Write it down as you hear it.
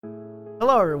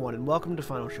Hello everyone and welcome to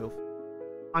Final Show.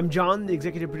 I'm John, the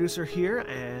executive producer here,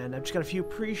 and I've just got a few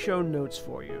pre-show notes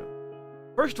for you.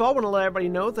 First of all, I want to let everybody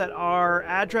know that our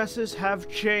addresses have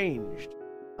changed.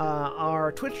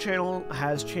 Our Twitch channel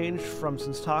has changed from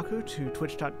Senstaku to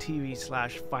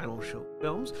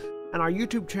twitch.tv/FinalShowFilms, and our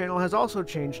YouTube channel has also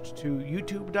changed to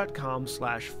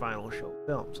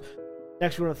youtube.com/FinalShowFilms.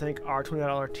 Next, we want to thank our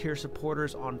 $20 tier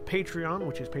supporters on Patreon,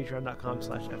 which is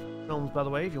patreon.com/FFilms, by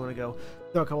the way, if you want to go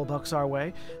throw a couple bucks our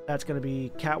way. That's going to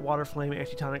be Cat Waterflame,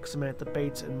 Antitonic, Samantha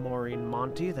Bates, and Maureen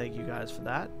Monty. Thank you guys for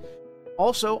that.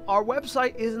 Also, our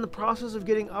website is in the process of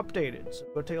getting updated, so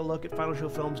go take a look at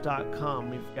FinalShowFilms.com.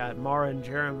 We've got Mara and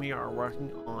Jeremy are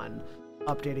working on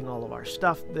updating all of our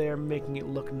stuff there, making it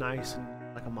look nice and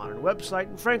like a modern website,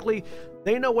 and frankly,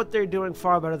 they know what they're doing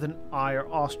far better than I or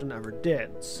Austin ever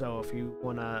did. So if you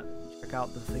want to check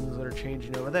out the things that are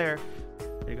changing over there,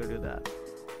 you go do that.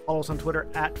 Follow us on Twitter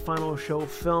at Final Show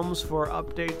Films for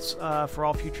updates for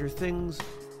all future things,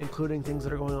 including things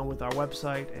that are going on with our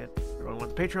website and going on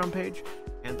with the Patreon page,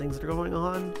 and things that are going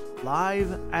on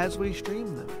live as we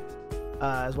stream them,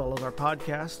 as well as our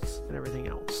podcasts and everything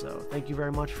else. So thank you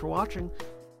very much for watching.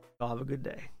 Y'all have a good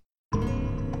day.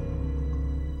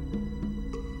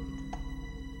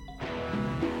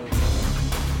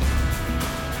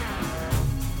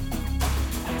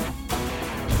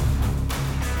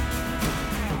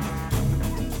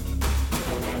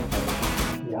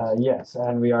 Yes,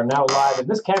 and we are now live. And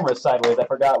this camera is sideways. I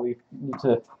forgot we need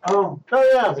to. Oh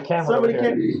yeah. There's a camera Somebody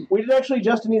over here. we did actually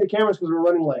just need the cameras because we're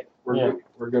running late.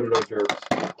 We're good at our jobs.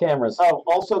 Cameras. Oh,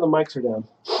 also the mics are down.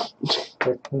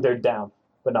 They're down,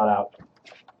 but not out.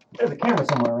 There's a camera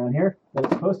somewhere around here. That's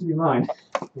supposed to be mine.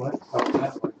 What? Oh,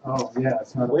 that's one. Oh, yeah.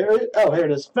 It's not. Where is it? Oh, here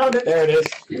it is. Found it. There it is.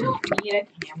 You need a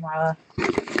camera.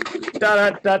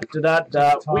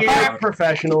 We are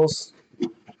professionals.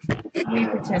 We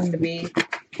pretend to be.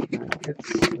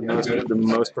 The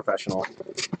most professional.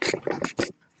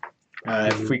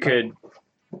 If we could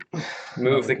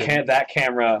move that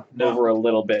camera over a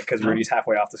little bit, because Rudy's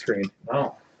halfway off the screen.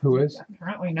 Oh. Who is?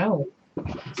 Apparently, no.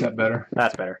 Is that better?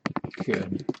 That's better.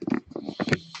 Good.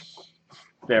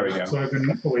 There we go. So I've been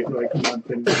away for like a month,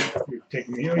 and you're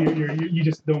taking me. You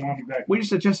just don't want me back. We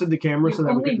just adjusted the camera so You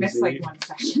that we only could missed see. like one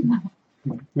session.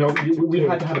 No, we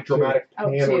had to have a dramatic Oh,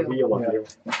 hand two. reveal of you.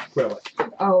 Really.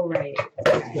 Oh, right.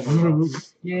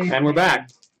 Yay. And we're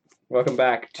back. Welcome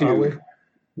back Are we? to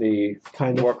the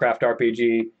Kind of. Warcraft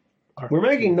RPG. We're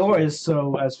making noise,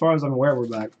 so as far as I'm aware, we're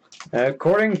back.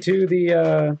 According to the,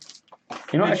 I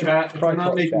should Chat, if probably you're not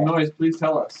close making that. noise, please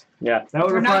tell us. Yeah, That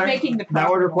would We're not require making the that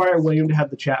would proper require noise. William to have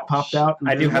the chat popped out.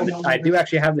 I do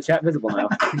actually have the chat visible now.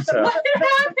 So What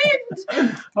happened?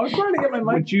 I was trying to get my mic.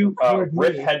 Would you?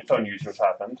 RIP headphone users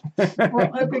happened.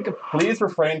 Well, I think. Please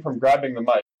refrain from grabbing the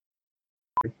mic.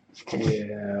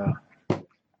 Yeah.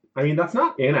 I mean, that's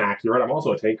not inaccurate. I'm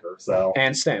also a tinker, so.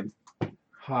 and Stan.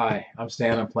 Hi, I'm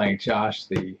Stan. I'm playing Josh,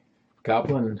 the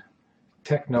Goblin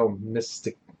Techno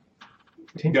Mystic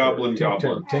Tinker. Goblin.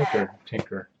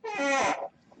 Tinker.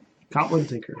 Goblin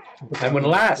Tinker. And when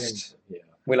last Yeah.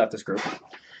 we left this group,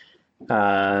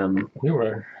 We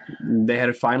were they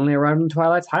had finally arrived in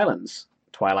Twilight Highlands,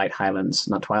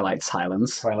 not Twilight's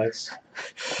Highlands. Twilights.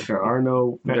 There are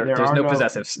no. There's no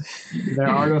possessives. There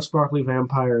are no sparkly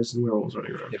vampires and werewolves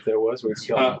running around. If there was, we'd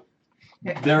kill them.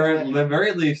 There are at the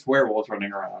very least werewolves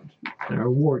running around. There are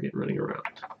worgen running around.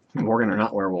 Worgen are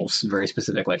not werewolves, very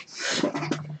specifically.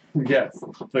 Yes,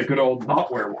 the good old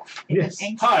not werewolf. Yes.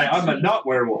 Hi, I'm a not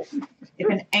werewolf. If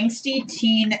an angsty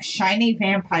teen shiny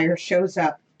vampire shows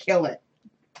up, kill it.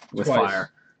 With Twice.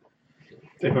 fire.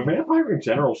 If a vampire in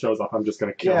general shows up, I'm just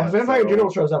gonna kill Yeah, it. if Vampire so- General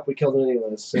shows up, we killed any of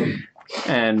us. So.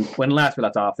 And when last we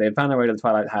left off, they had found their way to the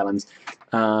Twilight Highlands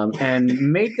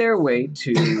and made their way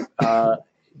to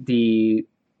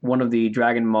one of the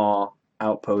Dragon Maw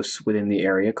outposts within the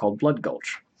area called Blood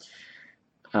Gulch.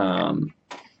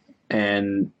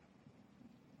 And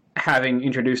having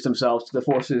introduced themselves to the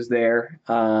forces there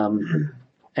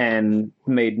and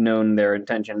made known their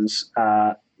intentions,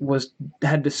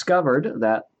 had discovered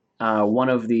that one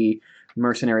of the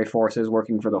mercenary forces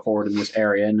working for the Horde in this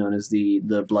area, known as the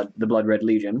Blood Red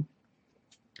Legion,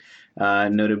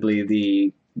 notably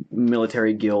the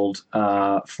military guild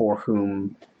for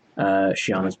whom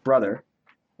Sheona's brother.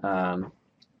 Hang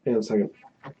on a second.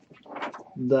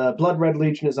 The Blood Red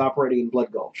Legion is operating in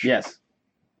Blood Gulch. Yes.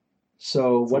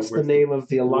 So what's the name of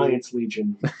the Alliance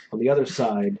Legion on the other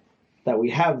side that we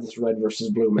have this red versus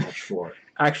blue match for?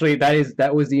 Actually,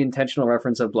 that was the intentional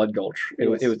reference of Blood Gulch. It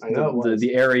was I know it was.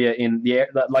 the area in the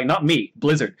like not me,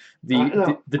 Blizzard. The I know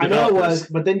it developers. was,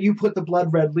 but then you put the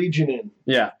Blood Red Legion in.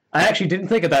 Yeah, I actually didn't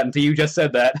think of that until you just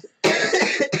said that.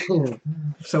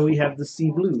 So we have the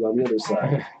sea blue on the other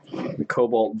side. The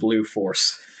cobalt blue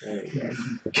force. There you go.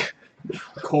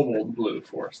 Cobalt blue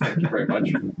force. Thank you very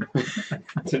much.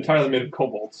 It's entirely made of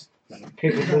cobalts.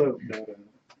 Paper blue.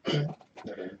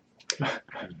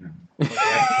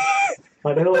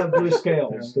 Like, they don't have blue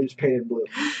scales. They're just painted blue.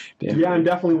 Yeah, I'm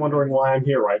definitely wondering why I'm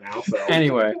here right now. So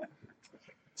Anyway,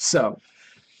 so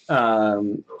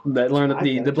that learned that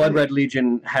the Blood Red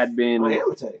Legion had been I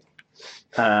am a tank.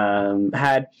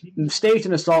 had staged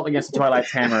an assault against the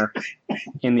Twilight's Hammer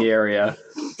in the area,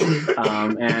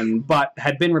 but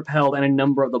had been repelled, and a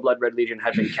number of the Blood Red Legion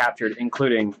had been captured,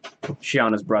 including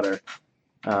Sheona's brother,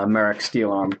 Merrick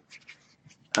Steelarm.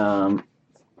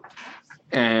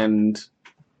 And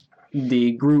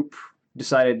the group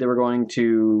decided they were going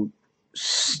to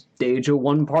stage a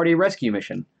one-party rescue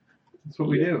mission. That's what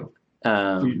we do.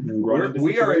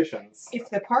 we are. If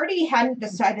the party hadn't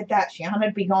decided that,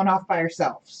 Sheona'd be going off by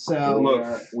herself. So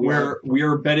Look, we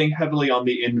are betting heavily on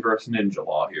the inverse ninja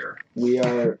law here. We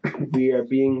are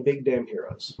being big damn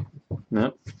heroes.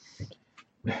 No.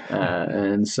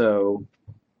 And so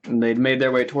they'd made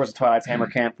their way towards the Twilight's Hammer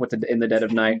camp in the dead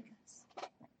of night.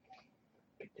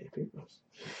 Big damn heroes.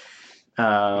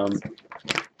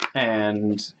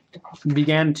 And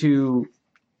began to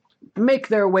make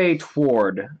their way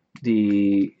toward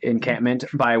the encampment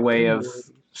by way of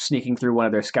sneaking through one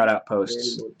of their scout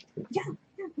outposts. Yeah.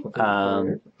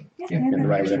 the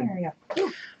right way.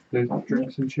 There's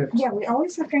drinks and chips. Yeah, we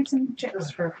always have drinks and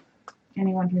chips for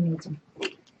anyone who needs them.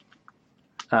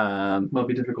 It'll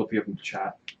be difficult to get them to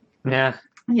chat. Yeah.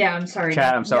 Yeah, I'm sorry.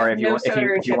 Chat, I'm sorry if you want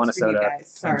a soda.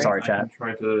 Sorry. I'm sorry, chat. I'm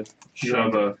trying to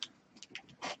shove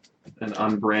an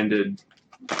unbranded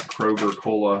Kroger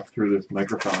cola through this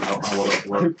microphone. I don't know what it I'm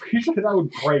works. pretty sure that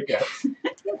would break it.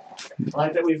 I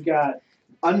like that we've got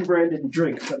unbranded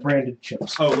drinks but branded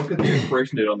chips. Oh, look at the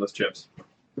expiration date on those chips.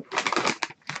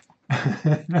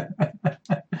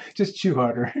 Just chew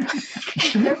harder.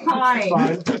 They're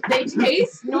fine. They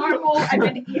taste normal. I've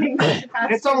been eating them the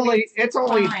past It's 2 only weeks. it's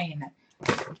only Fine.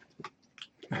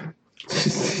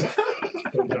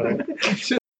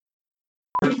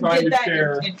 We're trying Did to that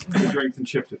share intentionally. the drinks and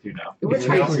chips with you now. We're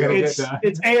trying We gotta it's get that.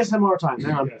 it's ASMR time.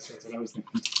 Now Yes, that's what I was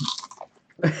thinking.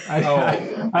 No.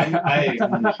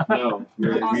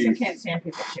 I also can't stand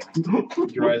people chewing.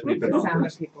 Drives me The sound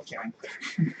bananas. of people chewing.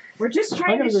 We're just I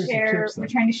trying gotta to go get some share. chips, then. We're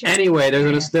trying to share. Anyway,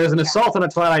 there's an assault on a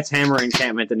Twilight's Hammer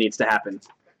encampment that needs to happen.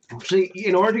 See,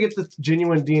 in order to get the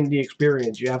genuine D&D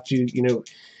experience, you have to,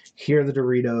 hear the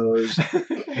Doritos.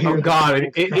 Oh God,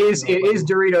 it is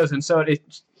Doritos, and so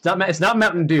it's not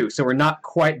Mountain Dew, so we're not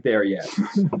quite there yet.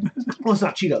 Well, it's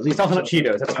not Cheetos. It's also not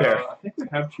Cheetos. That's fair. I think we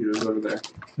have Cheetos over there.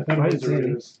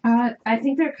 I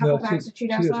think there are a couple No, bags of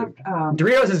Cheetos Cheetos left.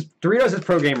 Doritos is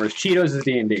pro gamers. Cheetos is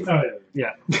D&D. Oh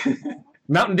yeah.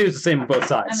 Mountain Dew is the same on both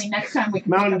sides. I mean, next time we can.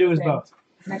 Mountain pick Dew up is the thing. both.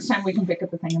 Next time we can pick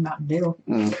up the thing of Mountain Dew.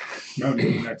 No,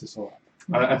 back to soul.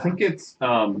 I think it's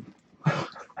what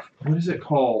is it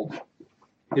called?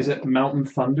 Is it Mountain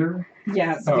Thunder?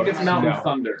 Yes. I think it's Mountain no.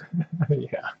 Thunder.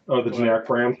 Yeah. Oh, the generic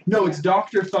brand. No, it's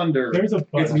Dr. Thunder. There's a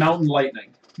bunch. It's Mountain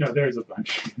Lightning. No, there's a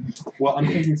bunch. Well, I'm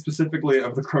thinking specifically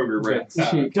of the Kroger brands.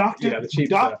 Dr. the cheap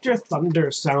Dr. Thunder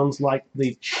sounds like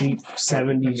the cheap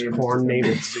 70s porn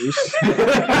named Zeus.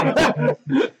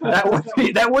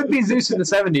 that would be Zeus in the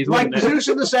 70s, Like wouldn't it? Zeus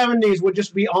in the 70s would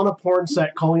just be on a porn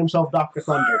set calling himself Dr.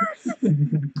 Thunder.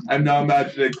 I'm now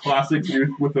imagining classic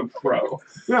youth with a fro.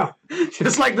 Yeah.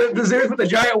 Just like the Zeus with the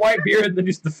giant white beard and then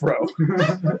just the fro.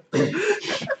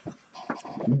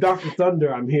 Dr.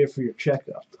 Thunder, I'm here for your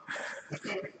checkup.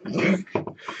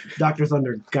 Dr.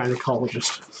 Thunder,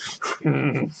 gynecologist.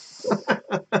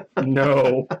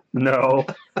 No.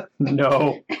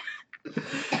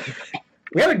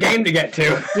 We have a game to get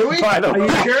to. Do we? By the Are you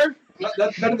way. sure?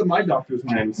 That's better than my doctor's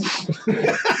names.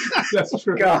 That's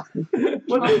true. God.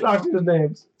 What are the doctor's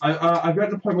names? I've got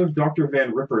an appointment with Dr.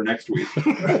 Van Ripper next week.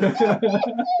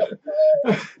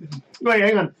 Wait,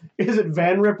 hang on. Is it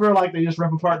Van Ripper like they just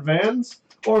rip apart vans?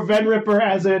 Or Van Ripper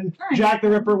as in Jack the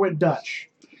Ripper went Dutch?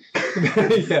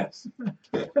 Yes.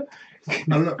 I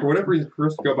don't know. For whatever reason,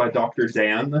 first go by Dr.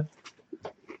 Dan.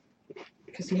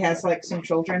 Because he has like some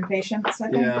children patients.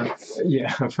 I think. Yeah.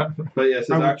 Yeah. But yes,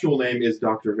 his actual name is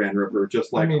Dr. Van Ripper,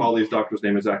 just like Holly's doctor's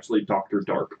name is actually Dr.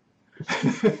 Dark.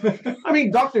 I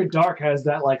mean, Dr. Dark has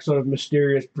that like sort of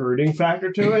mysterious brooding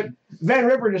factor to it. Van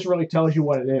Ripper just really tells you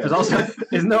what it is.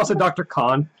 Isn't there also Dr.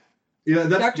 Khan? Yeah,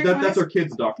 Dr. that's our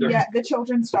kid's doctor. Yeah, the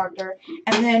children's doctor.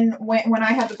 And then when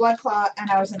I had the blood clot and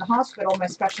I was in the hospital, my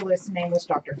specialist's name was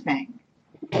Dr. Fang.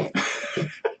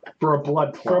 For a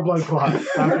blood clot. For a blood clot.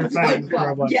 Dr. Fang for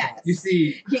a blood clot. Yes. You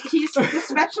see, He's the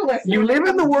specialist. You live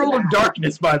in the world of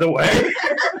darkness, by the way.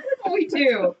 We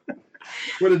do.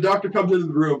 when a doctor comes into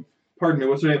the room, pardon me,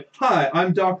 what's your name? Hi,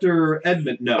 I'm Dr.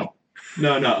 Edmund. No.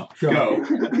 Go.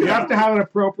 You have to have an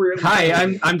appropriate. Hi,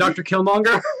 I'm Dr.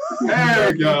 Killmonger.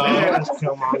 There we go. Yes,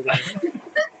 Killmonger.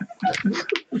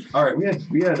 All right, we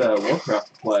had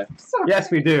Warcraft to play.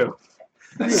 Yes, we do.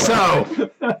 So,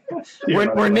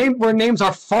 where names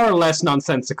are far less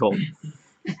nonsensical.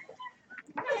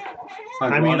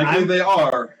 Ironically, they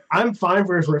are. I'm fine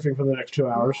for riffing for the next 2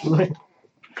 hours.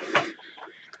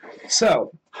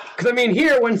 So, because I mean,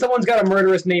 here when someone's got a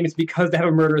murderous name, it's because they have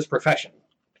a murderous profession.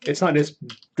 It's not just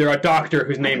they're a doctor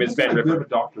whose name is Ben How good of Ripper. a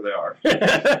doctor they are.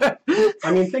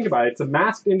 I mean, think about it. It's a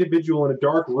masked individual in a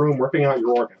dark room ripping out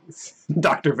your organs.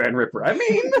 Dr. Van Ripper. I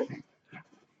mean,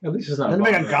 At least it's not. Then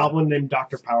make a Bob. goblin named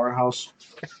Dr. Powerhouse.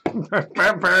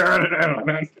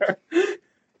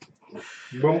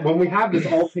 When we have this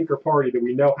all tinker party that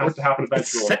we know has to happen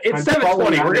eventually. It's 7:20.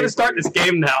 We're going to start this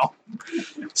game now.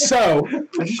 So,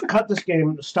 I just cut this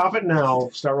game. Stop it now.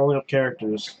 Start rolling up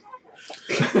characters.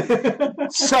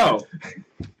 so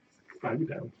I'd be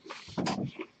down.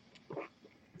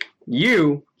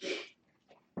 you,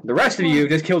 the rest of you,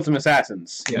 just killed some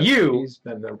assassins. Yeah, You he's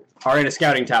been there. are in a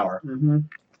scouting tower. Mm-hmm.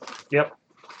 Yep.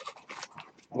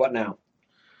 What now?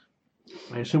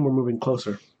 I assume we're moving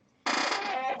closer.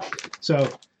 So,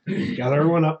 gather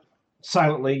everyone up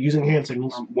silently using hand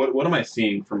signals. What am I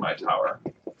seeing from my tower?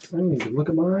 I need to look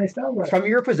at my style. From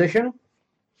your position,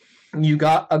 you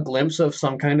got a glimpse of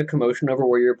some kind of commotion over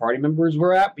where your party members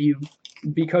were at. But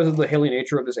because of the hilly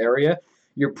nature of this area,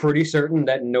 you're pretty certain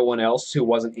that no one else who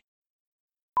wasn't.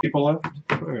 People left?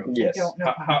 Yes. I don't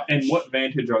know. And what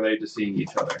vantage are they to seeing each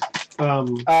other?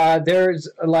 There's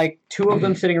like two of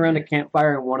them sitting around a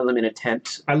campfire and one of them in a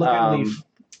tent. I look at Leaf,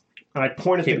 and I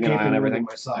point at the keeping an eye on gaping wound everything. on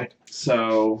my side.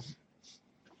 So,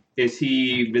 is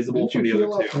he visible from the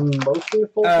other two? Mostly a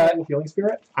full healing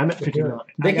spirit? I'm at 59.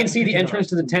 They can see the entrance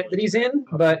to the tent that he's in,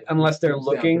 but unless they're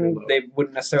looking, they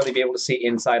wouldn't necessarily be able to see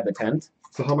inside the tent.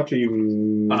 So how much are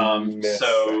you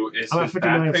So is I'm at his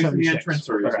 59 back of facing the 76. entrance,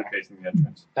 or is he facing the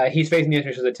entrance? He's facing the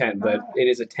entrance to the tent, but it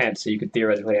is a tent, so you could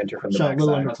theoretically enter from the So a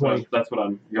little backside. under- That's what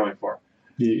I'm going for.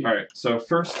 Yeah. All right. So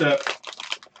first step.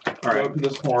 All right. Go up to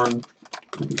this horn.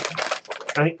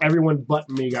 I think everyone but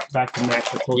me got back to max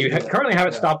the close. You currently have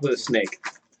it stopped with a snake.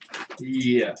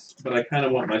 Yes, but I kind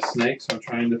of want my snake, so I'm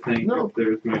trying to think No. if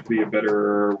there's going to be a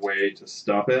better way to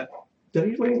stop it. Did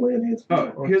he land hands?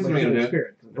 Oh, here's what I'm gonna do.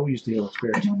 Spirit. No, we used to heal I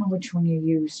spirit. don't know which one you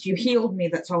used. You healed me,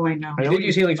 that's all I know. I You know did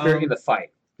use healing spirit in the fight.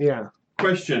 Yeah.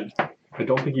 Question: I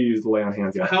don't think you used the lay on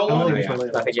hands yet. How I don't long? think Oh, it's yeah.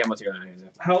 related. I think you almost healing.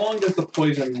 How long does the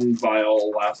poison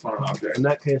vial last on an object? In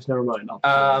that case, never mind.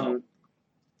 I'll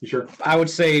You sure? I would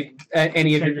say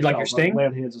any of check your, like your yourself, sting,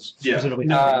 land hands is Yeah. specifically.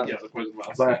 Uh, Yeah, the poison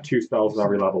vial. So I have 2 spells at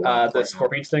every level. the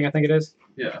scorpion sting, I think it is.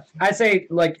 Yeah. I'd say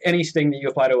like any sting that you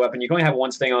apply to a weapon, you can only have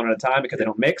one sting on at a time because they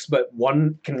don't mix, but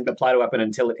one can apply to a weapon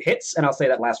until it hits, and I'll say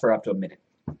that lasts for up to a minute.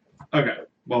 Okay.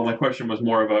 Well, my question was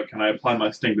more of a: can I apply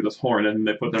my sting to this horn, and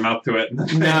they put their mouth to it?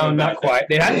 No, not quite.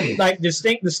 They have like the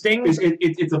stings.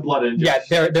 It's a blood injection.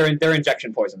 Yeah, they're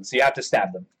injection poisons, so you have to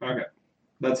stab them. Okay.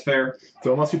 That's fair.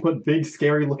 So unless you put big,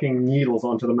 scary-looking needles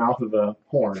onto the mouth of the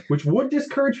horn, which would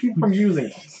discourage people from using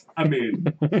it. I mean,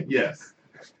 yes.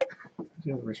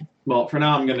 Well, for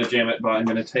now, I'm going to jam it, but I'm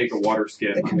going to take a water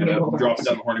skin. I'm going to drop it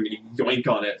down the horn and yoink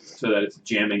on it so that it's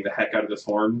jamming the heck out of this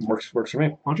horn. Works for me.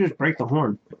 Why don't you just break the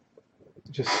horn?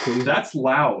 Just squeeze. That's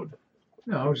loud.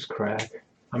 No, just crack.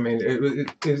 I mean,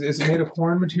 is it made of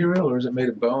horn material or is it made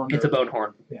of bone? It's a bone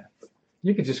horn.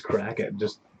 You could just crack it and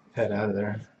just head out of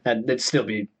there. And it'd still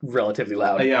be relatively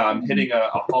loud. Yeah, I'm hitting a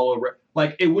hollow...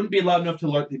 Like, it wouldn't be loud enough to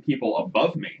alert the people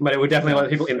above me. But it would definitely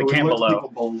let people in the It would camp alert below.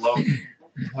 people below me.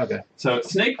 Okay. So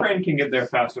Snake Friend can get there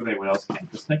faster than anyone else can.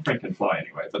 The Snake Friend can fly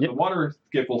anyway, but the water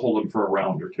skip will hold them for a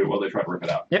round or two while they try to rip it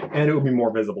out. And it would be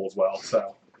more visible as well,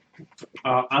 so...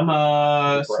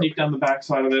 I'm sneak down the back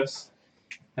side of this,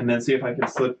 and then see if I can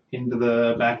slip into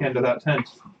the back end of that tent.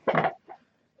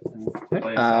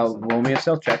 Roll me a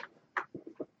stealth check.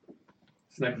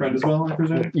 Snake Friend as well, I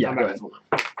presume? Yeah, go ahead.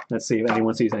 Let's see if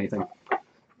anyone sees anything.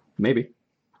 Maybe.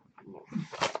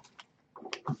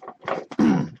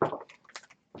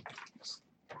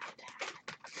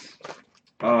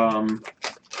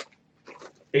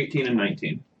 18 and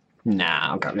 19.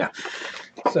 Nah, okay, yeah.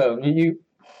 So you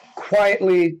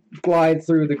quietly glide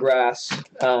through the grass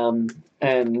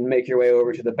and make your way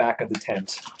over to the back of the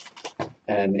tent.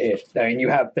 And you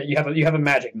have a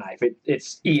magic knife.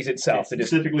 It's ease itself. It's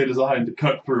specifically designed to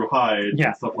cut through hide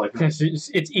and stuff like that.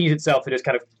 It's ease itself to just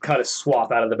kind of cut a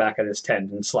swath out of the back of this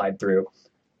tent and slide through.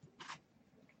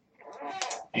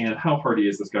 And how hardy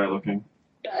is this guy looking?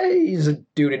 He's a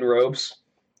dude in robes.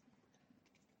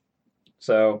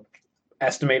 So,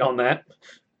 estimate on that.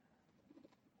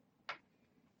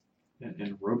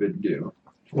 And robed do.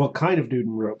 What kind of dude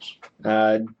in robes?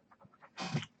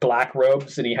 Black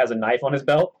robes, and he has a knife on his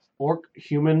belt. Orc,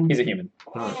 human? He's a human.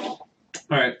 All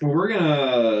right, well, we're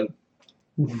gonna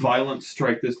violent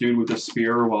strike this dude with a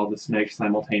spear while the snake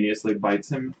simultaneously bites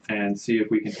him, and see if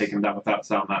we can take him down without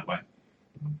sound that way.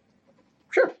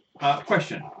 Sure.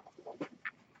 Question.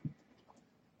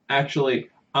 Actually, if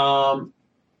I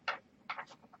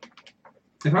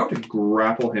were to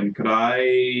grapple him, could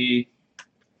I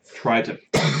try to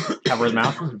cover his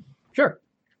mouth? Sure.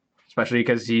 Especially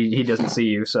because he doesn't see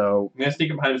you, so... I'm going to sneak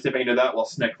him behind him, see if I can do that while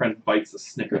Sneckfriend bites the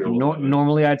snickerdoodle.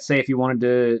 Normally, I'd say if you wanted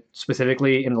to,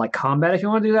 specifically in like combat, if you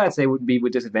want to do that, I'd say it would be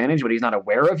with disadvantage, but he's not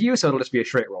aware of you, so it'll just be a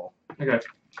straight roll. Okay.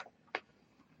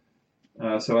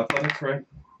 So athletics, right?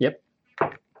 Yep.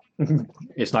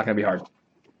 It's not going to be hard.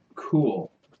 Cool.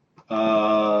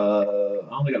 I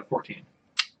only got a 14.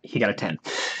 He got a 10.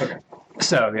 Okay.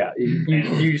 So, yeah,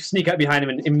 you sneak up behind him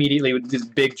and immediately with this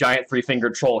big, giant,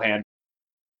 three-fingered troll hand.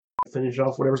 Finish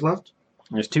off whatever's left?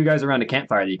 There's two guys around a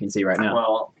campfire that you can see right now.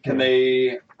 Well, can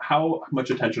they... How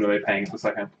much attention are they paying at the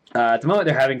second? At the moment,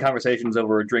 they're having conversations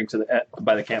over a drink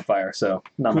by the campfire, so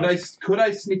not much. Could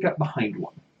I sneak up behind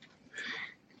one?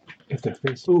 If they're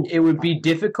facing. It would be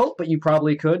difficult, but you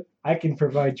probably could. I can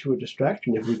provide you a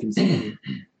distraction if we can see you.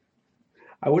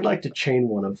 I would like to chain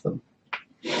one of them.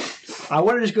 I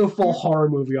want to just go full horror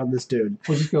movie on this dude.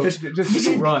 We'll just go. Just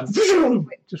run.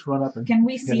 Just run up and. Can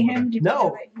we see him?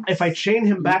 No, if I chain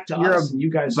him back to us, and you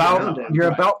guys surround him. You're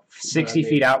about 60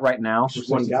 feet out right now,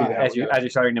 as you're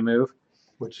starting to move.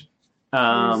 Which.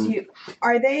 Are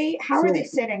they? How are they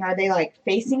sitting? Are they like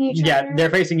facing each other? Yeah, they're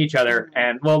facing each other,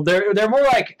 and well, they're more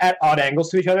like at odd angles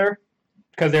to each other.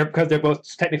 Because they're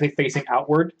both technically facing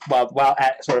outward while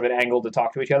at sort of an angle to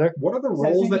talk to each other. What are the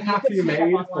rolls that have to be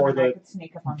made for the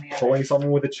pulling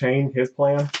someone with a chain? His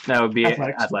plan? That would be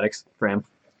athletics for him.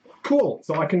 Cool.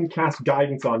 So I can cast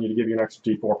guidance on you to give you an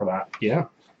extra D4 for that. Yeah.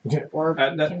 Or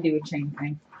can do a chain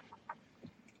thing.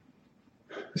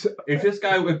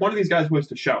 If one of these guys was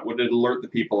to shout, would it alert the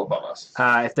people above us?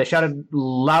 If they shouted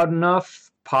loud enough,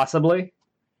 possibly,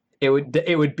 it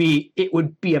would be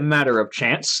a matter of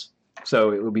chance.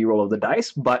 So it would be roll of the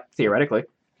dice, but theoretically,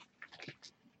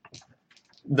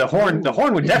 the horn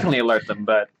would definitely alert them.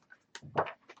 But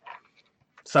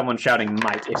someone shouting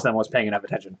might if someone was paying enough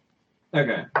attention.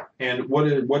 Okay. And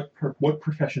what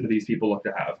profession do these people look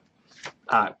to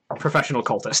have? Professional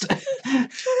cultist.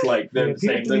 Like they're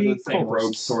the same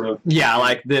robes, sort of. Yeah,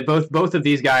 like both of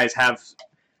these guys have.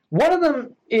 One of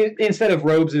them, instead of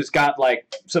robes, has got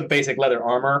like some basic leather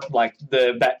armor, like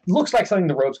that looks like something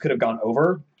the robes could have gone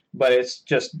over. But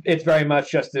it's very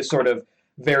much just this sort of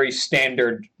very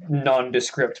standard,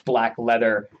 nondescript black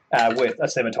leather with a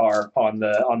scimitar on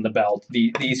the belt.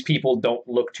 These people don't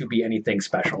look to be anything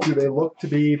special. Do they look to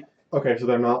be okay? So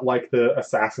they're not like the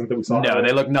assassins that we saw. No,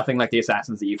 they look nothing like the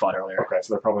assassins that you fought earlier. Okay,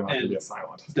 so they're probably not going to be as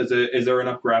silent. Is there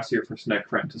enough grass here for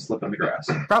Sneckfriend to slip in the grass?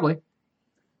 Probably.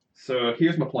 So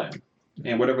here's my plan,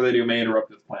 and whatever they do may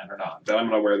interrupt this plan or not. But I'm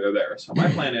not aware they're there. So my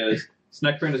plan is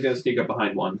Sneckfriend is going to sneak up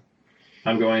behind one.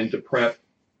 I'm going to prep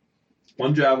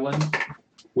one javelin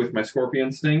with my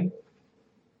scorpion sting.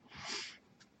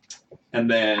 And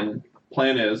then,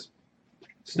 plan is,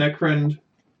 Sneckfriend,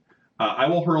 I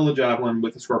will hurl a javelin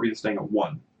with the scorpion sting at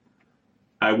one.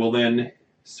 I will then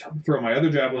throw my other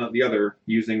javelin at the other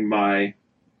using my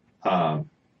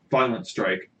violent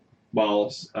strike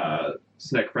while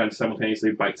Sneckfriend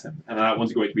simultaneously bites him. And that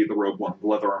one's going to be the rogue one, the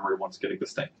leather armored one's getting the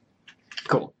sting.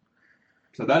 Cool.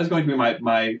 So that is going to be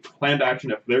my planned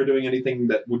action. If they're doing anything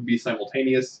that would be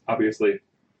simultaneous, obviously,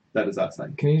 that is that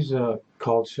thing. Can you use a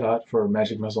called shot for a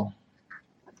magic missile?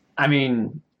 I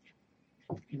mean,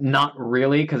 not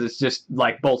really, because it's just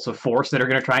like bolts of force that are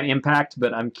going to try and impact.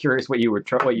 But I'm curious what you were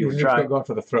trying. Go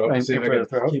for the throat. See if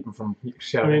I can keep him from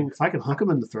shouting. I mean, if I can hook him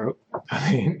in the throat.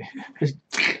 I mean,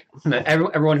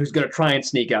 everyone who's going to try and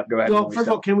sneak out, go ahead. Well, first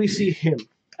of all, can we see him?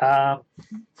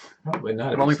 probably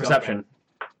not. Rolling perception.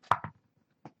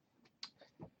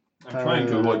 I'm trying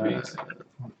to avoid being seen.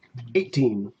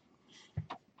 18.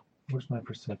 Where's my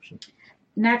perception?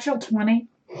 Natural 20.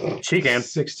 She can.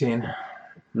 16.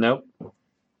 Nope.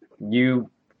 You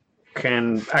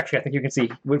can... Actually, I think you can see...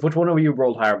 Which one of you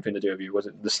rolled higher between the two of you? Was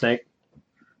it the snake?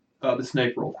 The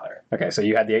snake rolled higher. Okay, so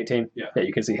you had the 18? Yeah. Yeah,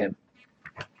 you can see him.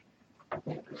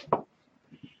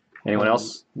 Anyone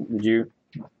else? Did you?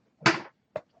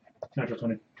 Natural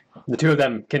 20. The two of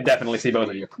them can definitely see both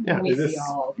of you. Yeah. We Is this see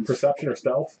all. perception or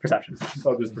stealth? Perception.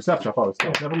 Oh, there's perception. I thought it was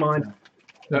stealth. Never mind.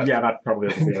 Yeah, that probably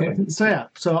is the other thing. So yeah,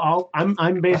 so I'm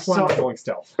based. That's why I'm So going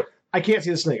stealth. I can't see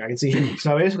the snake. I can see him.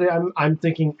 So basically, I'm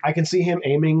thinking I can see him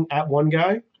aiming at one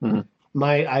guy. Mhm.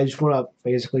 I just want to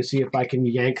basically see if I can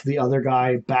yank the other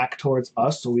guy back towards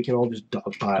us, so we can all just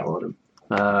dogpile on him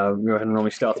Go ahead and roll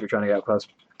me stealth if you're trying to get up close.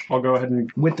 I'll go ahead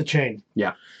and with the chain.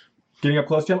 getting up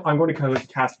close to him. I'm going to kind of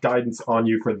cast guidance on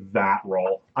you for that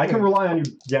roll. I can rely on you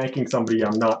yanking somebody.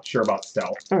 I'm not sure about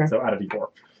stealth. Okay. So add a d4.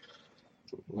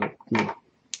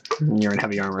 You're in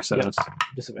heavy armor, so Yep. it's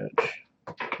Disadvantage.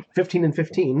 15 and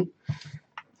 15.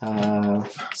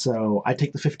 So I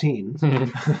take the 15.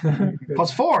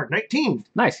 Plus 4, 19.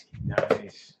 nice.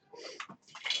 Nice.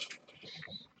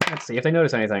 Let's see if they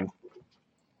notice anything.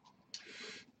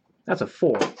 That's a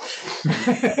 4.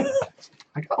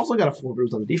 I also got a 4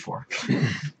 bruise on the d4.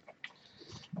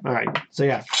 All right. So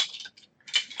yeah.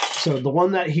 So the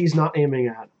one that he's not aiming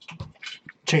at,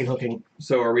 chain hooking.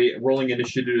 So are we rolling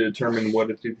initiative to determine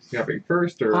what is happening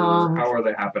first, or how are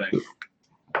they happening?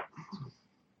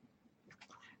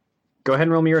 Go ahead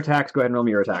and roll me your attacks. Go ahead and roll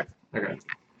me your attack. Okay.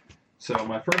 So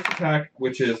my first attack,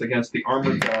 which is against the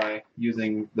armored guy,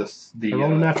 using the I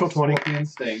rolled a natural 20. Scorpion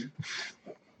Sting,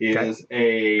 is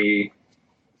a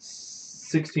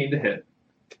 16 to hit,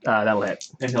 That'll hit.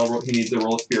 and he needs to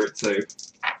roll a spirit save.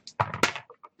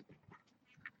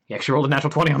 He actually rolled a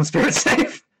natural 20 on the spirit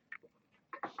save.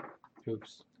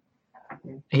 Oops.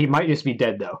 He might just be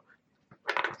dead, though.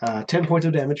 10 points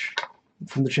of damage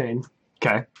from the chain,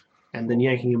 Okay. and then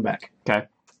yanking him back. Okay.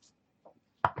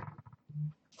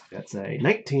 That's a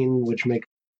 19, which makes.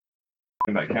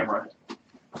 In that camera.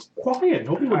 Quiet.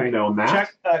 Nobody would have known that.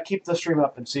 Check. Keep the stream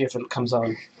up and see if it comes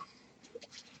on.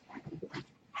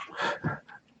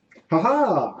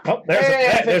 Haha. Oh,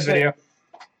 there's video.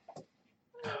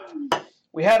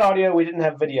 We had audio, we didn't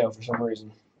have video for some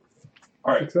reason.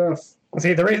 All right. Success.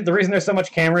 See, the reason there's so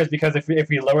much camera is because if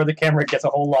we lower the camera, it gets a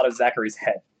whole lot of Zachary's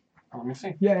head. Let me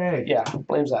see. Yay. Yeah,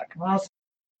 blame Zach.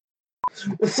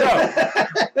 So,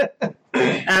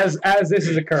 as this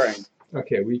is occurring,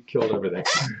 Okay, we killed everything.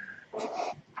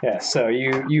 yeah. So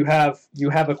you have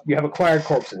acquired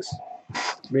corpses.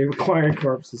 We required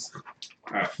corpses.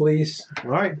 Please. All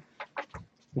right.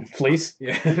 Fleece.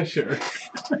 Yeah, sure.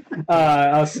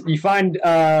 You find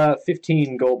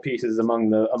 15 gold pieces among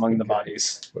the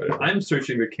bodies. Whatever. I'm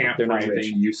searching the camp They're for not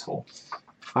anything useful.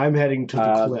 I'm heading to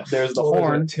the cliff. There's the Oh, there's a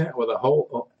horn. tent with a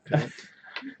hole. Oh,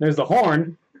 There's the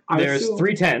horn. I There's assume-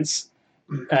 3 tents,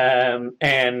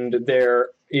 and there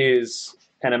is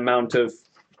an amount of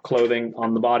clothing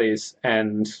on the bodies.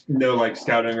 And No, like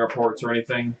scouting reports or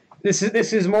anything. this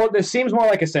seems more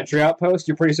like a sentry outpost.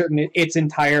 You're pretty certain its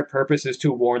entire purpose is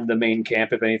to warn the main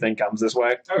camp if anything comes this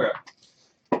way. Okay.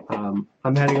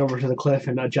 I'm heading over to the cliff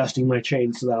and adjusting my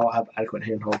chain so that I'll have adequate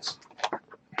handholds.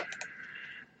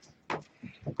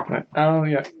 Right. Oh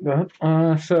yeah. Go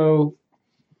ahead. So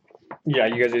yeah,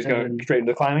 you guys are just going And then- straight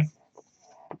into climbing.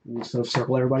 So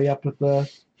circle everybody up with the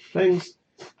things.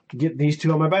 Get these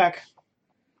two on my back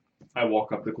I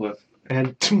walk up the cliff.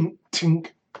 and tink, tink,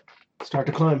 start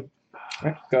to climb.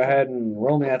 Right. Go ahead and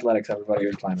roll me athletics, everybody.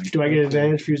 You're climbing. Do I get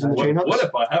advantage for using the chain hooks? What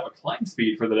if I have a climb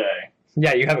speed for the day?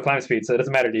 Yeah, you have a climb speed, so it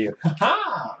doesn't matter to you.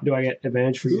 Ha! Do I get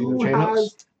advantage for using Who the chain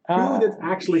hooks? Who that's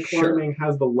actually sure. climbing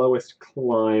has the lowest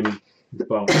climb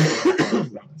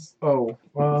bonus? Oh,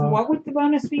 What would the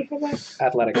bonus be for that?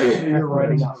 Athletics. You're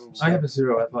writing up. I have a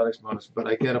 0 athletics bonus, but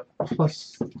I get a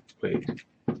plus. Wait,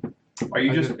 Are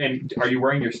you just and are you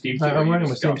wearing your steam suit? or I'm you wearing my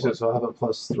just steam got one? suit, so I'll have a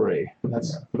 +3.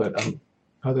 That's, but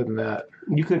other than that,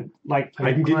 You could like.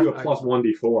 I can give you a plus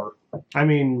 1d4. I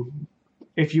mean,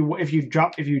 if you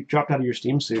dropped out of your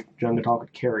steam suit, Jang'atal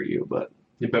could carry you. But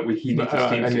Yeah, but he needs But, a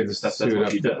steam I suit. need the That's suit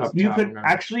what he up- does. up. you top, could remember.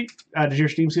 actually. Does your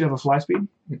steam suit have a fly speed?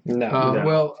 No. No.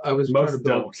 well, I was Most trying to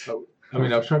build. I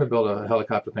was trying to build a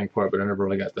helicopter thing for it, but I never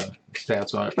really got the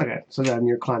stats on it. Okay, so then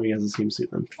you're climbing as a steam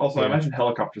suit then. Also, I Yeah. imagine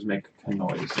helicopters make a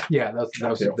noise. Yeah,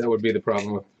 that would be the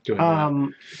problem with doing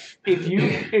that.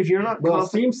 If you're not Well, confident,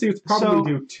 steam suits probably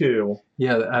So- do 2.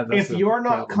 Yeah, that's if the you're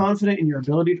not problem. confident in your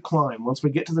ability to climb, once we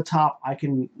get to the top, I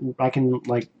can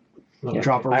like Okay.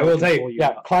 drop a rope I will and tell pull you, yeah,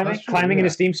 up. climbing in yeah. a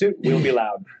steam suit will be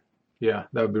loud. Yeah,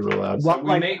 that would be real loud. What, we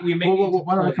like, may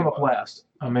Why don't I come up last?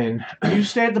 I mean, you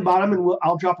stay at the bottom, and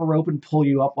I'll drop a rope and pull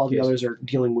you up while the Yes. others are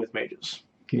dealing with mages.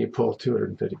 can you pull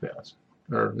 250 pounds?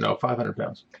 Or no, 500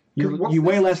 pounds? What's You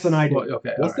weigh this- less than I do. Well,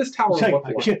 okay, What's all this tower Check, look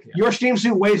like? check. Your steam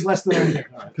suit weighs less than I do.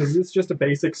 right. Because it's just a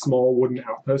basic small wooden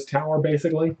outpost tower,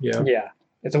 basically. Yeah. Yeah.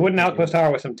 It's a wooden outpost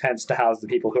tower with some tents to house the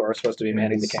people who are supposed to be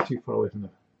manning the camp. 2 foot away from the.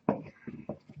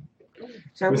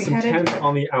 So are With we some headed? tents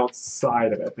on the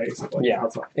outside of it, basically. Yeah.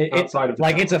 Outside of the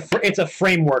Like tower. it's a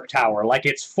framework tower. Like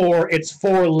it's four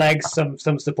legs,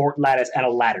 some support lattice, and a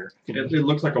ladder. It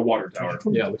looks like a water tower.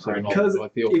 Yeah, it looks like, Because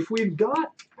like the old. if we've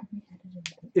got,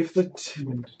 if the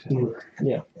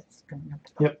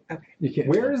You can't.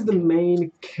 where is the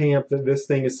main camp that this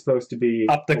thing is supposed to be?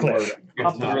 Up the cliff.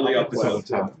 It's literally up the So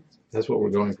cliff. that's what we're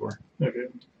going for. Okay.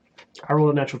 I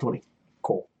rolled a natural 20.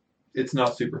 Cool. It's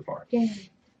not super far.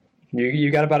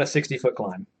 You got about a 60-foot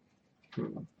climb.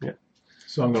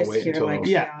 So I'm gonna Just wait hear, until. like,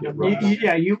 Yeah,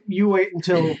 Yeah, you wait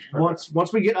until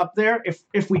once we get up there.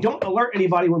 If we don't alert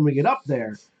anybody when we get up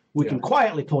there, we can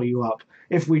quietly pull you up.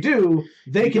 If we do,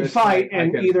 they You can guys fight, fight, I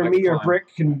and can- either I me can or climb.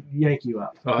 Brik can yank you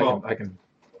up. Oh, Well- I can,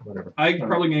 whatever. I'm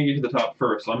probably going to get to the top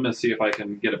first, so I'm going to see if I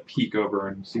can get a peek over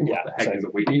and see what the heck is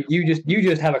awaiting. You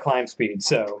just have a climb speed,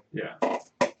 so Yeah.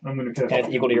 I'm going to it's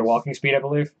equal to your walking speed, I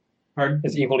believe. Pardon?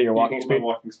 It's equal to your walking Equal to my speed.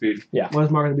 walking speed. What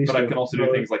is Mark the Beast But I do? can also do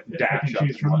things like I dash can up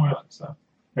choose and from whatnot. So.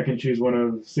 I can choose one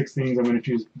of 6 things. I'm going to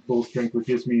choose bull strength, which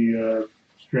gives me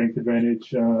strength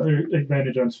advantage,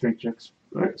 advantage on strength checks.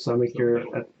 All right, so make your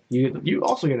you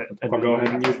also get it. I'll go ahead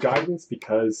and use guidance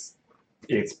because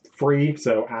it's free,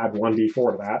 so add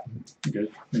 1d4 to that. Good.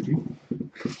 Thank you.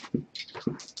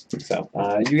 So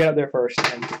you get up there first,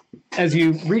 and as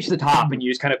you reach the top, and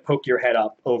you just kind of poke your head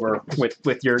up over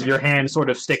with your hand sort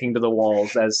of sticking to the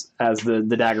walls as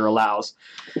the dagger allows.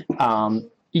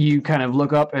 You kind of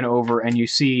look up and over, and you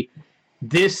see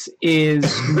this is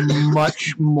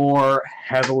much more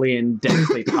heavily and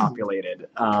densely populated.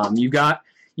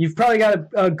 You've probably got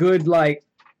a good like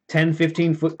 10,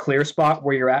 15 foot clear spot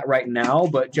where you're at right now,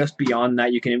 but just beyond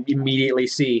that, you can immediately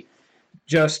see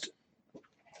just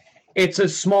it's a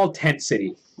small tent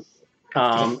city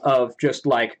of just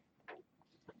like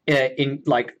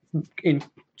in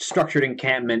structured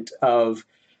encampment of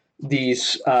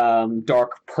these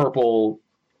dark purple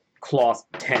cloth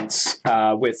tents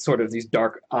with sort of these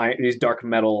dark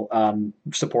metal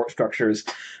support structures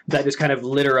that just kind of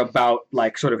litter about,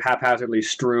 like sort of haphazardly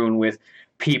strewn with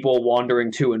people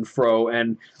wandering to and fro,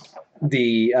 and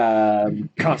the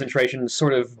concentrations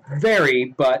sort of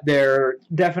vary, but there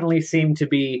definitely seem to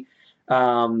be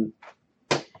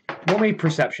roll me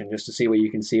perception just to see what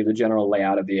you can see of the general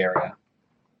layout of the area.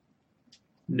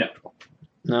 No.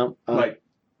 No?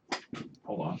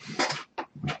 Hold on.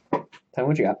 Tell me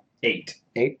what you got. 8.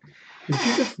 8? Did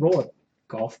you just roll a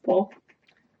golf ball?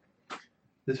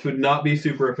 This would not be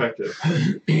super effective.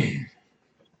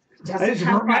 Doesn't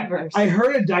have numbers. I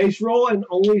heard a dice roll and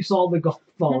only saw the golf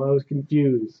ball. I was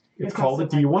confused. It's called a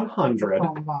D100.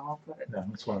 Foam ball, but No,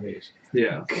 it's one of these.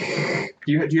 Yeah.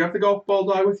 Do you have the golf ball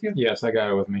die with you? Yes, I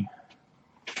got it with me.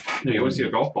 No, you want to see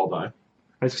a golf ball die.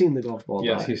 I've seen the golf ball.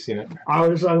 Yes, die. he's seen it. I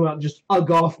was talking about just a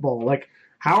golf ball. Like,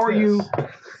 how are you?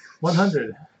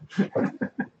 100.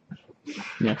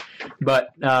 But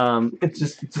It's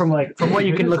just from what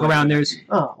you can look around, there's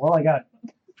oh well, I got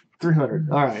 300.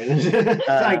 All right. It's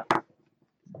like,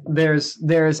 there's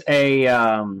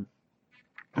a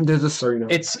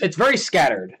it's very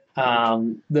scattered.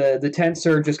 The tents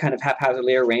are just kind of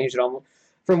haphazardly arranged.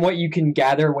 From what you can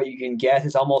gather, what you can guess,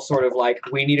 it's almost sort of like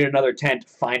we needed another tent.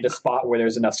 Find a spot where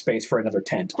there's enough space for another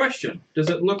tent. Question: does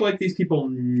it look like these people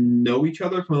know each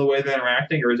other from the way they're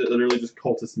interacting, or is it literally just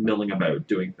cultists milling about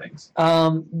doing things?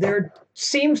 There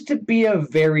seems to be a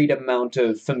varied amount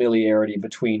of familiarity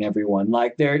between everyone.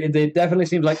 Like it definitely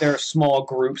seems like there are small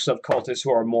groups of cultists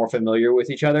who are more familiar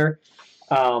with each other.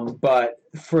 But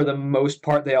for the most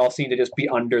part, they all seem to just be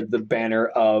under the banner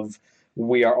of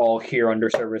we are all here under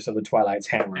service of the Twilight's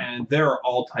Hammer. And there are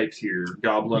all types here: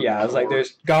 goblins. Yeah, it's like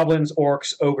there's goblins,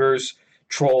 orcs, ogres,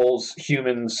 trolls,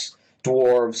 humans,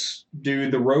 dwarves. Do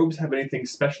the robes have anything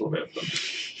special about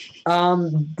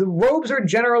them? The robes are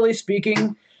generally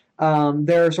speaking,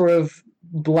 they're sort of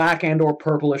black and or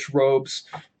purplish robes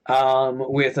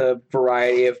with a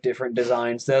variety of different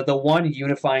designs. The one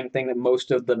unifying thing that most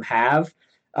of them have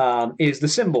is the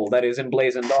symbol that is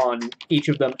emblazoned on each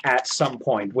of them at some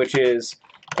point, which is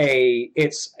a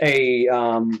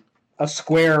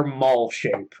square maul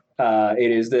shape.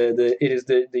 It is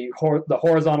the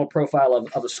horizontal profile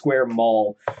of a square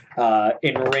maul,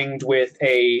 enringed with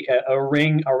a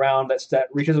ring around that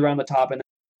reaches around the top, and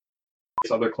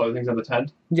Other clothings in the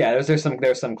tent. yeah, there's some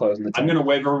clothes in the tent. I'm gonna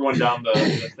wave everyone down the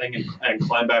thing and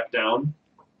climb back down.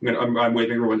 I'm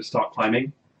waving everyone to stop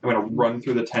climbing. I'm gonna run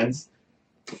through the tents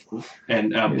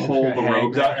and pull the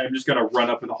robes out. And I'm just gonna run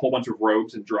up with a whole bunch of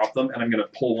robes and drop them, and I'm gonna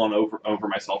pull one over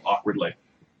myself awkwardly,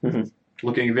 Mhm.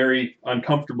 looking very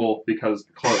uncomfortable because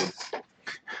clothes.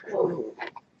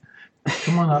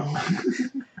 Come on up.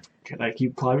 Can I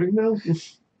keep climbing now?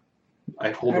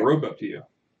 I hold the rope up to you.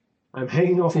 I'm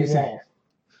hanging off a Easy. wall.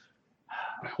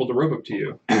 I hold the rope up to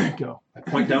you. Go. I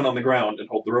point down on the ground and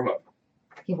hold the rope up.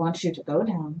 He wants you to go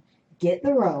down, get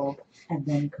the robe, and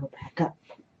then go back up.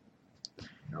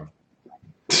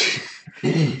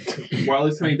 While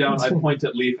he's coming down, I point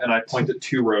at Leaf and I point at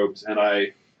 2 robes and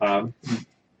I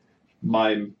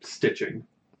mime stitching.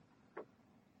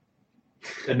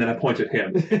 And then I point at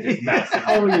him. It's massive.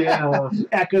 Oh yeah,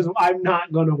 because I'm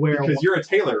not going to wear. Because you're a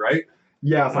tailor, right?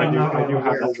 Yes, I I'm do. not I do gonna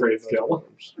have wear that trade skill.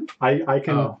 I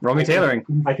can Oh. Roll me tailoring.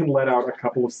 I can let out a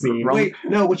couple of scenes. Wait,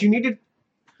 no. What you need to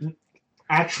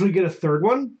actually get a third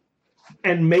one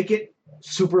and make it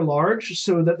super large,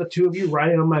 so that the 2 of you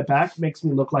riding on my back makes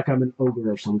me look like I'm an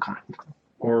ogre of some kind.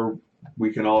 Or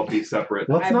we can all be separate.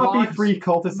 Let's I not be want 3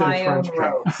 cultists my in trench own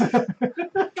robe. coats.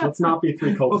 Let's not be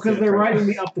 3 cultists. Well, because in they're trench riding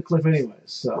me up the cliff anyways.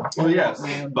 So Well, yes,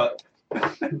 but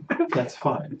that's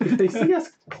fine. If they see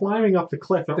us climbing up the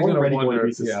cliff, they're They're gonna already going to wonder, be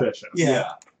yeah. suspicious. Yeah.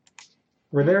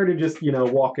 We're there to just,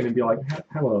 walk in and be like,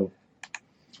 hello,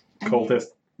 cultist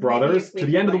brothers, to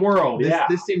the end of the world.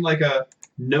 This seemed like a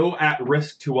no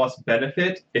at-risk to us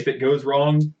benefit. If it goes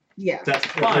wrong, Yeah. that's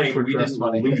Yeah, fine. for We dress didn't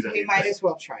money. lose We anything. might as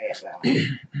well try it though.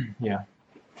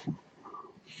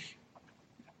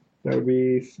 That would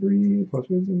be 3 plus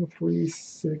wisdom, 3,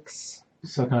 6.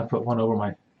 So can I put one over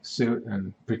my suit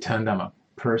and pretend I'm a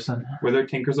person? Were there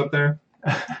tinkers up there?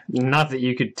 Not that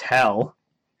you could tell.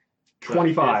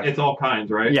 25. It's all kinds,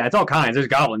 right? Yeah, it's all kinds. There's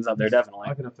goblins up there, definitely.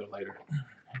 I'll get up there later.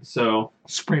 So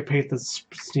spray paint the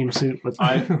steam suit with.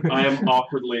 I am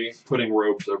awkwardly putting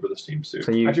ropes over the steam suit.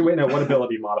 So you Actually, wait, no. What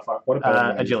ability modifier? What ability? would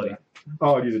I use agility. for that?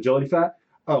 Oh, I'd use agility for that?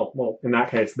 Oh, well, in that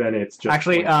case, then it's just...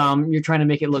 Actually, you're trying to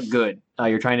make it look good.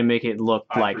 You're trying to make it look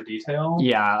like, For detail?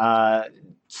 yeah,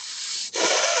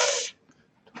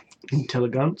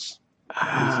 Intelligence.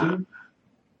 I'm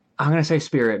gonna say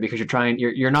spirit because you're trying to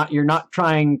make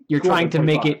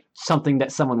 25. it something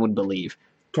that someone would believe.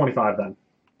 25 then.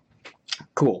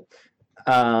 Cool.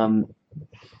 So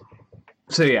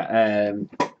yeah,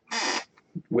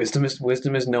 wisdom is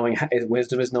knowing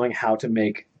how to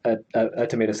make a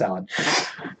tomato salad.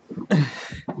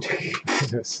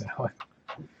 Salad.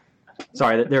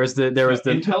 Sorry, there was the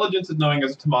Intelligence is knowing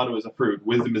as a tomato is a fruit.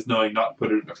 Wisdom is knowing not to put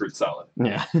it in a fruit salad.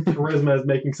 yeah. Charisma is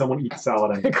making someone eat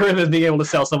salad. And Charisma is being able to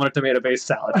sell someone a tomato-based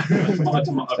salad. A fruit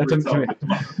salad with tomato.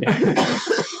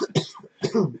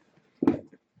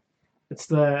 It's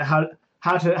the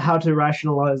how to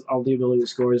rationalize all the ability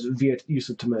scores via use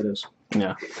of tomatoes.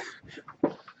 Yeah.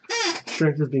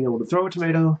 Strength is being able to throw a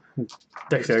tomato.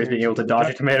 Dexterity is being able to dodge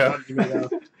a tomato.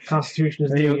 Constitution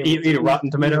is Eat- being able eat to a rotten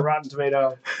tomato. eat a rotten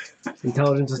tomato.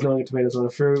 Intelligence is knowing a tomato's on a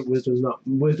fruit. Wisdom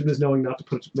is knowing not to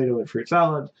put a tomato in a fruit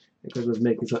salad. And charisma is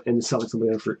making and selling something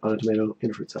on a tomato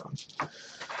in a fruit salad.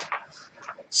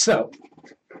 So,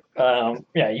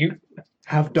 yeah, you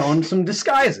have donned some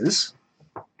disguises.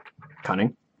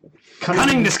 Cunning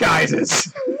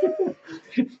disguises.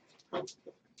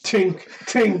 Tink,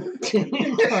 tink, tink.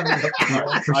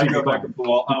 I go back up the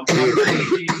wall.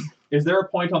 Is there a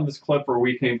point on this cliff where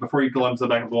we came before you glimpse the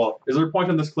back of the wall? Is there a point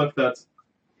on this cliff that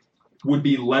would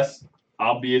be less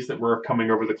obvious that we're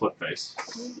coming over the cliff face?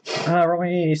 Roll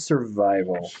me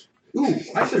survival. Ooh,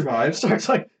 I survived. Starts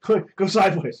like, go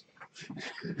sideways.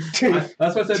 Tink.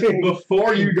 That's what I said.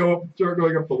 Before you start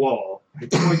going up the wall, I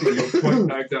point at you, point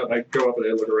knocked out. I go up and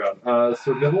I look around.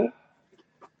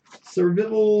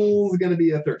 Survival's gonna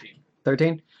be a 13.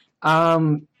 13.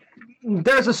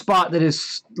 There's a spot that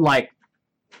is like,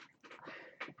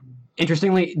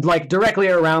 interestingly, like directly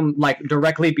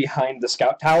behind the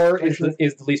scout tower is the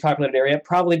least populated area.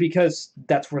 Probably because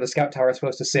that's where the scout tower is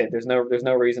supposed to sit. There's no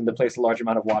reason to place a large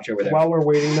amount of watch over there. While we're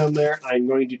waiting down there, I'm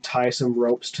going to tie some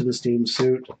ropes to the steam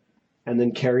suit and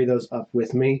then carry those up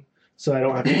with me so I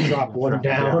don't have to drop one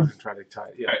down. Try to tie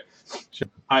it. Yeah.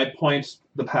 I point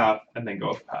the path and then go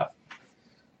up the path.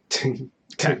 Tink,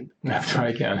 tink, Try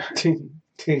again. tink,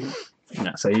 tink.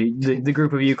 No, so the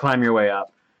group of you climb your way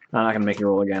up. I'm not going to make you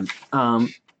roll again. And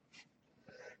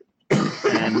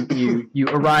you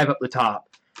arrive up the top.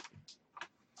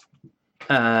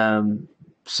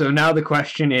 So now the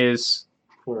question is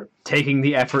taking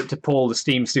the effort to pull the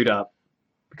steam suit up,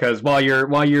 because while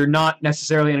you're not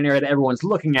necessarily in an area that everyone's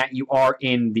looking at, you are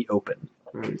in the open.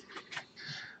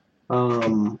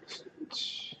 I'll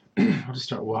just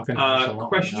start walking.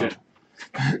 Question.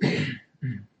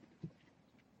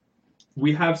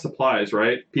 We have supplies,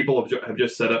 right? People have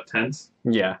just set up tents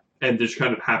Yeah. and just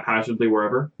kind of haphazardly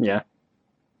wherever. Yeah.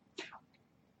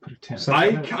 Put a tent.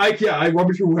 I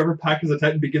run through whoever pack has a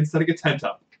tent and begin setting a tent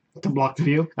up. To block the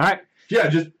view. All right. Yeah,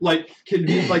 just like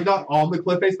like not on the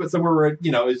cliff face, but somewhere where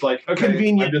it's like okay,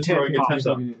 Convenient I'm just tent throwing a tent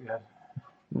up. Yeah.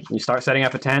 You start setting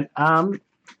up a tent. And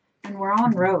we're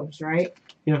on roads, right?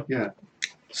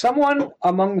 Someone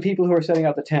among the people who are setting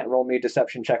up the tent, roll me a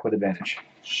deception check with advantage.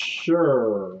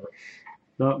 Sure.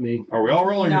 Not me. Are we all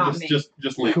rolling or Not just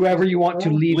leave? Whoever you want to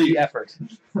lead Leave. the effort.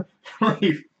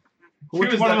 Leave.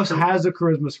 Which one of us has a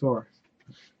charisma score?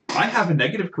 I have a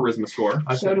negative charisma score.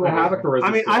 So do I. have a charisma.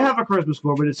 I mean, score. I have a charisma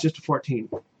score, but it's just a 14.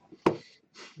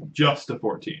 Just a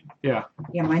 14. Yeah,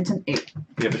 mine's an 8.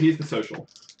 Yeah, but he's the social.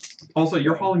 Also,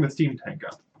 you're hauling the steam tank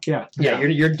up. Yeah. Yeah,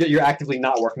 you're actively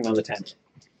not working on the tent.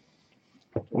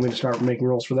 Want me to start making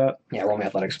rolls for that? Yeah, roll me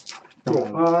athletics.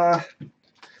 Cool.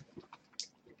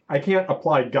 I can't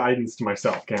apply guidance to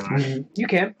myself, can I? You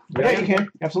can. Yeah, you can.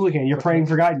 Absolutely can. You're praying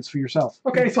for guidance for yourself.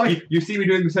 Okay, so You see me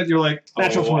doing this, and you're like,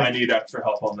 Natural 20. I need extra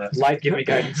help on this. Light, give me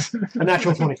guidance. A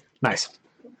natural 20. Nice.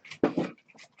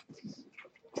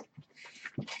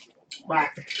 I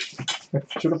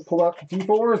should have pulled out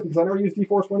D4s because I never use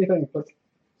D4s for anything. But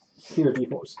here,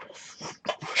 D4s.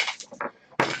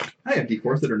 I have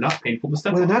D4s that are not painful to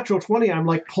step With a on. natural 20, I'm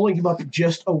like pulling him up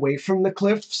just away from the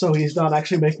cliff so he's not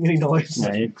actually making any noise.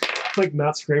 Right. Like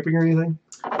not scraping or anything.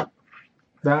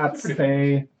 That's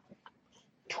a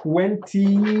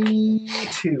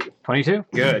 22. 22?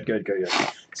 Good.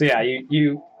 So yeah,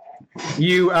 you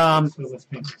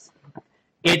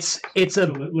it's a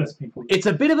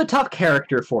bit of a tough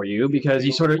character for you because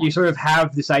you sort of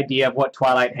have this idea of what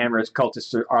Twilight Hammer's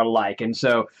cultists are like, and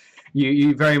so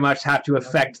you very much have to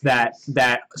affect that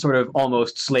sort of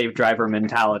almost slave driver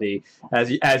mentality as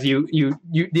you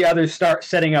the others start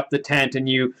setting up the tent, and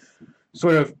you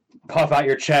sort of puff out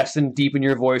your chest and deepen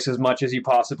your voice as much as you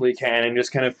possibly can, and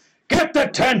just kind of get the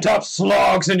tent up,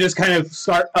 slogs, and just kind of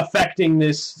start affecting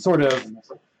this sort of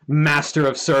master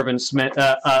of servants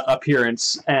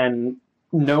appearance, and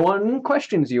no one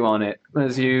questions you on it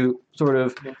as you sort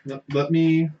of. Let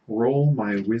me roll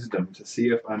my wisdom to see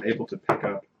if I'm able to pick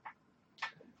up.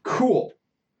 Cool.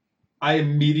 I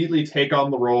immediately take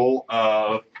on the role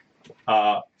of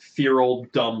feral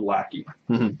dumb lackey.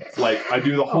 Mm-hmm. Like I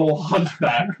do the whole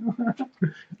hunchback,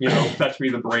 fetch me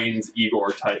the brains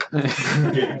Igor type.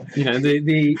 And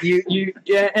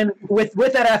with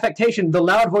that affectation, the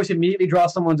loud voice immediately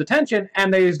draws someone's attention,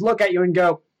 and they just look at you and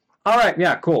go, "All right,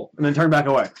 yeah, cool," and then turn back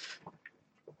away.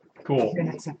 Cool. You're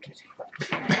not accepted.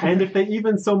 And if they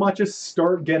even so much as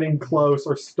start getting close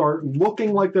or start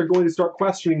looking like they're going to start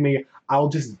questioning me, I'll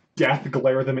just death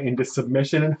glare them into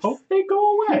submission and hope they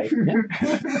go away.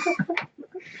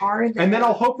 And then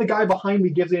I'll hope the guy behind me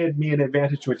gives me an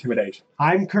advantage to intimidation.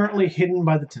 I'm currently hidden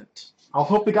by the tent. I'll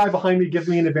hope the guy behind me gives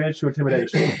me an advantage to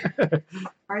intimidation.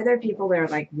 Are there people that are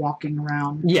like walking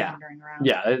around? Yeah. Wandering around?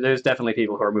 Yeah, there's definitely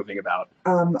people who are moving about.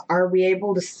 Are we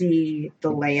able to see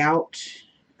the layout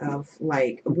of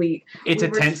like It's a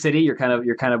tent city. You're kind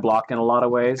of blocked in a lot of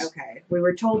ways. Okay. We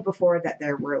were told before that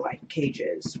there were like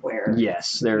cages where.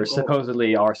 Yes, there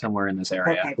supposedly are somewhere in this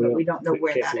area. Okay, but we don't know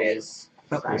where that is.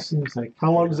 Okay. Seems like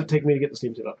How long does it take me to get the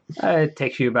steam set up? It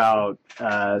takes you about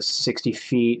 60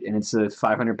 feet, and it's a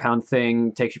 500-pound thing.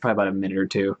 It takes you probably about a minute or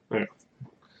two. I'm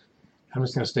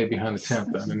just going to stay behind the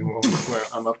tent then, and where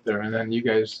I'm up there, and then you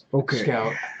guys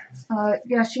scout.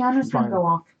 Yeah, Shiona's gonna Fine. go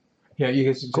off. Yeah, you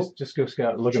guys just go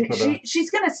scout looking for the.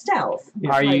 She's gonna stealth.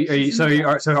 Are Like, you she's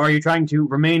are you trying to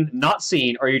remain not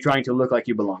seen, or are you trying to look like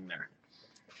you belong there?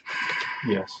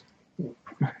 Yes.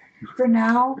 For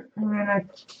now, I'm gonna.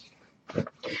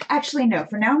 Actually, no.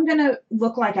 For now, I'm gonna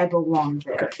look like I belong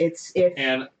there. It's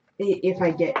if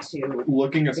I get to.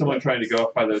 Looking at someone trying to go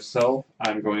off by themselves,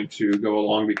 I'm going to go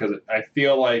along because I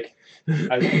feel like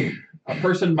a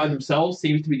person by themselves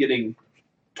seems to be getting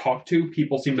talked to.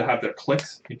 People seem to have their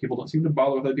clicks, and people don't seem to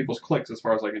bother with other people's clicks, as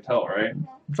far as I can tell. Right?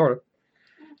 Sort of.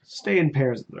 Stay in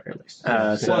pairs at the very least.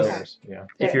 Plus, Yeah.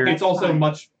 If you're it's also fine.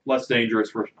 much less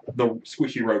dangerous for the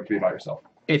squishy rogue to be by yourself.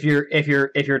 if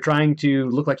you're trying to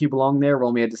look like you belong there,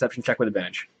 roll me a deception check with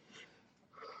advantage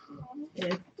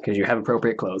because you have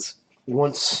appropriate clothes.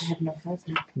 Once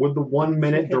would the 1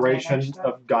 minute duration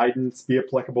of guidance be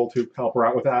applicable to help her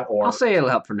out with that, or I'll say it'll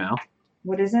help for now.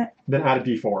 What is it? then add a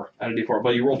D4? Add a D4,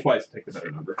 but you roll twice to take the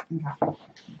better number.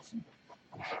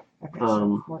 Okay,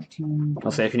 so 14.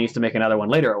 I'll say if he needs to make another one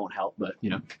later, it won't help, but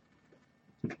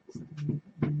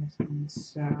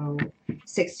So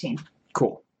 16.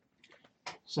 Cool.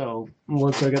 So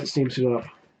once I got the steam suit up,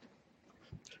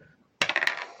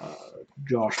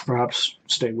 Josh, perhaps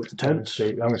stay with the I'm gonna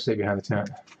tent. stay behind the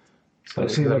tent. So I it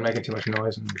see doesn't that- making too much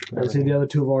noise. And I see the other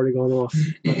two have already gone off.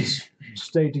 Let's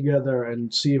stay together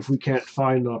and see if we can't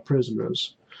find our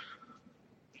prisoners.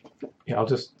 Yeah, I'll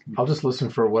just listen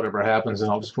for whatever happens, and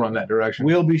I'll just run that direction.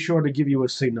 We'll be sure to give you a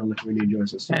signal if we need your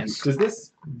assistance. Does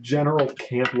this general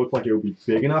camp look like it would be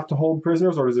big enough to hold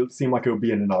prisoners, or does it seem like it would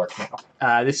be in another camp?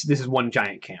 This is one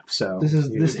giant camp. So This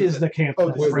is the camp. Oh,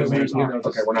 that wait, prisoners are.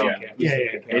 okay, we're not. Yeah.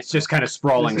 it's just kind of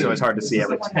sprawling, so it's hard to This see is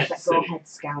the everything. one that girl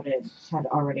had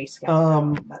already scouted.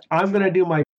 out, but- I'm gonna do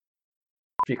my.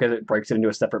 Because it breaks it into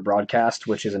a separate broadcast,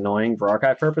 which is annoying for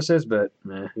archive purposes, but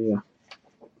yeah.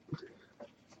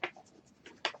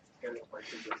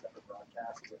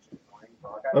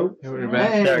 Oh,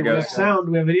 Hey, There it we goes. have sound.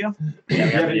 We have video. Yeah, we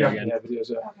have video yeah. again.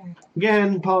 Videos up. Okay.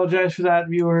 Again, apologize for that,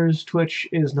 viewers. Twitch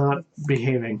is not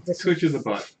behaving. This Twitch is a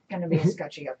butt. going to be a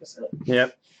sketchy episode.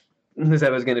 Yep. This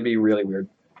episode is going to be really weird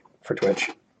for Twitch.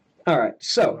 All right,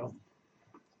 so,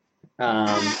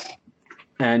 and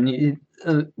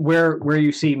where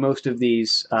you see most of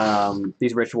these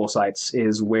ritual sites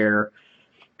is where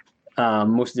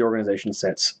most of the organization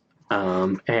sits,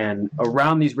 and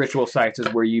around these ritual sites is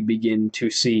where you begin to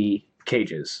see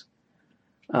cages.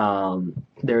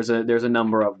 There's a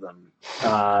number of them.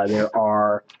 There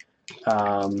are.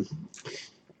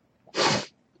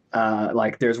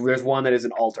 Like there's one that is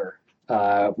an altar,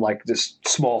 like this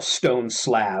small stone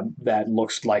slab that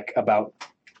looks like about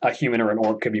a human or an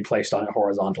orc could be placed on it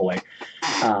horizontally,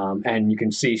 and you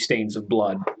can see stains of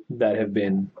blood that have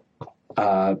been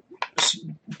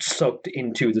soaked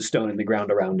into the stone in the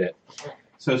ground around it.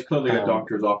 So it's clearly a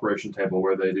doctor's operation table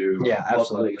where they do Yeah, blood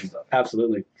absolutely, and stuff.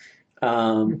 absolutely.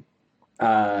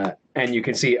 And you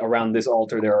can see around this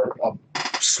altar there are a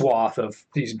swath of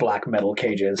these black metal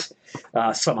cages,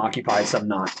 some occupied, some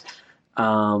not.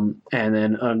 And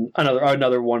then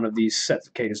another one of these sets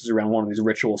of cages is around one of these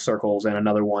ritual circles, and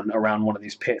another one around one of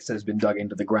these pits that has been dug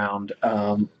into the ground.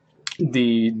 Of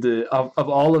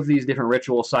all of these different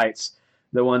ritual sites,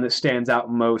 the one that stands out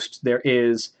most, there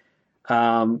is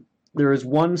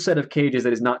one set of cages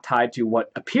that is not tied to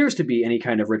what appears to be any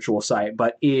kind of ritual site,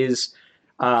 but is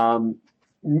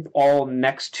all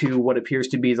next to what appears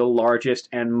to be the largest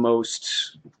and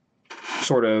most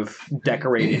sort of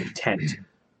decorated tent.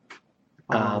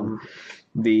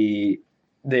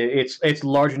 It's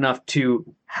large enough to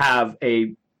have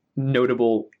a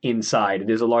notable inside. It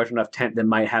is a large enough tent that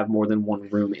might have more than one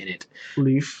room in it.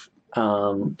 Leaf,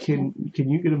 can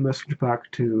you get a message back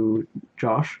to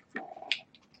Josh?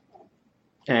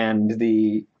 And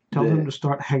Tell him to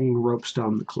start hanging ropes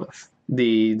down the cliff.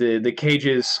 the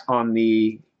cages on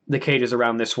the cages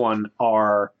around this one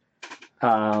are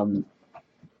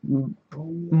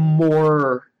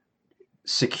more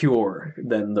secure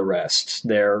than the rest.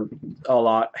 They're a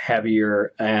lot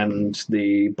heavier, and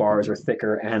the bars are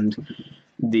thicker, and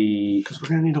Because we're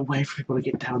gonna need a way for people to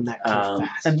get down that cliff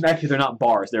fast. and actually they're not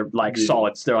bars. They're like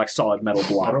solids. They're like solid metal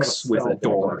blocks with a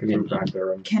door.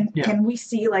 Can we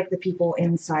see like the people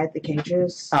inside the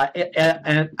cages?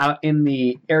 And out in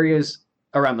the areas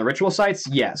around the ritual sites,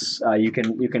 yes, you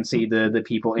can see the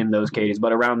people in those cages.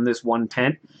 But around this one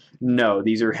tent, no,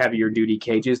 these are heavier duty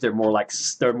cages. They're more like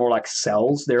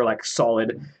cells. They're like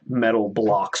solid metal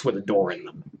blocks with a door in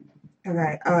them.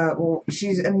 Okay. Well,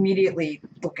 she's immediately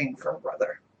looking for her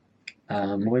brother.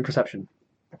 Roll me perception.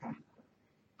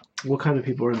 What kind of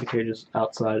people are in the cages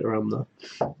outside around that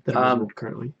are visible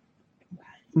currently?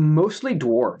 Mostly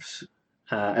dwarves,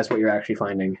 as what you're actually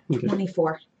finding.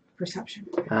 24 perception.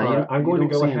 I'm going to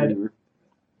go ahead.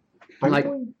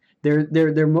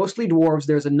 They're mostly dwarves.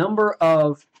 There's a number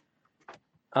of,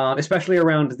 especially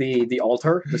around the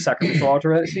altar, the sacrificial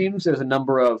altar. It seems there's a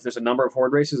number of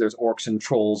horde races. There's orcs and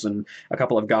trolls and a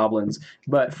couple of goblins.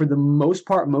 But for the most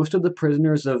part, most of the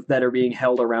prisoners that are being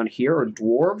held around here are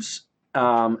dwarves,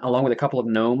 along with a couple of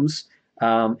gnomes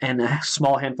and a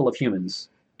small handful of humans.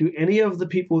 Do any of the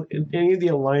people, any of the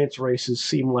alliance races,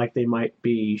 seem like they might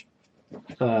be?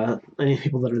 Any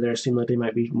people that are there seem like they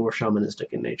might be more shamanistic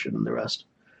in nature than the rest.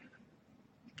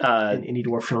 Any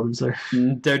dwarf shamans there?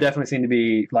 There definitely seem to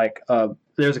be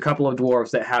there's a couple of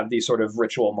dwarves that have these sort of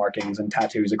ritual markings and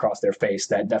tattoos across their face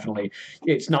that definitely,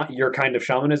 it's not your kind of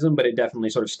shamanism, but it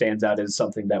definitely sort of stands out as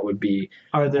something that would be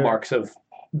marks of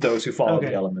those who follow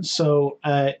the elements. So,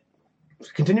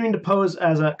 continuing to pose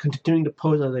as a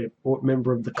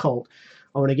member of the cult,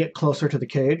 I want to get closer to the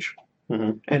cage,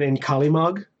 and in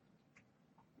Kalimog,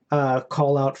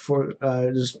 call out for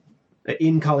just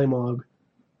in Kalimog.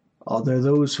 Are there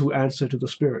those who answer to the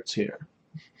spirits here?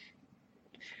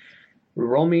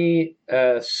 Roll me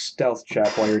a stealth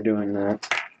check while you're doing that.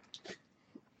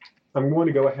 I'm going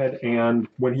to go ahead and,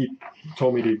 when he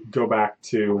told me to go back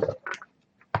to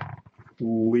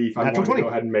Leaf, I'm going to go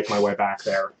ahead and make my way back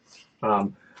there.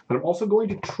 And I'm also going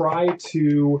to try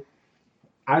to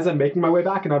as I'm making my way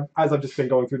back, and as I've just been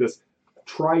going through this,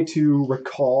 try to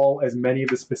recall as many of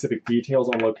the specific details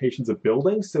on locations of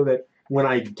buildings so that when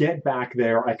I get back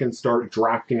there, I can start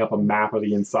drafting up a map of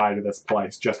the inside of this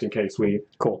place, just in case we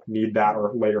need that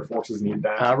or later forces need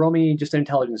that. Roll me just an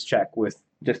intelligence check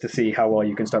just to see how well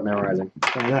you can start memorizing.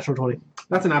 Natural 20.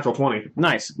 That's a natural 20.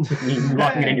 Nice. You're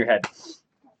locking it in your head.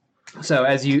 So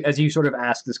as you sort of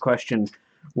ask this question,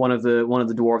 one of the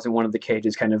dwarves in one of the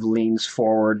cages kind of leans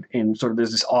forward and sort of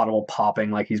there's this audible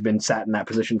popping like he's been sat in that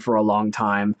position for a long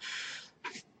time.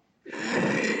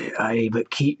 Aye, but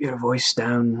keep your voice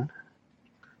down.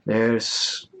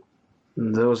 There's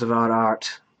those of our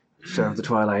art serve the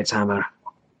Twilight's hammer.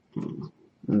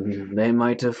 They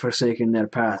might have forsaken their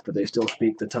path, but they still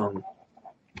speak the tongue.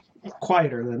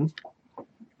 Quieter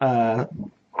then.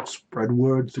 Spread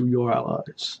word through your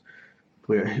allies.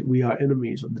 We are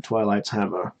enemies of the Twilight's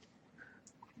hammer.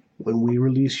 When we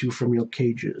release you from your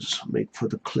cages, make for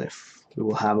the cliff. We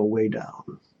will have a way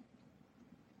down.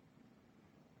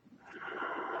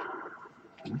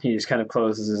 He just kind of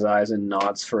closes his eyes and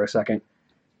nods for a second.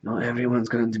 Not everyone's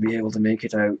going to be able to make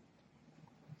it out.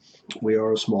 We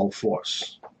are a small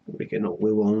force. We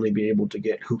will only be able to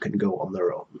get who can go on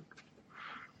their own.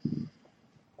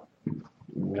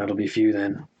 That'll be few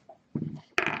then.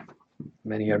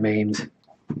 Many are maimed.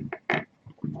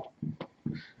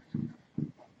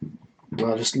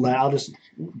 I'll just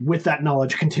with that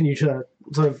knowledge continue to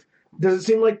sort of. Does it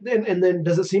seem like and then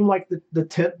does it seem like the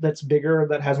tent that's bigger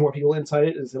that has more people inside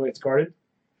it is the way it's guarded?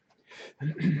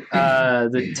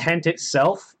 The tent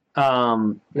itself,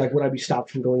 like would I be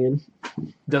stopped from going in?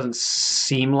 Doesn't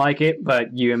seem like it,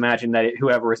 but you imagine that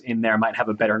whoever is in there might have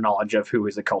a better knowledge of who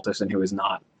is a cultist and who is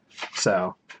not.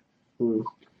 So,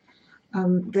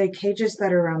 the cages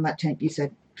that are around that tent, you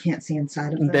said can't see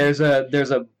inside of them. There's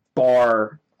a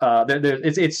bar.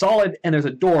 It's solid, and there's a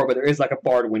door, but there is like a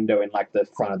barred window in like the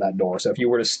front of that door. So if you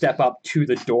were to step up to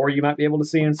the door, you might be able to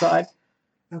see inside.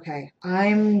 Okay,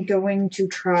 I'm going to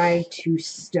try to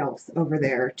stealth over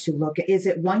there to look at. Is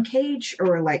it one cage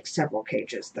or like several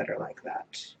cages that are like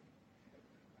that?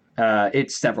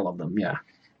 It's several of them. Yeah.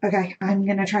 Okay, I'm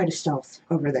gonna try to stealth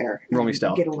over there. Roll me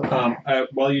stealth. Get a look.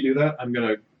 While you do that, I'm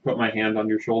gonna put my hand on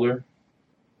your shoulder.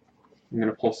 I'm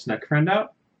gonna pull Snack Friend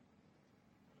out.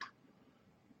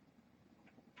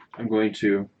 I'm going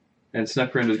to, and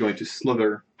Snack Friend is going to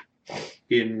slither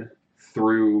in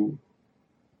through.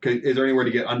 Is there anywhere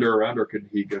to get under or around, or could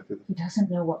he go through? He doesn't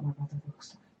know what my brother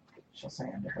looks like. She'll say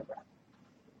under her breath.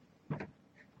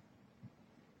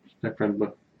 Snack Friend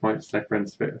point Snack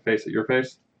Friend's face at your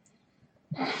face.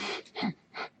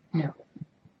 No.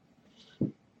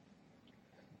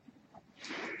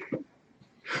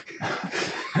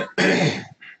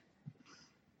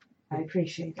 I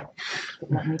appreciate it,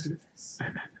 but let me do this.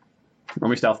 Roll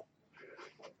me stealth.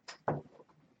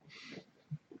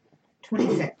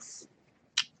 26.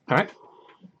 All right.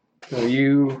 So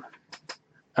you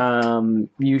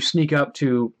sneak up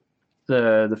to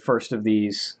the first of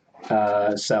these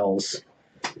cells,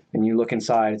 and you look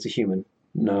inside. It's a human.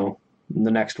 No.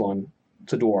 The next one,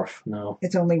 it's a dwarf. No.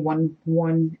 It's only one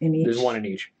in each. There's one in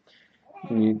each.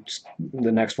 And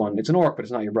the next one, it's an orc, but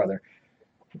it's not your brother.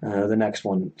 The next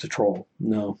one, it's a troll.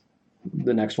 No.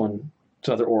 The next one, it's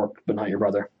another orc, but not your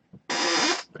brother.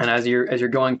 And as you're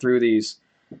going through these,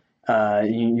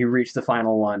 you reach the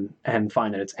final one and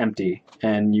find that it's empty,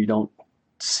 and you don't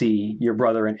see your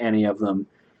brother in any of them.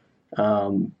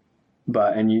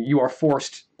 But you are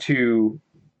forced to,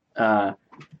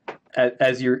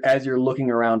 as you're looking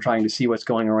around trying to see what's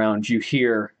going around, you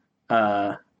hear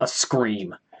a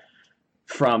scream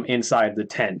from inside the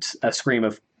tent, a scream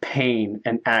of pain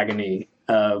and agony.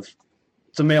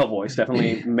 It's a male voice,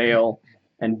 definitely male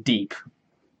and deep,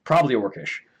 probably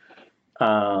orcish,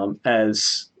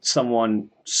 as someone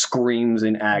screams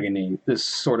in agony, this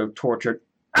sort of tortured.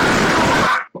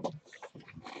 I'm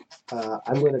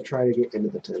going to try to get into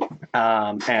the tent.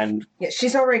 And yeah,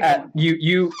 she's already gone.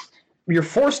 You're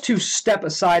forced to step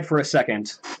aside for a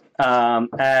second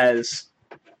as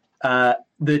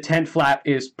the tent flap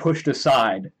is pushed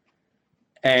aside,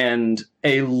 and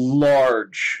a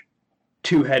large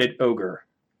two-headed ogre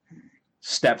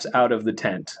steps out of the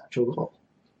tent.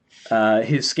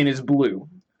 His skin is blue,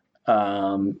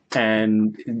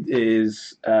 and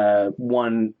is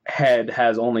one head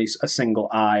has only a single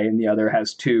eye, and the other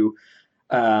has two.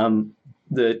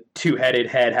 The two-headed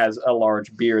head has a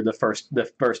large beard. The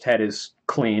first head is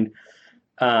clean,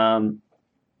 and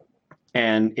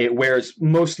it wears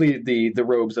mostly the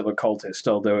robes of a cultist,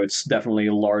 although it's definitely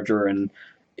larger and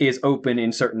is open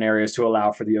in certain areas to allow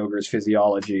for the ogre's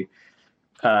physiology.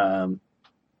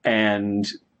 And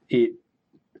it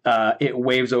it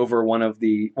waves over one of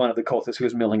the cultists who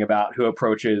is milling about, who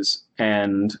approaches,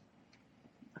 and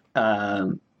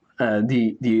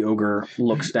the ogre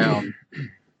looks down,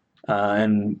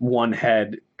 and one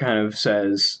head kind of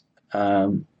says,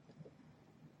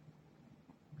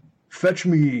 "Fetch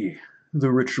me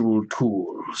the ritual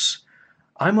tools.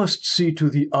 I must see to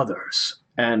the others."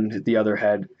 And the other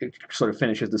head sort of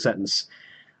finishes the sentence.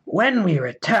 "When we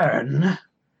return,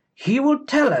 he will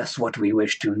tell us what we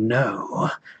wish to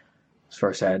know."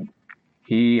 First head,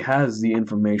 "He has the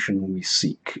information we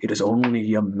seek. It is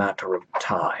only a matter of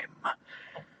time.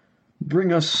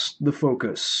 Bring us the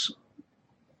focus.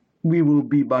 We will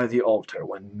be by the altar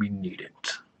when we need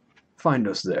it. Find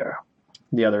us there."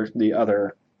 The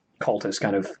other cultist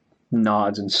kind of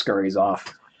nods and scurries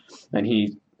off, and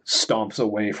he stomps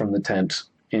away from the tent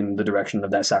in the direction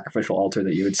of that sacrificial altar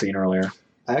that you had seen earlier.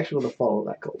 I actually want to follow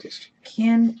that cultist.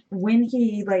 When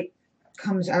he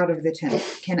comes out of the tent,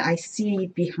 can I see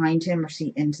behind him or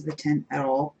see into the tent at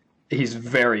all? He's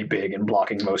very big and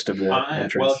blocking most of the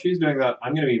entrance. While she's doing that,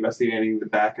 I'm going to be investigating the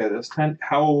back of this tent.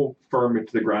 How firm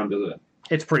into the ground is it?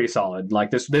 It's pretty solid.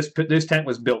 Like this tent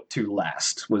was built to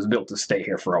last. Was built to stay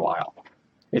here for a while.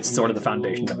 It's sort of the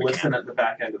foundation of the camp. Listen at the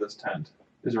back end of this tent.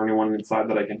 Is there anyone inside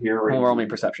that I can hear? Well, we're only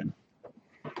perception.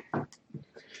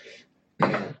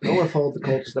 I want to follow the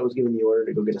cultist that was given the order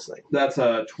to go get us thing. That's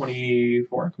a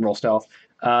 24. Roll stealth.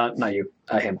 Not you.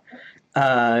 Him.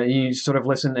 You sort of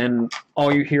listen, and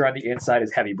all you hear on the inside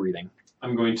is heavy breathing.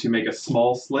 I'm going to make a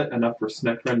small slit, enough for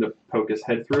Snekrin to poke his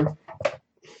head through.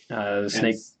 The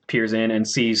snake peers in and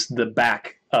sees the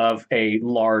back of a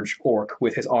large orc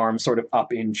with his arms sort of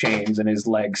up in chains and his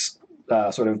legs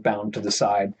sort of bound to the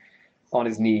side on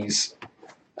his knees,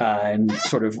 and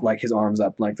sort of like his arms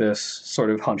up like this, sort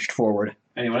of hunched forward.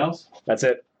 Anyone else? That's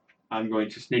it. I'm going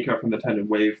to sneak up from the tent and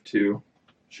wave to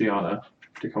Sheona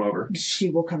to come over. She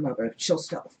will come over. She'll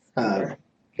stealth.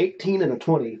 18 and a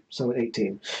 20, so an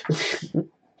 18.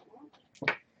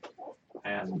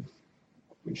 And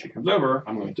when she comes over,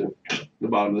 I'm going to the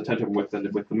bottom of the tent with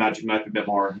the magic knife a bit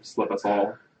more and slip us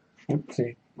all.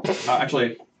 Oopsie.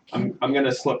 Actually, I'm going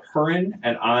to slip her in,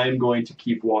 and I'm going to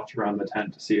keep watch around the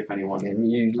tent to see if anyone. And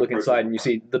you look inside and you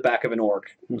see the back of an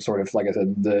orc, sort of like I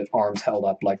said, the arms held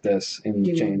up like this in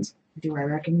chains. Do I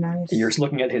recognize? You're just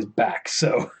looking at his back,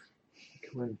 so.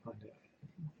 Come and find it.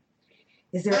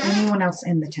 Is there anyone else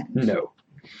in the tent? No.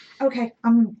 Okay,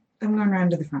 I'm going around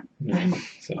to the front.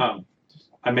 So,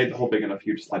 I made the hole big enough for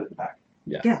you to slide at the back.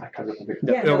 Yeah. I covered the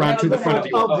big. around to the front of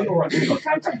the orc. In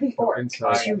front of the orc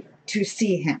to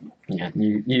see him. Yeah,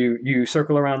 you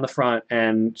circle around the front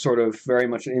and sort of very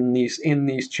much in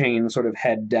these chains, sort of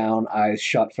head down, eyes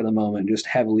shut for the moment, just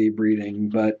heavily breathing,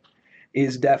 but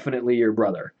is definitely your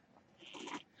brother.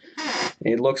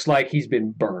 It looks like he's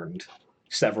been burned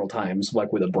several times,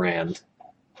 like with a brand,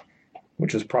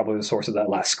 which is probably the source of that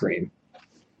last scream.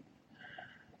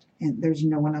 And there's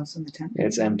no one else in the tent?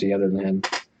 It's empty other than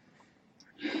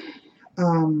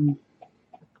him.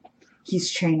 He's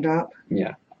chained up.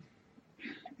 Yeah.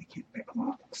 I can't pick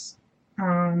locks.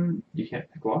 You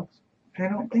can't pick locks? I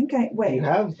don't think I... Wait. You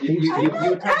have thieves.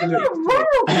 I'm a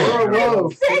rogue! You're a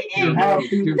rogue. You have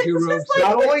two rogues.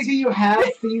 Not only do you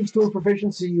have thieves tool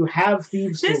proficiency, you have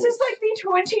thieves tools. This is like the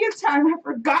 20th time I've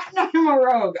forgotten I'm a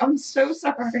rogue. I'm so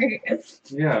sorry.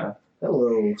 Yeah. That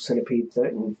little centipede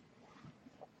thing.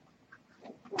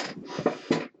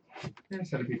 Yeah,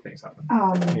 centipede things happen.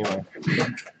 Anyway.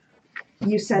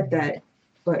 You said that,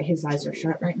 but his eyes are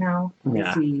shut right now.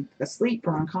 Yeah. Is he asleep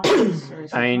or unconscious? Or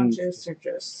is he conscious or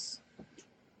just...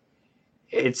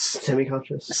 It's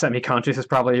Semi-conscious. semi-conscious is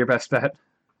probably your best bet.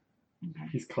 Okay.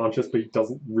 He's conscious, but he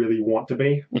doesn't really want to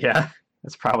be. Yeah,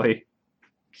 that's probably.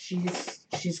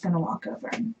 She's gonna walk over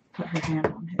and put her hand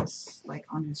on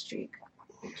his cheek.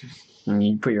 And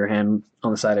you put your hand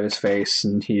on the side of his face,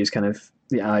 and he's kind of,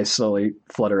 the eyes slowly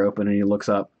flutter open, and he looks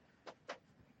up.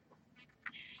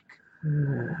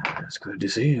 It's good to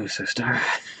see you, sister.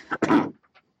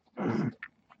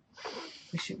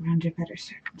 Wish it were under better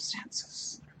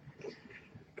circumstances.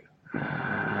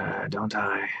 Don't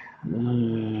I?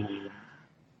 I'm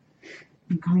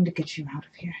going to get you out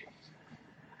of here.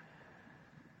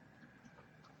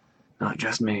 Not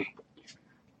just me.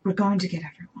 We're going to get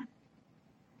everyone.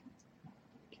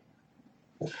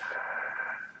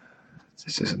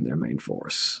 This isn't their main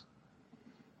force.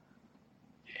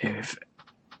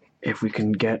 If we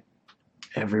can get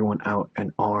everyone out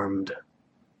and armed,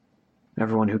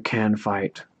 everyone who can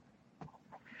fight,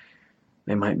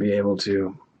 they might be able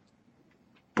to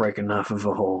break enough of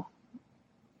a hole.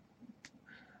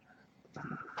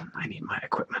 I need my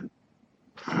equipment.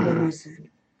 What is it?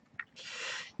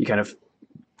 You kind of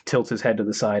tilts his head to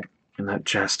the side in that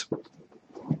chest.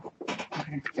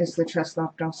 Okay. Is the chest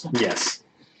locked also? Yes.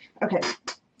 Okay.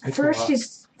 First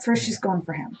she's going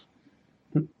for him.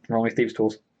 Roll me thieves'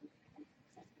 tools.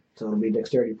 So it'll be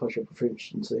dexterity push-up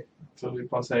proficiency. So it'll be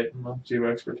 +8 and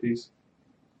 0 expertise.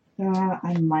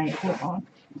 I might. Hold on.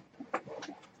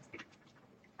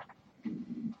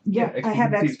 Yeah, I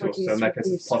have Thieves' tools, expertise. so in that case,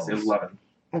 it's with thieves' tools.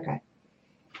 +11. Okay.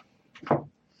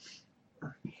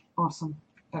 Awesome.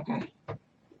 Okay.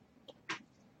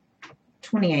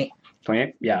 28.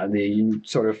 28. Yeah, you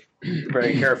sort of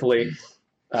very carefully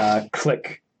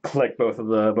click both of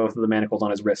the manacles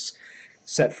on his wrists,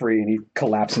 set free, and he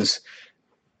collapses,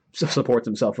 supports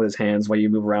himself with his hands while you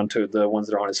move around to the ones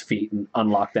that are on his feet and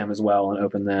unlock them as well and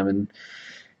open them. And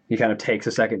he kind of takes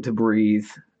a second to breathe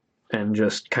and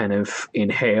just kind of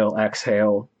inhale,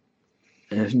 exhale.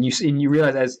 And you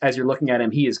realize as you're looking at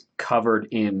him, he is covered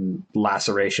in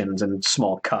lacerations and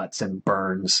small cuts and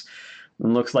burns. It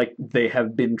looks like they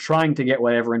have been trying to get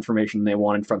whatever information they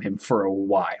wanted from him for a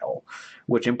while,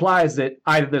 which implies that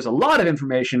either there's a lot of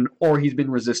information or he's been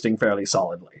resisting fairly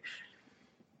solidly.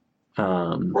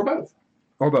 Or both.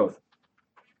 Or both.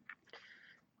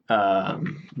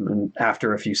 And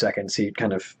after a few seconds, he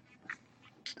kind of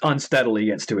unsteadily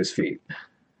gets to his feet.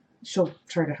 She'll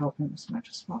try to help him as much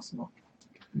as possible.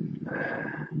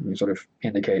 He sort of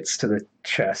indicates to the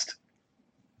chest,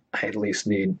 I at least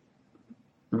need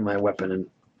my weapon. And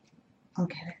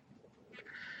Okay.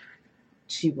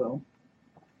 She will.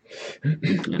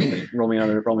 roll me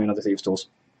another thieves' tools.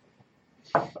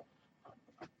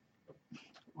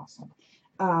 Awesome.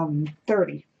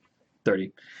 30.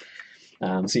 30.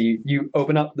 So you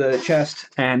open up the chest,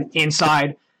 and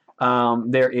inside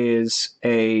there is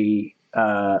a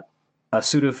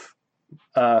suit of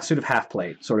half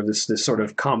plate, sort of this sort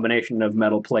of combination of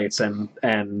metal plates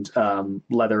and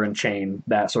leather and chain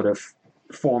that sort of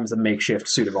forms a makeshift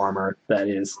suit of armor that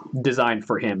is designed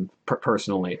for him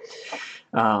personally.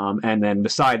 And then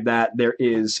beside that, there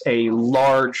is a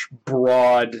large,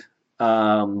 broad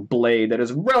blade that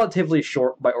is relatively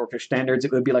short by Orcish standards.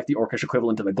 It would be like the Orcish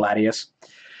equivalent of a gladius.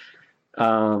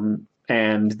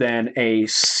 And then a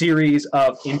series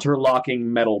of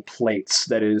interlocking metal plates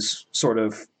that is sort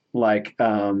of like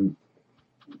a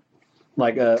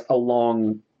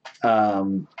long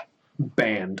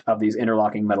band of these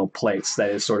interlocking metal plates that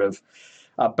is sort of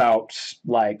about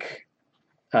like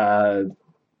a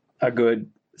good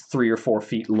 3 or 4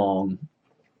 feet long,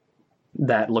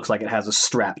 that looks like it has a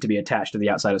strap to be attached to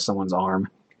the outside of someone's arm,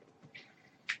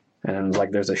 and like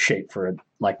there's a shape for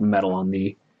like metal on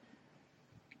the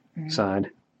side.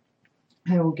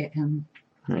 I will get him.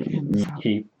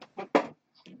 He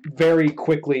very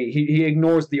quickly he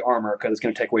ignores the armor because it's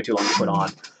going to take way too long to put on.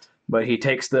 But he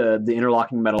takes the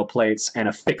interlocking metal plates and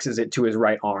affixes it to his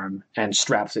right arm and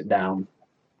straps it down.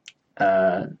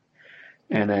 And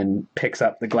then picks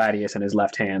up the gladius in his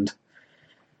left hand.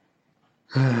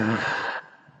 Okay.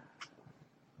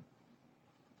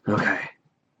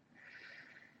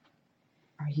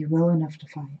 Are you well enough to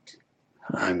fight?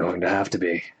 I'm going to have to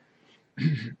be.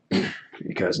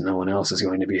 Because no one else is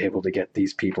going to be able to get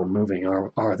these people moving,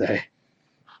 are they?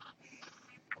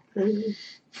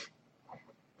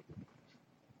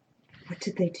 What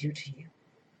did they do to you?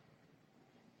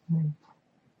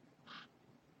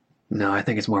 No, I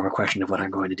think it's more of a question of what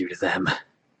I'm going to do to them.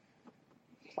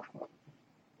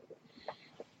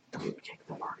 Don't kick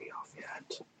the party off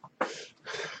yet.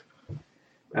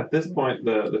 At this point,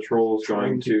 the troll is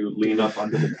going to lean up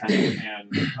under the tent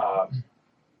and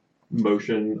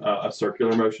motion a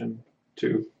circular motion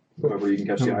to whoever you can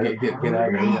catch the item. Get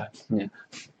out of here.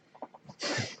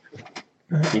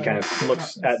 Yeah. He kind of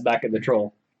looks back at the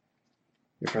troll.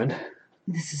 Your friend?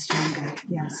 This is Jang'atal,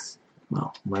 yes.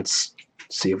 Well, let's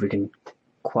see if we can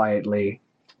quietly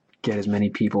get as many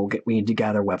people. We need to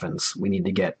gather weapons. We need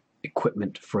to get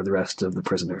equipment for the rest of the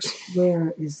prisoners.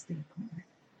 Where is the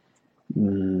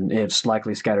equipment? It's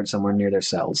likely scattered somewhere near their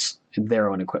cells. Their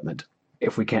own equipment.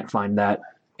 If we can't find that,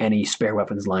 any spare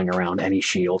weapons lying around, any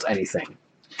shields, anything.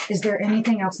 Is there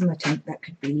anything else in the tent that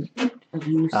could be of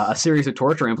use? A series of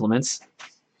torture implements.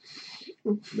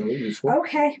 Very useful.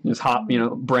 Okay. There's hot,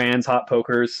 brands, hot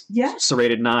pokers, Yeah.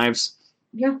 serrated knives.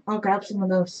 Yeah, I'll grab some of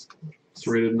those.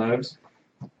 Serrated knives.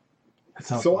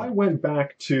 So I went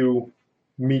back to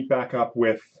meet back up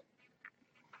with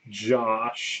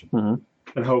Josh, Mhm.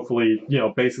 and hopefully,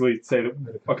 basically say that,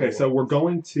 okay, so we're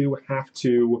going to have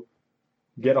to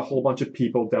get a whole bunch of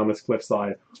people down this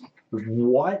cliffside.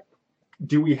 What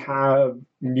do we have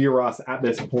near us at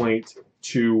this point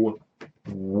to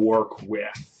work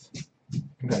with?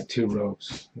 I've got 2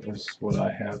 ropes. That's what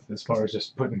I have as far as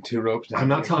just putting 2 ropes down. I'm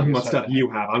not talking about stuff you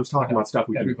have. I'm talking about stuff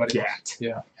we can Everybody get. else.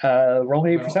 Yeah. Roll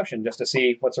me perception just to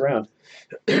see what's around.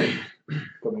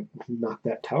 Gonna knock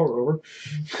that tower over.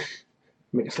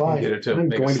 Make a slide. Get it to I'm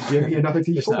make going us- to give you another It's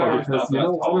D4 not- because you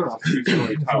know why not?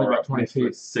 2-story tower about up 20 to a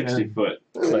feet. 60-foot.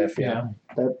 Cliff, yeah.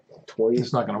 That 20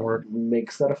 It's not going to work.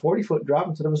 makes that a 40-foot drop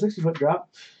instead of a 60-foot drop.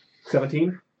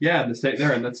 17? Yeah, to stay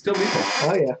there, and that's still lethal.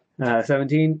 Oh yeah.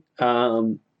 17.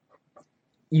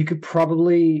 You could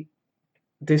probably.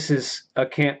 This is a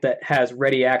camp that has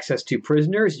ready access to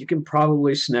prisoners. You can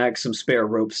probably snag some spare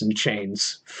ropes and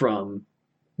chains from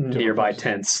nearby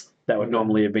tents that would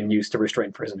normally have been used to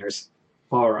restrain prisoners.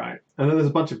 All right. And then there's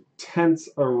a bunch of tents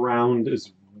around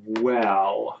as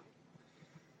well.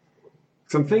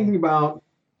 So I'm thinking about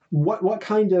what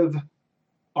kind of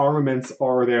armaments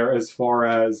are there as far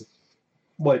as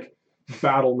like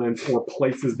battlements or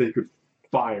places they could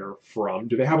fire from?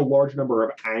 Do they have a large number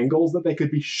of angles that they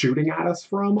could be shooting at us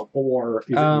from, or is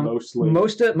it mostly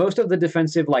most of the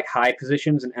defensive like high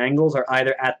positions and angles are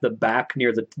either at the back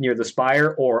near the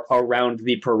spire or around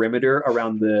the perimeter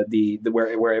around the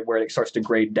where it starts to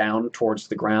grade down towards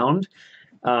the ground.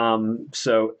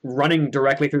 So running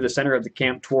directly through the center of the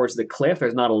camp towards the cliff,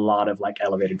 there's not a lot of like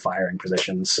elevated firing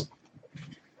positions.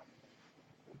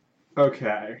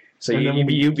 okay? So And then when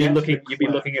we you'd be get to looking the you'd be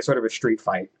cliff- looking at sort of a street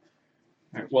fight.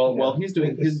 All right, well, while he's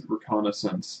doing his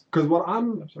reconnaissance, Because what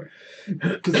I'm looking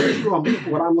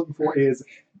for is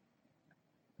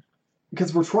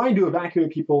because we're trying to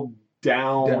evacuate people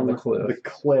down the cliff.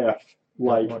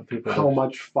 like want people how to-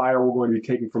 much fire we're going to be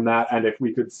taking from that, and if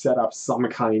we could set up some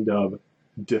kind of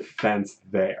defense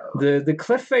there. The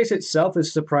cliff face itself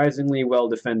is surprisingly well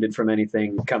defended from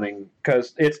anything coming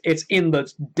because it's in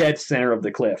the dead center of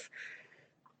the cliff.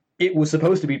 It was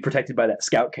supposed to be protected by that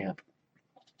scout camp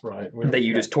Right. that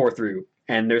you just tore through,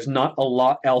 and there's not a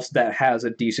lot else that has a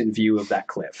decent view of that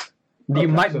cliff. Okay,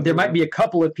 There might be a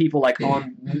couple of people like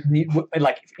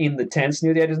like in the tents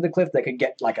near the edges of the cliff that could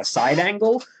get like a side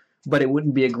angle, but it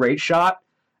wouldn't be a great shot.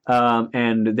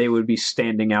 And they would be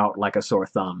standing out like a sore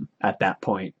thumb at that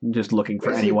point, just looking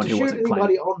for anyone who wasn't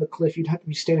anybody climbing. on the cliff, you'd have to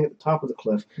be standing at the top of the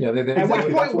cliff. Yeah. At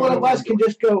which point, one of us can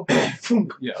just go.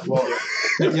 Yeah. Well.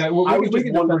 Yeah. Well, I was we just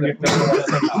can wondering if there were any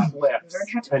cliffs, Learn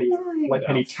how to any fly. like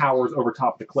any towers over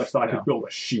top the cliff that I Yeah. could build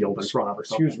a shield in front of or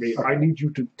something. Excuse me, I need you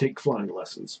to take flying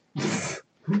lessons.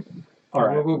 All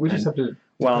right. We just have to.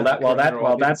 While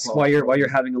that's while you're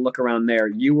having a look around there,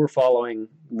 you were following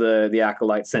the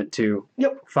acolyte sent to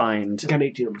find Got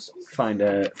 18 of them.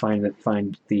 find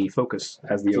the focus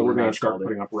as the So we're going to overmage start called it.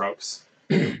 putting up ropes.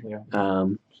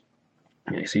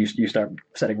 So you start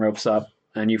setting ropes up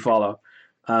and you follow.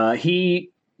 He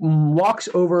walks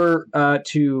over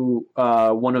to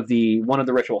one of the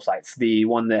ritual sites, the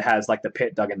one that has like the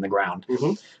pit dug in the ground.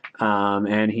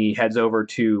 And he heads over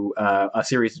to a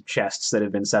series of chests that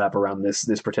have been set up around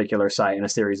this particular site,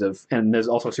 and there's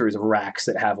also a series of racks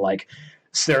that have like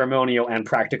ceremonial and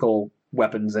practical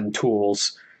weapons and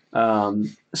tools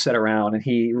set around. And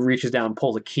he reaches down,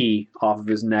 pulls a key off of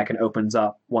his neck, and opens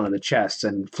up one of the chests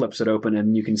and flips it open.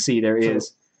 And you can see there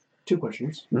is 2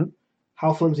 questions. Hmm?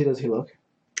 How flimsy does he look?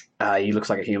 he looks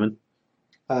like a human.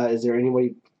 Is there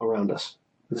anybody around us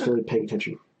that's really paying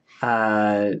attention?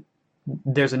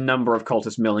 There's a number of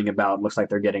cultists milling about. Looks like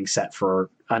they're getting set for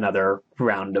another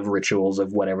round of rituals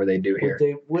of whatever they do here.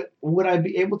 Would I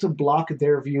be able to block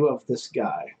their view of this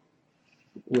guy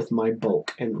with my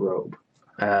bulk and robe?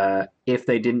 If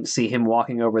they didn't see him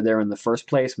walking over there in the first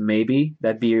place, maybe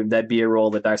that'd be a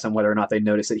roll that dice on whether or not they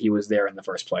noticed that he was there in the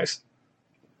first place.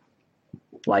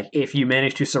 Like if you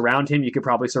managed to surround him, you could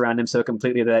probably surround him so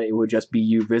completely that it would just be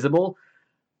you visible.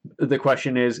 The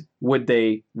question is, would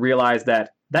they realize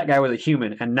that guy was a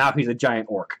human and now he's a giant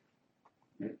orc?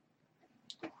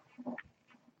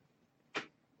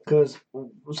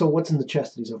 So what's in the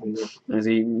chest that he's opening up? As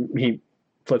he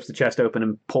flips the chest open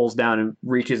and pulls down and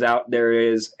reaches out, there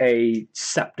is a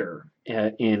scepter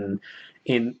in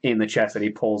the chest that he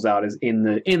pulls out, is in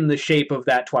the shape of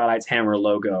that Twilight's Hammer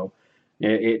logo.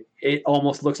 It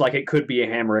almost looks like it could be a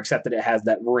hammer, except that it has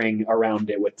that ring around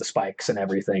it with the spikes and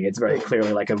everything. It's very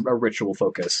clearly like a ritual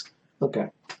focus. Okay.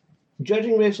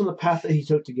 Judging based on the path that he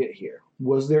took to get here,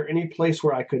 was there any place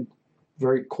where I could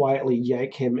very quietly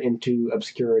yank him into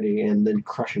obscurity and then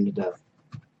crush him to death?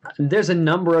 There's a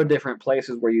number of different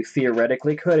places where you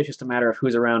theoretically could. It's just a matter of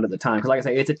who's around at the time. Because like I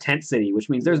say, it's a tent city, which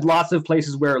means there's lots of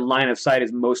places where line of sight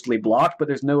is mostly blocked, but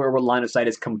there's nowhere where line of sight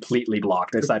is completely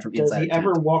blocked, aside from inside a tent.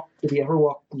 Did he ever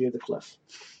walk near the cliff?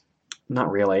 Not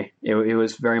really. It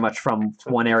was very much from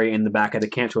one area in the back of the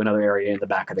camp to another area in the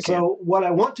back of the camp. So what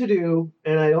I want to do,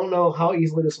 and I don't know how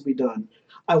easily this will be done,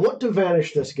 I want to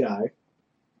vanish this guy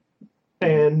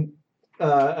and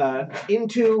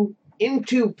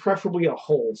into preferably a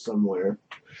hole somewhere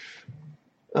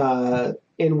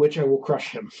in which I will crush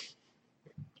him.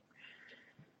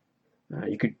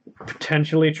 You could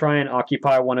potentially try and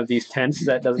occupy one of these tents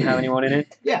that doesn't have anyone in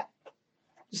it. Yeah.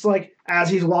 Just like as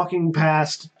he's walking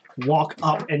past, walk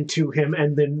up and to him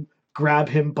and then grab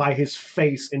him by his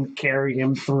face and carry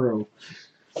him through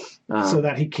so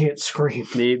that he can't scream.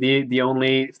 The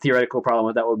only theoretical problem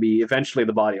with that would be eventually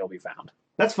the body will be found.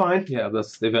 That's fine. Yeah,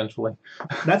 that's eventually.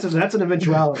 That's an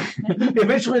eventuality.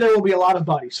 Eventually there will be a lot of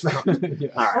bodies found. Yeah.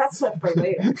 All right. That's what for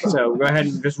later. So go ahead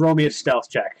and just roll me a stealth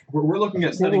check. We're looking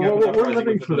at setting up. We're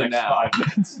living for the next now. 5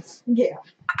 minutes. Yeah.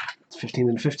 It's 15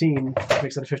 and 15.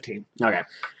 Makes it a 15. Okay.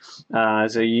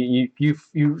 So you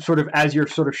sort of, as you're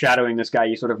sort of shadowing this guy,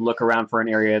 you sort of look around for an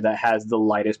area that has the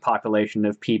lightest population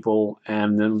of people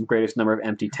and the greatest number of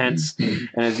empty tents.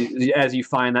 And as you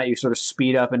find that, you sort of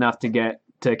speed up enough to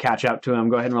catch up to him.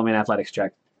 Go ahead and roll me an athletics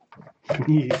check.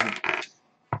 Easy.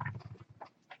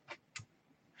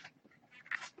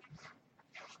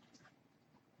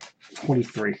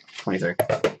 23. 23.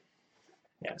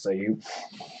 Yeah, so you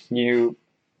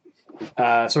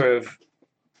sort of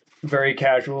very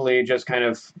casually just kind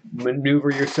of maneuver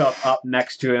yourself up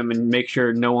next to him and make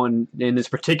sure no one in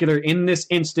this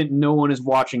instant, no one is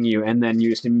watching you, and then you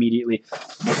just immediately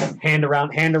hand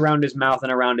around his mouth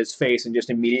and around his face and just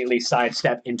immediately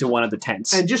sidestep into one of the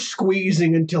tents. And just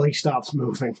squeezing until he stops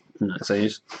moving. So you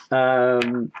just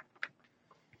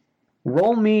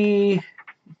roll me.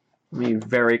 Let me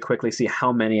very quickly see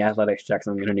how many athletics checks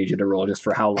I'm going to need you to roll just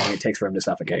for how long it takes for him to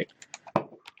suffocate.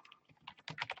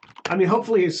 I mean,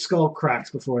 hopefully his skull cracks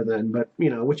before then, but,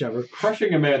 whichever.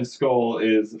 Crushing a man's skull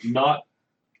is not.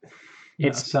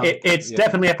 It's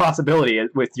definitely a possibility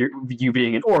with you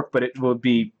being an orc, but it will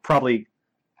be probably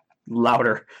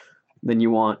louder than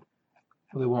you want.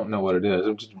 Well, they won't know what it is.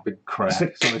 It's just a big crack. So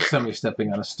like somebody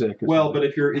stepping on a stick. Well, but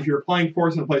if you're applying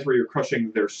force in a place where you're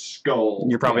crushing their skull,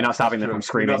 you're probably not stopping them from you're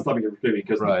screaming. not stopping them from screaming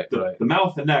because Right. the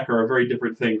mouth and neck are a very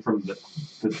different thing from the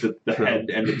head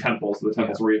and the temples. The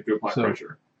temples where you have to apply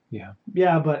pressure.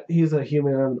 Yeah, but he's a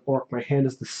human, I'm an orc. My hand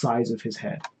is the size of his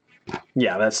head.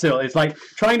 Yeah, that's still. It's like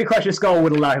trying to crush his skull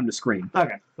would allow him to scream.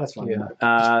 Okay, that's fine. Yeah.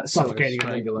 So Suffocating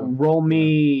him. roll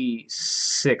me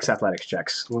 6 athletics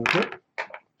checks. Okay.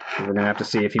 We're gonna have to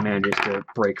see if he manages to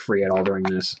break free at all during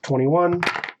this. 21.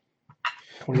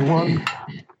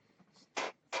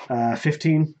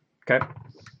 15. Okay.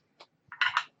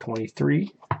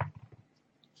 23.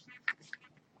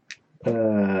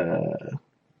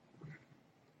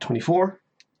 24.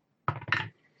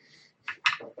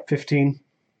 15.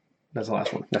 That's the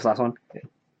last one. That's the last one? Yeah.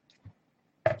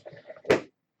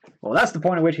 Well, that's the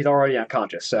point at which he's already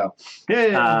unconscious, so...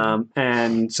 Yeah.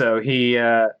 And so he...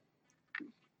 you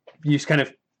just kind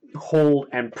of hold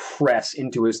and press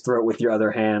into his throat with your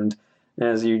other hand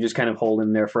as you just kind of hold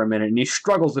him there for a minute. And he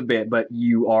struggles a bit, but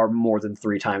you are more than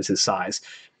 3 times his size.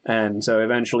 And so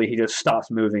eventually he just stops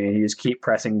moving and you just keep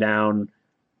pressing down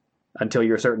until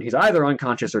you're certain he's either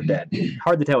unconscious or dead.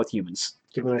 Hard to tell with humans.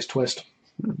 Give him a nice twist.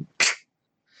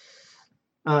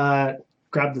 Grab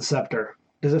the scepter.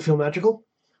 Does it feel magical?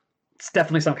 It's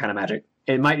definitely some kind of magic.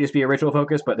 It might just be a ritual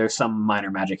focus, but there's some minor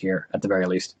magic here at the very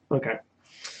least. Okay.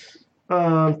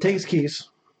 Take his keys.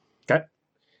 Okay.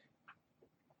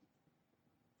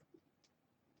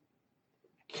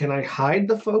 Can I hide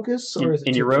the focus? Or is it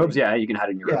In your robes? Yeah, you can hide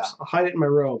it in your Yeah, robes. I'll hide it in my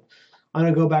robe. I'm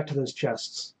going to go back to those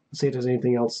chests and see if there's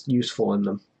anything else useful in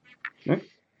them. Okay.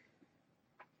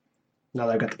 Now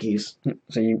that I've got the keys.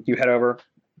 So you head over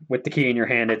with the key in your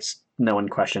hand. It's no one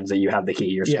questions that you have the key.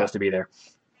 You're supposed to be there.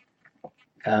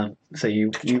 So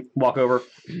you walk over,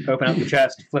 open up the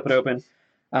chest, flip it open.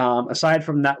 Aside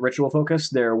from that ritual focus,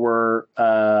 there were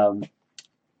a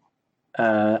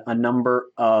number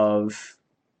of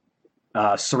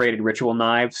serrated ritual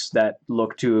knives that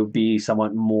look to be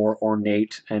somewhat more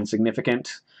ornate and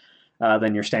significant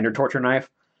than your standard torture knife.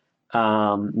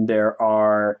 There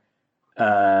are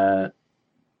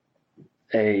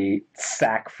a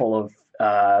sack full of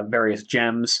various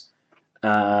gems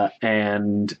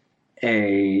and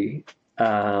a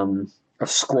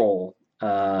scroll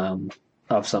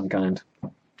of some kind.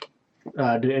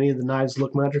 Do any of the knives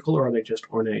look magical, or are they just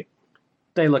ornate?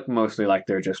 They look mostly like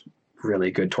they're just really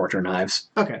good torture knives.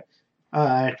 Okay.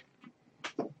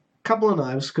 Couple of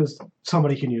knives, because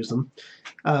somebody can use them.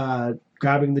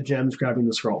 Grabbing the gems, grabbing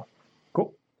the scroll.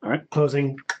 Cool. All right.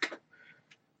 Closing.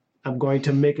 I'm going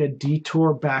to make a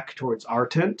detour back towards our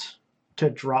tent. to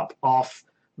drop off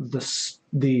the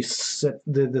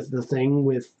thing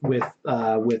with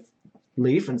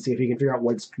Leaf and see if he can figure out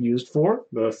what it's used for.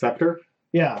 The scepter?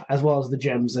 Yeah, as well as the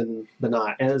gems and the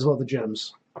knot, and as well as the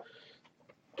gems.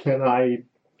 Can I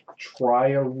try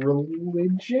a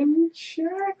religion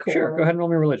check? Sure, go ahead and roll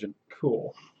me religion.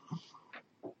 Cool.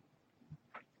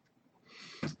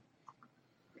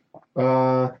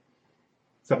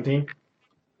 17.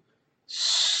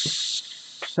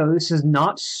 So this is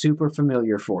not super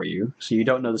familiar for you, so you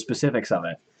don't know the specifics of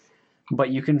it. But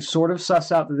you can sort of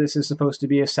suss out that this is supposed to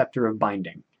be a scepter of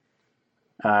binding.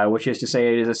 Which is to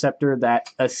say it is a scepter that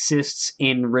assists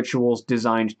in rituals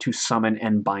designed to summon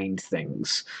and bind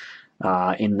things.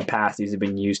 In the past, these have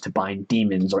been used to bind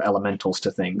demons or elementals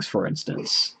to things, for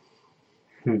instance.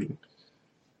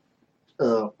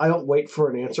 I don't wait for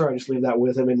an answer. I just leave that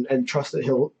with him and trust that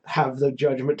he'll have the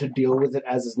judgment to deal with it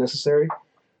as is necessary.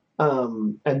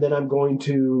 And then I'm going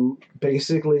to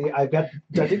basically... I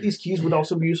think these keys would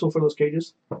also be useful for those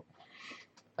cages.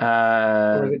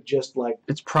 Or is it just like...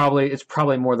 It's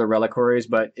probably more the reliquaries,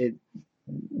 but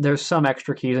there's some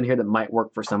extra keys in here that might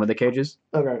work for some of the cages.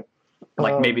 Okay.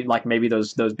 Maybe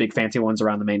those big fancy ones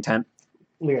around the main tent.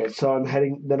 Okay, so I'm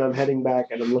heading back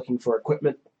and I'm looking for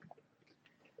equipment.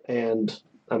 And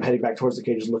I'm heading back towards the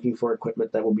cages looking for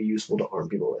equipment that will be useful to arm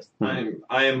people with.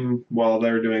 I am while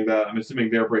they're doing that, I'm assuming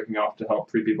they're breaking off to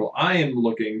help free people. I am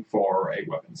looking for a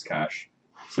weapons cache.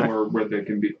 Somewhere where there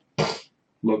can be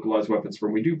localized weapons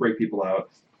from. We do break people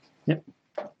out. Yep.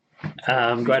 Go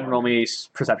ahead and roll me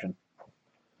perception.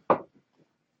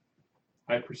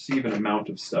 I perceive an amount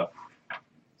of stuff.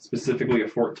 Specifically a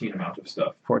 14 amount of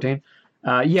stuff. 14?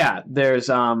 Yeah, there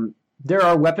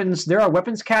are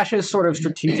weapons caches sort of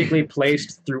strategically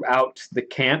placed throughout the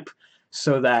camp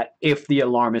so that if the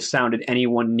alarm is sounded,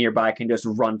 anyone nearby can just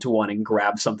run to one and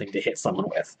grab something to hit someone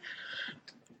with.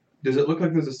 Does it look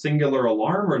like there's a singular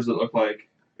alarm, or does it look like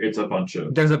it's a bunch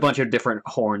of... There's a bunch of different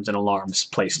horns and alarms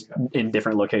placed in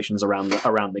different locations around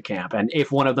the camp, and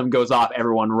if one of them goes off,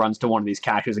 everyone runs to one of these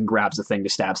caches and grabs the thing to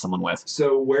stab someone with.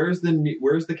 So where's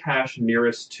the cache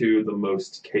nearest to the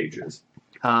most cages?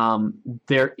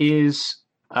 There is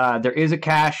a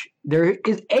cache. There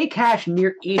is a cache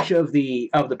near each of the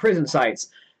prison sites.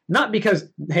 Not because,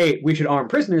 hey, we should arm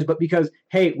prisoners, but because,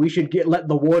 hey, we should let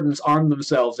the wardens arm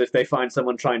themselves if they find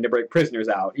someone trying to break prisoners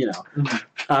out, you know.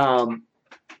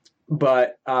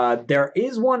 But there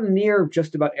is one near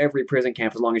just about every prison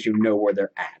camp as long as you know where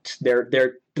they're at.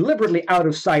 They're deliberately out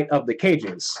of sight of the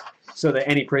cages so that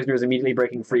any prisoners immediately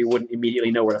breaking free wouldn't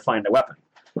immediately know where to find a weapon.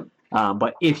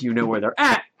 But if you know where they're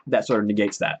at, that sort of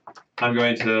negates that. I'm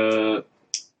going to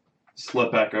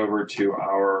slip back over to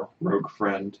our rogue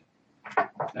friend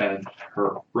and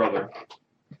her brother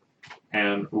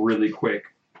and really quick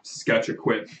sketch a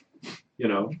quick,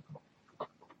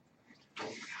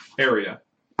 area.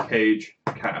 Cage,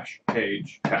 cache,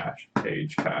 cage, cache,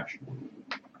 cage, cache.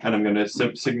 And I'm going to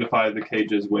signify the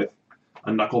cages with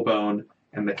a knuckle bone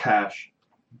and the cache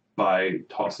by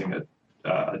tossing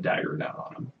a dagger down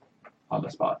on them on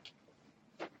the spot.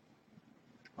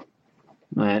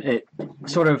 It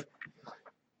sort of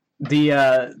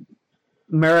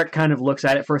Merrick kind of looks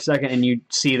at it for a second, and you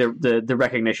see the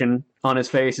recognition on his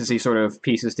face as he sort of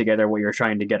pieces together what you're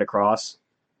trying to get across.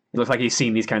 It looks like he's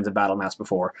seen these kinds of battle maps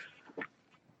before.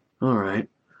 All right.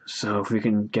 So if we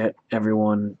can get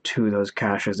everyone to those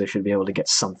caches, they should be able to get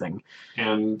something.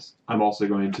 And I'm also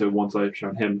going to, once I've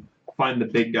shown him, find the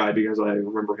big guy because I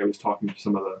remember he was talking to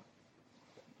some of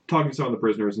the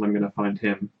prisoners, and I'm going to find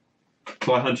him.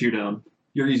 So I hunt you down.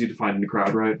 You're easy to find in the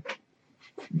crowd, right?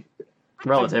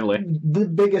 Relatively. The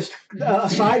biggest,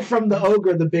 aside from the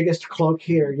ogre, the biggest cloak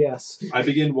here, yes. I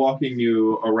begin walking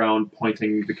you around,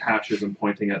 pointing the caches and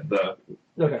pointing at the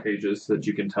cages so that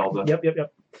you can tell the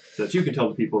so that you can tell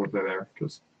the people that they're there.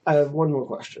 Cause I have one more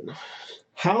question.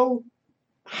 How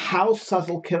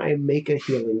subtle can I make a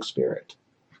healing spirit?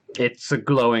 It's a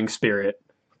glowing spirit.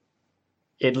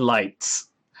 It lights.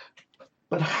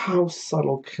 But how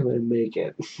subtle can I make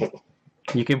it?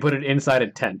 You can put it inside a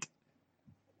tent.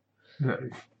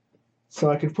 So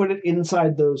I could put it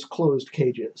inside those closed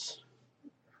cages.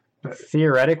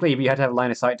 Theoretically, you have to have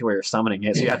line of sight to where you're summoning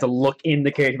it, so you have to look in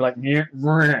the cage and be like,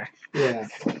 yeah.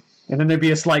 And then there'd be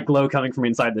a slight glow coming from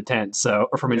inside the tent,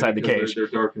 or from inside the cage. They're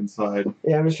dark inside.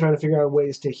 Yeah, I'm just trying to figure out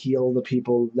ways to heal the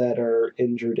people that are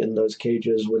injured in those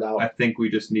cages without. I think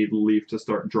we just need Leaf to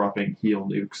start dropping heal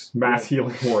nukes. Mass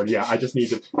healing horde. Yeah, I just need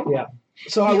to. Yeah.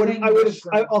 So I would have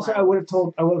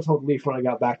told Leaf when I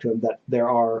got back to him that there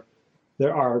are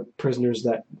prisoners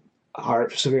that are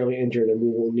severely injured and we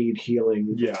will need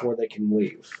healing before they can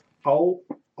leave. I'll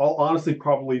I'll honestly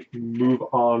probably move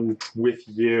on with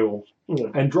you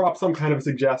and drop some kind of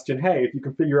suggestion. Hey, if you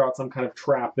can figure out some kind of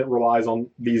trap that relies on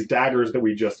these daggers that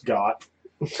we just got,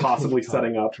 possibly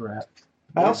setting up. Trap.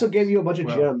 I also gave you a bunch of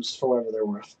gems for whatever they're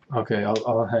worth. Okay,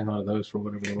 I'll hang on to those for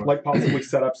whatever they want. Like possibly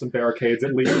set up some barricades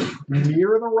at least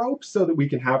near the ropes so that we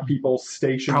can have people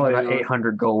stationed. Probably about there.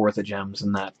 800 gold worth of gems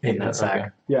in that sack. Okay.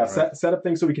 Yeah, set up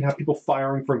things so we can have people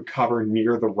firing from cover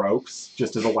near the ropes,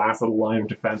 just as a last little line of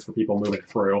defense for people moving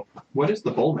through. What is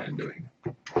the Bullman doing?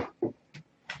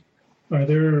 Are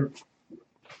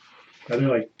there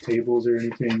like tables or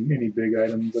anything, any big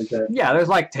items like that? Yeah, there's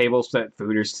like tables that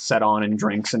food is set on and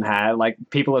drinks and had. Like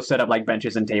people have set up like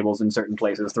benches and tables in certain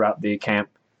places throughout the camp.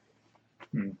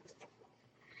 Might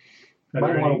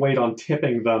want to wait on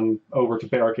tipping them over to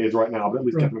barricades right now, but at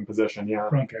least get them in position. Yeah.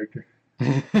 Wrong character.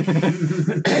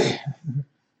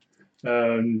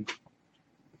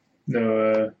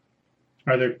 No.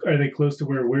 Are they close to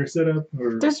where we're set up?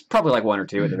 Or There's probably like one or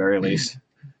two at the very least.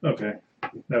 okay,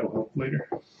 that'll help later.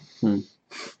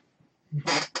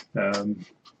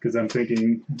 Because I'm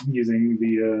thinking using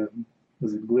the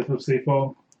was it glyph of safe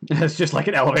fall? It's just like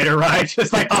an elevator ride,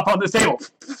 just like hop on the table.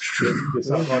 Just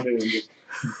hop on it and just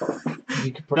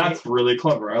That's really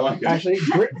clever. I like it. Actually,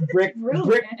 Brik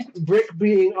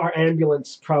being our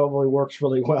ambulance probably works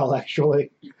really well,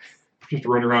 actually. Just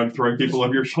run around throwing people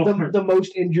over your shoulder. The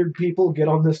most injured people get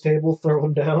on this table, throw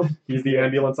them down. He's the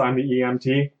ambulance, I'm the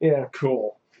EMT. Yeah.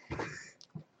 Cool.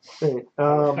 Right.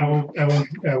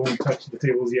 I won't touch the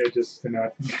tables yet, just to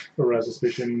not arouse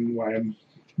suspicion while I'm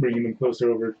bringing them closer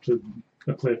over to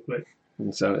a cliff. But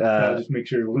And so I'll just make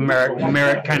sure.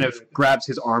 Merrick kind of grabs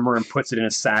his armor and puts it in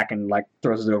a sack and like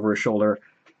throws it over his shoulder.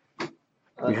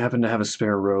 We happen to have a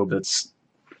spare robe that's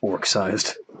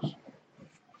orc-sized.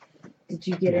 Did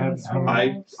you get any spare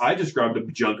robes? I just grabbed a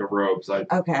junk of robes.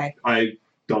 Okay. I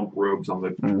dump robes on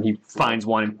the. And he finds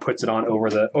one and puts it on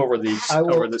over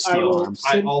the steel arms.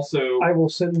 I also. I will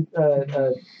send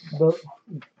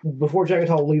before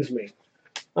Jang'atal leaves me.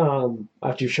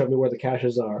 After you show me where the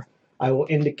caches are, I will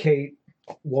indicate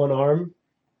one arm,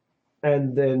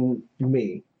 and then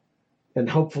me, and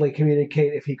hopefully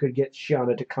communicate if he could get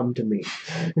Sheona to come to me.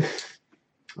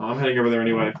 I'm heading over there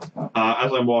anyway.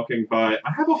 As I'm walking by,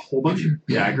 I have a whole bunch of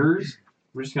daggers.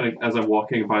 I'm just gonna, as I'm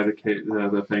walking by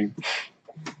the thing.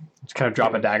 Just kind of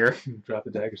drop a dagger. Drop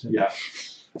the daggers in. Yeah.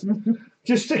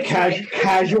 Just to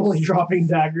casually dropping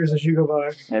daggers as you go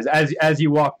by. As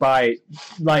you walk by,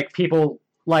 like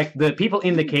the people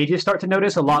in the cages start to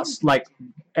notice a lot,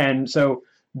 and so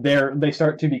they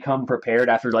start to become prepared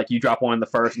after like you drop one in the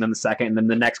first and then the second and then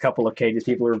the next couple of cages.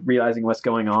 People are realizing what's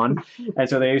going on, and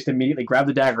so they used to immediately grab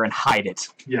the dagger and hide it.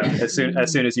 Yeah. As soon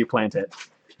as you plant it.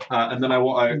 And then I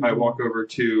walk over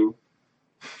to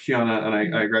Sheona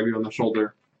and I grab you on the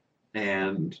shoulder,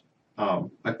 and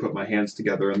I put my hands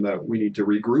together in the "we need to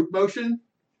regroup" motion,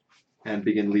 and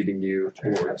begin leading you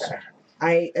towards.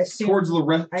 I assume towards our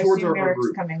Merrick's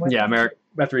group. coming with Yeah, me. Merrick,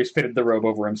 after he's fitted the robe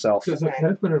over himself. So can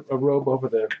I put a robe over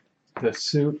the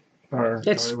suit?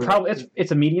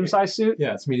 It's a medium-sized suit.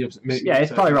 Yeah, it's medium. Yeah,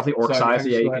 it's probably roughly orc size. So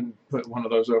Yeah, you you can put one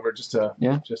of those over just to.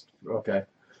 Yeah. Just okay.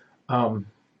 I'm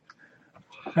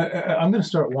going to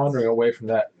start wandering away from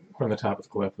the top of the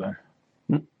cliff then,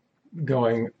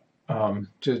 going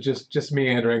just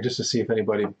meandering just to see if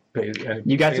anybody pays.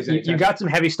 You got some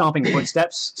heavy stomping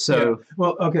footsteps. So yeah.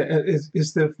 Well, okay.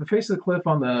 Is the face of the cliff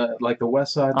on the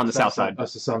west side? On the south side.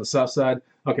 It's on the south side.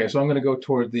 Okay, so I'm going to go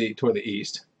toward the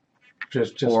east.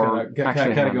 Just or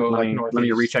kind of go like northeast. Let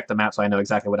me recheck the map so I know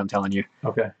exactly what I'm telling you.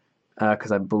 Okay.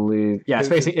 Because I believe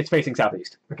it's facing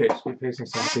southeast. Okay, so facing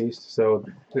southeast. So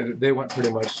they went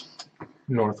pretty much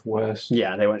northwest.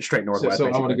 Yeah, they went straight northwest. So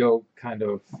I'm going to go kind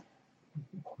of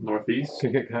northeast.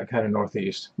 Kind of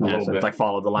northeast a Yeah, little so bit. it's like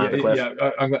follow the line of the cliff. Yeah,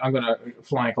 I'm going to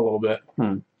flank a little bit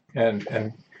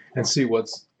and see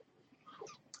what's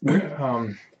go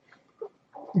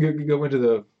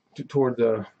into toward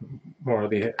the more of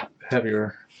the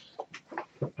heavier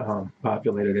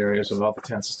populated areas of all the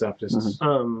tents and stuff. Just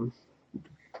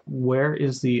where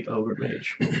is the ogre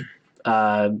mage?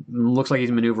 Looks like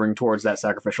he's maneuvering towards that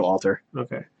sacrificial altar.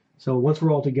 Okay, so once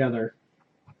we're all together,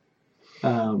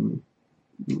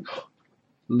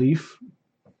 Leaf,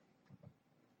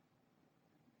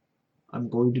 I'm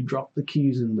going to drop the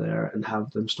keys in there and have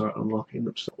them start unlocking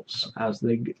themselves. As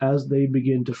they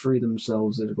begin to free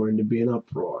themselves, there's going to be an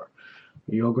uproar.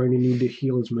 You're going to need to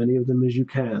heal as many of them as you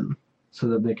can so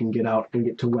that they can get out and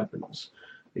get to weapons.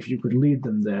 If you could lead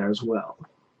them there as well.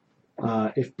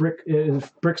 Brik,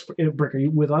 are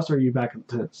you with us or are you back at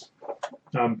the tents?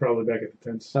 I'm probably back at the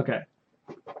tents. Okay.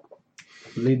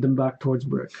 Lead them back towards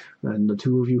Brik, and the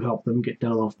two of you help them get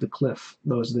down off the cliff.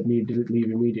 Those that need to leave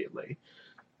immediately.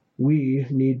 We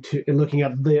need to, in looking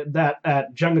at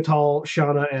at Jang'atal,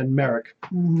 Sheona, and Merrick,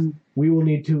 we will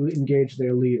need to engage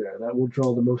their leader. That will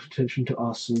draw the most attention to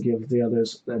us and give the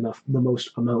others the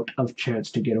most amount of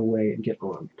chance to get away and get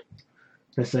armed.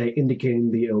 I say, indicating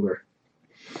the ogre.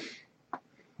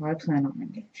 I plan on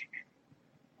engaging.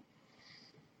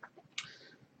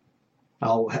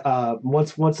 I'll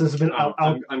once this has been,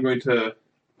 I'm going to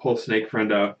pull Snake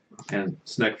Friend out, and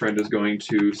Snake Friend is going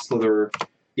to slither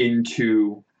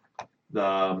into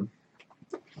the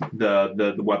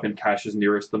weapon caches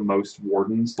nearest the most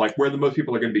wardens, like where the most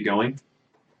people are going to be going.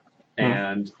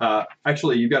 And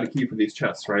actually, you've got a key for these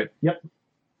chests, right? Yep.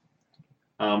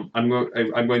 I'm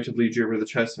going to lead you over to the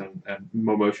chest and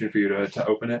motion for you to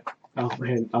open it. I'll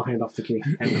hand off the key.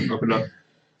 And open it up.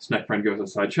 Snack Friend goes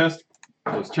inside chest.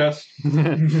 Close chest.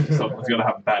 Someone's gonna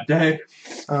have a bad day.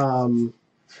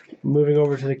 Moving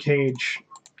over to the cage.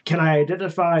 Can I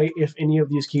identify if any of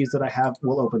these keys that I have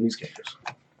will open these cages?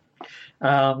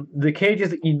 The cages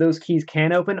that those keys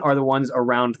can open are the ones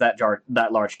around that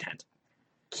large tent.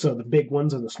 So the big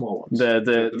ones or the small ones?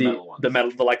 The metal ones. The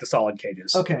metal, like the solid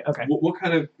cages. Okay. What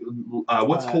kind of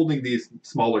what's holding these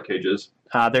smaller cages?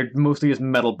 They're mostly just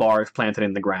metal bars planted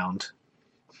in the ground,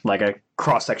 like a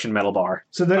cross-section metal bar.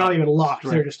 So they're not even locked;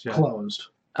 Right, they're just yeah. closed.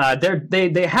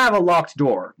 They have a locked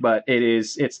door, but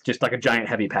it's just like a giant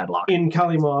heavy padlock. In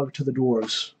Kalimog to the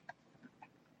dwarves.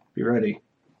 Be ready.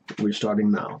 We're starting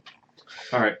now.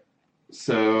 All right.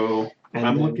 So And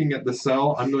I'm then- looking at the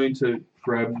cell. I'm going to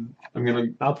grab. I'm gonna.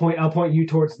 I'll point you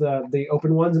towards the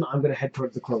open ones, and I'm going to head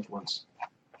towards the closed ones.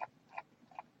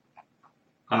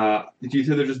 If you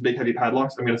say they're just big heavy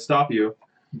padlocks, I'm going to stop you.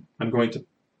 I'm going to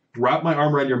wrap my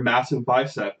arm around your massive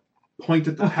bicep, point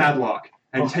at the padlock,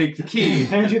 and take the key.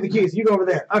 Hand you the keys. You go over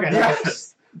there. Okay.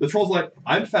 Yes. The troll's like,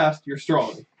 I'm fast. You're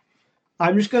strong.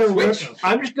 I'm just gonna Switch.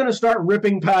 I'm just gonna start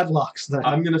ripping padlocks. Then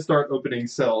I'm going to start opening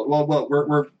cell. Well,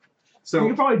 we're you so.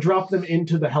 can probably drop them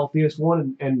into the healthiest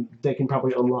one, and they can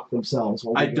probably unlock themselves.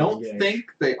 While I we don't engage. think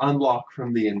they unlock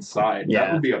from the inside. That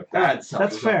Yeah. would be a bad cell.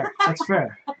 That's fair. That's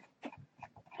fair.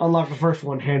 Unlock the first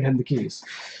one. Hand him the keys.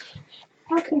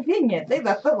 How convenient. They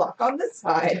left the lock on this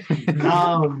side.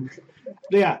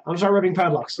 Yeah, I'm start ripping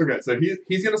padlocks. Okay, so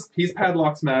he's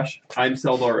padlock smash. I'm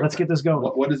Seldar. Let's get this going.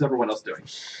 What is everyone else doing?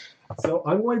 So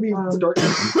I'm going to be start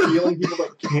healing people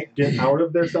that can't get out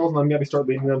of their cells, and I'm going to start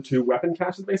leading them to weapon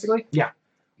caches, basically. Yeah.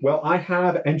 Well, I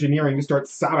have engineering to start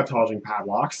sabotaging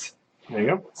padlocks. There you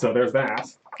go. So there's that.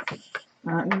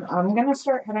 I'm gonna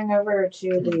start heading over to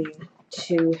the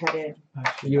two-headed.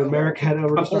 You and Merrick head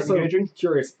over to I'm start also engaging.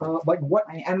 curious, like, what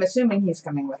I'm assuming he's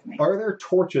coming with me. are there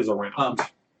torches around?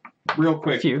 Real A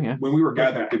quick, few, yeah. when we were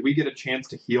gathered, did we get a chance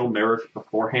to heal Merrick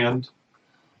beforehand?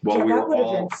 While Yeah, we that were would have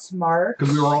all been smart.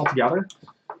 Because we were all together.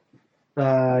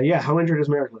 Yeah, how injured is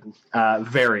Merrick looking?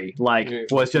 Very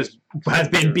has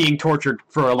been being tortured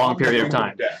for a long period of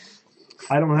time. Death.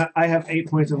 I have 8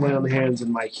 points of lay on the hands,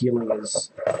 and my healing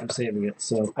is. I'm saving it.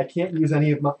 So I can't use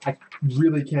any of my. I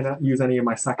really cannot use any of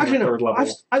my second actually, or no. third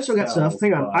level. I've still got stuff.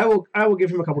 Hang on. Spells, I will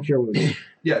give him a couple cure wounds.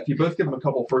 Yeah, if you both give him a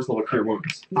couple first level cure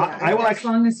wounds. Yeah, I will as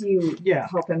long as you Yeah.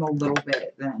 help him a little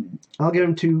bit, then I'll give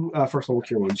him 2 first level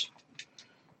cure wounds.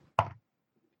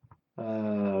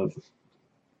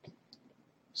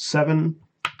 7,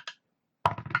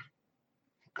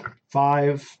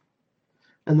 5,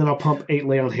 and then I'll pump 8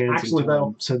 lay on hands. Actually, into him.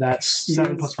 though, So that's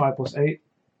 7 plus 5 plus 8.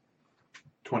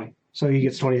 20. So he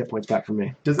gets 20 hit points back from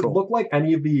me. Does it look like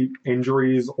any of the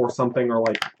injuries or something are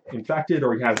like infected,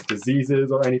 or he has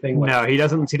diseases or anything? Like, No, he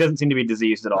doesn't seem to be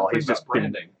diseased at all. He's just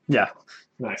been, branding.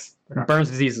 Nice. burns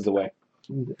diseases away.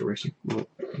 Eraser.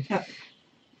 Yep.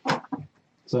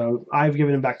 So I've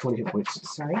given him back 20 hit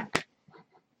points. sorry.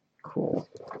 Cool.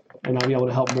 And I'll be able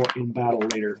to help more in battle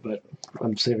later, but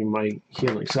I'm saving my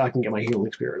healing, so I can get my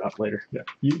healing spirit up later. Yeah.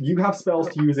 You have spells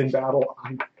to use in battle.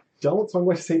 I don't, so I'm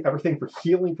going to save everything for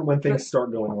healing for when things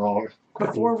start going wrong.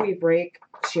 Before we break,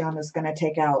 Shiona's gonna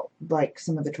take out like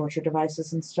some of the torture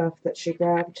devices and stuff that she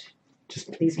grabbed.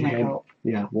 Just These might hand- help.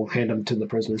 Yeah, we'll hand them to the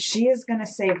prisoners. She is gonna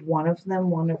save one of them,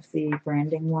 one of the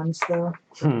branding ones though.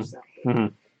 Hmm. So-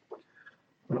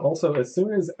 And also, as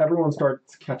soon as everyone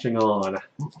starts catching on,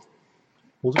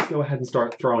 we'll just go ahead and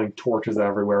start throwing torches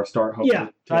everywhere. Start hopefully. Yeah,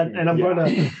 and I'm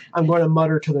going to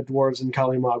mutter to the dwarves in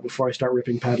Kalimog before I start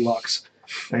ripping padlocks.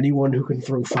 Anyone who can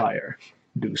throw fire,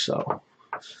 do so.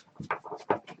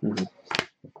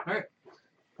 Alright.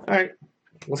 All right.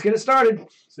 Let's get it started.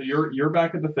 So you're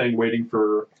back at the thing waiting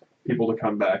for people to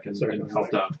come back and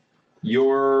help down.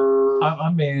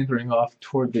 I'm meandering off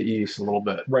toward the east a little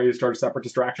bit. Ready to start a separate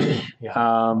distraction?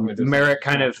 Merrick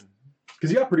kind of...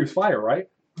 Because you have produce fire, right?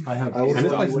 I have. I will, And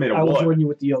this place is made of I will wood. join you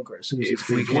with the ogre as soon as it's If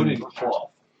we free. can...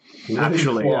 Cloth.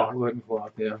 Actually, Yeah. Wooden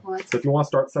cloth, yeah. So if you want to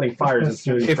start setting fires as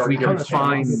soon as you If start we getting can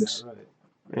find...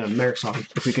 Yeah, Merrick's on.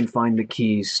 If we can find the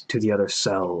keys to the other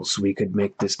cells, we could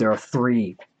make this... There are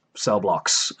 3 cell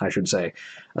blocks, I should say.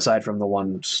 Aside from the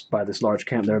ones by this large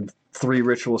camp, there are 3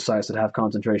 ritual sites that have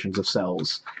concentrations of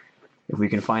cells. If we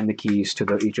can find the keys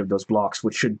to each of those blocks,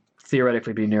 which should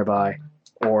theoretically be nearby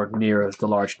or near the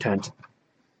large tent,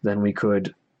 then we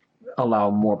could allow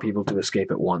more people to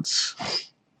escape at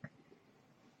once.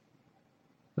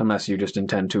 Unless you just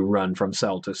intend to run from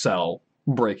cell to cell,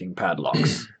 breaking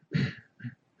padlocks.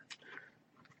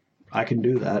 I can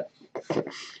do that.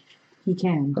 He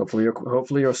can. Hopefully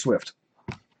you're swift.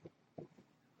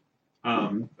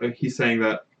 He's saying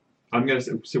that I'm gonna.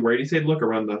 So where did he say to look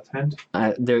around the tent?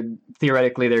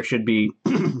 Theoretically, there should be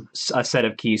a set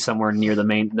of keys somewhere near the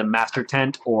master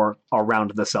tent or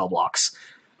around the cell blocks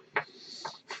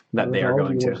that they are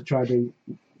going to. Try to.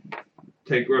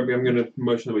 I'm going to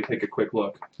motion that we take a quick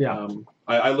look. Yeah.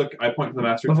 I point to the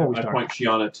master Before tent. we I start. point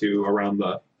Sheona to around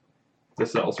the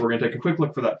cell. So we're going to take a quick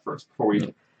look for that first before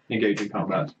we engage in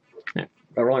combat.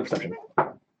 Rolling perception.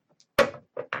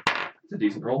 It's a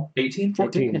decent roll. 18?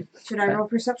 14. Should I roll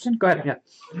perception? Go ahead.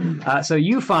 Yeah. So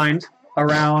you find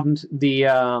around the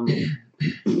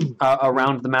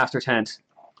master tent.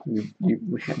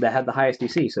 That had the highest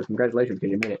DC. So congratulations,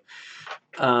 because you made it.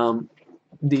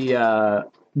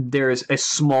 There's a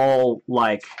small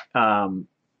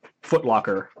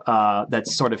footlocker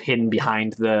that's sort of hidden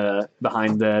behind the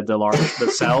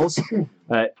cells.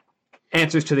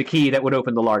 Answers to the key that would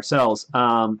open the large cells,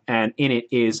 and in it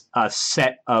is a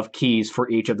set of keys for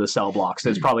each of the cell blocks.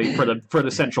 There's probably for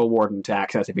the central warden to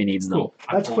access if he needs them. Cool.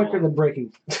 That's quicker than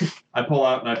breaking. I pull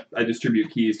out and I distribute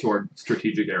keys to our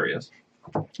strategic areas.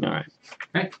 All right.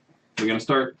 We're going to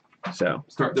start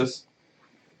this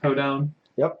hoedown.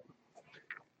 Yep.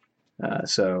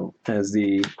 So as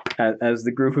the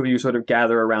group of you sort of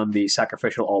gather around the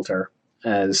sacrificial altar,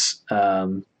 as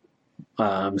I'm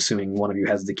assuming one of you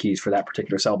has the keys for that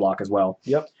particular cell block as well.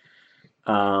 Yep.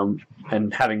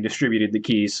 And having distributed the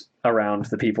keys around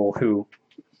the people who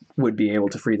would be able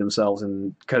to free themselves,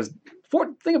 and because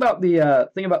thing about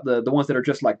the ones that are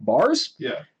just like bars,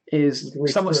 yeah, is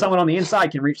someone on the inside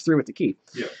can reach through with the key.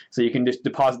 Yeah. So you can just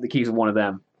deposit the keys with one of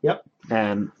them. Yep.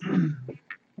 And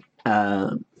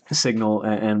signal,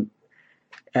 and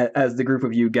as the group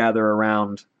of you gather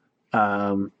around,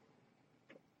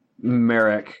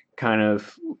 Merrick kind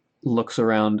of looks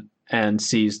around and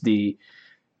sees the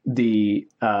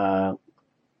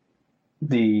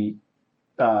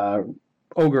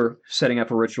ogre setting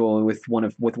up a ritual with one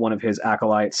of his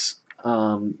acolytes,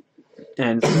 and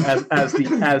as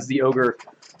the ogre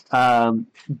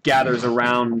gathers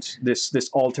around this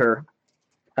altar,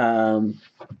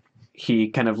 he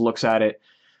kind of looks at it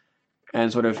and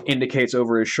sort of indicates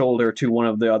over his shoulder to one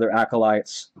of the other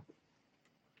acolytes,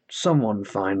 "Someone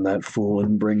find that fool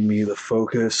and bring me the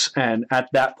focus." And at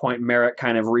that point, Merrick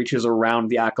kind of reaches around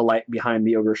the acolyte behind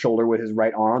the ogre's shoulder with his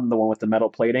right arm, the one with the metal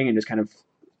plating, and just kind of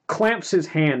clamps his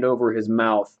hand over his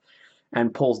mouth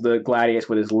and pulls the gladius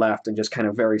with his left and just kind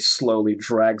of very slowly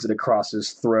drags it across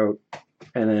his throat.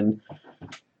 And then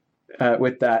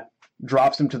with that,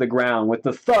 drops him to the ground. With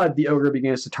the thud, the ogre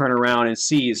begins to turn around and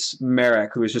sees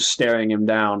Merrick, who is just staring him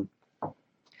down.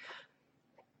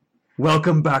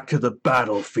 "Welcome back to the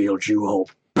battlefield, you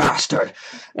old bastard."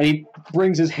 And he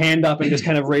brings his hand up and just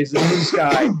kind of raises it to the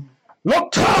sky.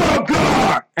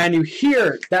 "Loktar!" And you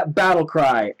hear that battle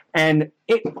cry, and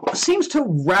it seems to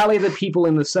rally the people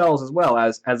in the cells as well.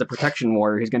 As a protection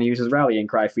warrior, he's going to use his rallying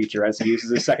cry feature as he uses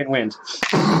his second wind.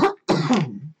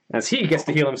 As he gets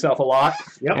to heal himself a lot,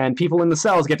 Yep. and people in the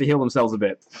cells get to heal themselves a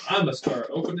bit. I'm going to start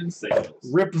opening sales.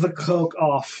 Rip the cloak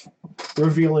off,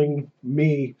 revealing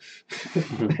me,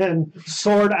 and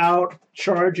sword out,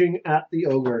 charging at the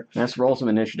ogre. Let's roll some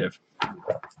initiative.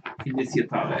 Initiative.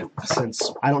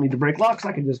 Since I don't need to break locks,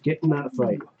 I can just get in that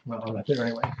fight. Well, I'm not there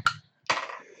anyway.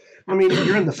 I mean,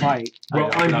 you're in the fight.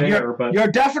 Well, I'm there, but You're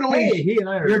definitely Hey, he and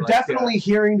I are you're like, definitely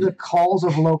hearing the calls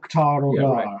of Loktar.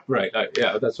 yeah, right.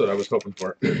 Yeah, that's what I was hoping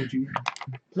for.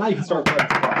 now you can start playing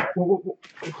fire. Who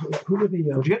were What'd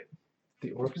you get?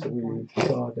 the orcs that we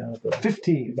saw down at the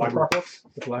 15. Black Rock Wolf?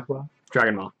 the Black Rock?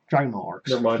 Dragon Maw. Dragon Ball orcs.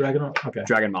 Never mind. Dragon Rock? Okay.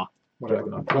 Dragon Maw.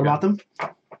 Dragon Rock. What about them?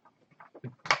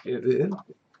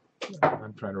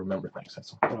 I'm trying to remember things.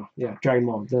 That's all. Oh, yeah, Dragon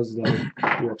Ball. Those are the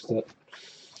orcs that.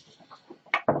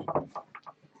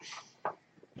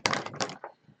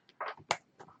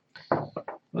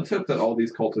 Let's hope that all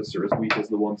these cultists are as weak as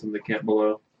the ones in the camp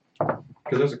below.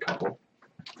 Because there's a couple.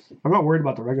 I'm not worried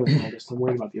about the regular cultists. I'm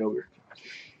worried about the ogre.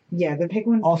 Yeah, the big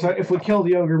ones. Also, if we kill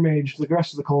the ogre mage, the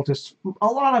rest of the cultists, a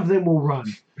lot of them will run.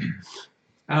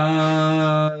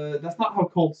 That's not how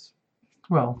cults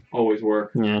always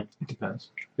work. Yeah. It depends.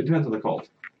 It depends on the cult.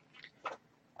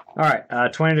 All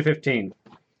right, 20 to 15.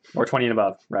 Or 20 and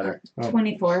above, rather.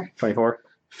 24. 24?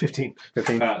 15.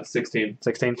 15? 16.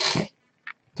 16?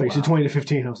 So you said 20 to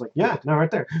 15. I was like, yeah, no,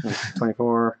 right there.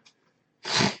 24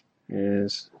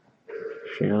 is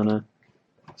Sheona.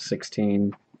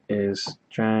 16 is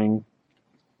Jang.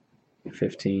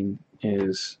 15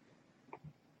 is,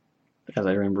 as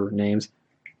I remember names,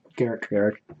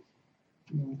 Garruk.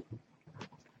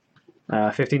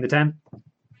 15 to 10.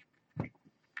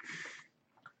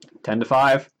 10 to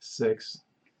 5. 6.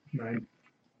 9.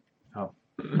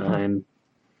 9.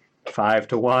 5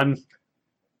 to 1.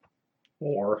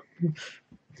 4. You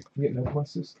get no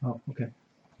pluses? Oh, okay.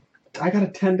 I got a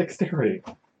 10 dexterity.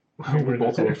 We're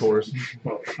both over 4s.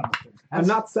 Well, I'm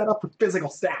not set up for physical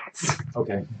stats.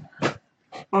 Okay.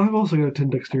 I've also got a 10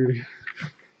 dexterity.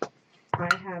 I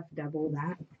have double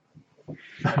that.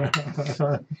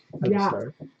 Yeah.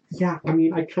 Yeah. I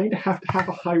mean, I kind of have to have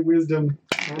a high wisdom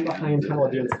and a high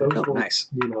intelligence. Those were, Nice.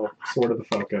 Sort of the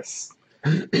focus.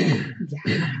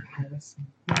 Yeah.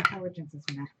 My intelligence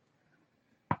is meh.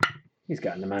 He's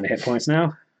got an amount of hit points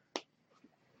now.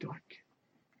 Do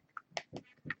I?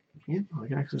 Yeah, I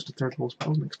get access to third level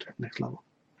spells next level.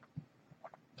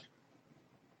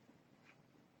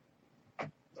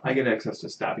 I get access to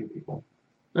stabbing people.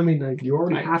 I mean, You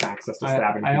already have access to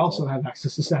stabbing I people. also have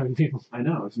access to stabbing people. I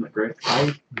know, isn't that great?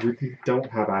 I really don't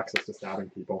have access to stabbing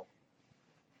people.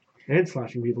 And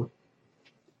slashing people.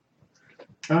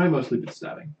 I mostly did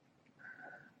stabbing.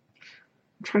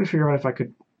 I'm trying to figure out if I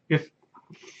could...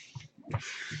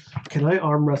 Can I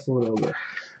arm wrestle an ogre?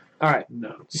 All right.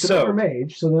 No. It's an ogre So,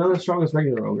 mage, so they're not as strong as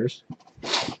regular ogres.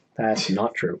 that's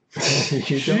not true.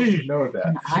 You don't know that.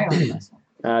 And I own this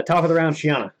one. Top of the round,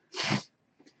 Sheona.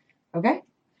 Okay.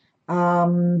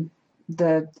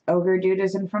 The ogre dude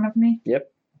is in front of me.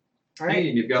 Yep. All Hey, right.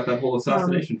 and you've got that whole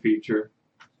assassination feature.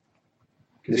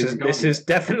 'Cause he hasn't This gone is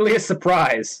definitely a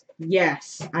surprise.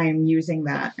 Yes, I am using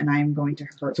that, and I am going to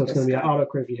hurt. So it's going to be an auto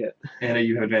crit if you hit. yet. And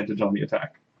you have advantage on the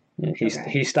attack.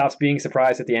 He stops being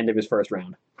surprised at the end of his first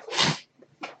round.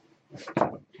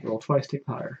 Roll twice, take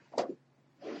the higher.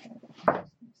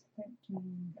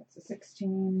 13, that's a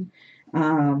 16.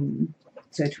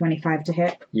 So 25 to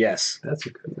hit, Yes. That's a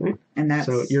good one. and that's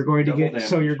So you're going to double get.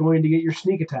 So damage. you're going to get your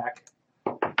sneak attack,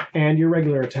 and your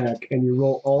regular attack, and you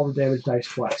roll all the damage dice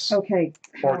twice. okay.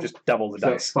 Or just double the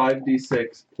So dice.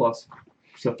 5d6 plus.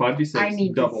 So 5d6 I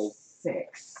need double.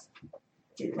 6.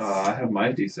 I have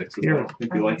my d6 as Here. well.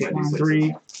 If you like my d6.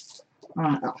 3.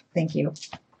 Oh, thank you.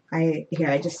 I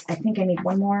think I need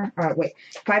one more. Wait,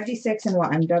 5d6 and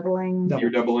what? I'm doubling. You're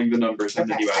doubling the numbers and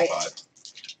then Okay, you add 5.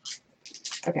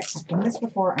 Okay, I've done this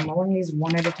before. I'm rolling these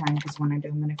one at a time because when I do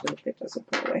them in a group, it doesn't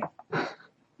go away.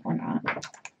 Or not.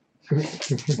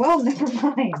 Well, never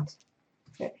mind.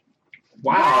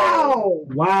 Wow.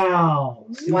 Wow.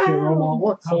 See if you roll them all at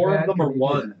once. 4 bad of them are can we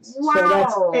do? 1s. Wow.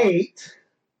 So that's 8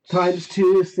 times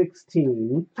 2 is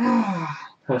 16. Ah,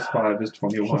 Plus 5 is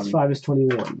 21. Plus 5 is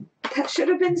 21. that should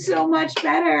have been so much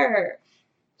better.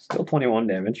 Still 21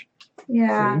 damage.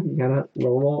 Yeah. See, you gotta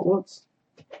roll them all at once.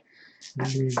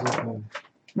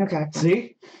 Okay.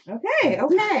 See?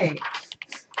 Okay.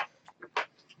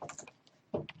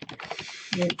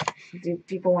 Do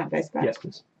people want dice back? Yes,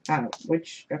 please.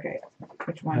 Which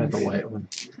one? I had the white one.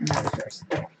 And that was yours.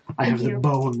 Okay. I have Thank the you.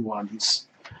 bone ones.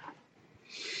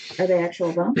 Are they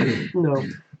actual bone? No,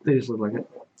 they just look like it.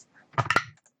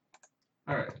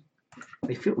 Alright.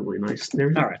 They feel really nice.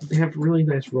 They're, All right. They have really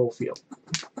nice roll feel.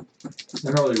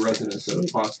 They're not really resonant, so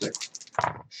it's plastic.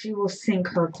 She will sink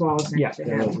her claws Yeah, into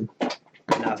they're him. resin.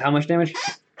 Now, how much damage?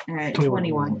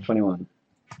 21. 21.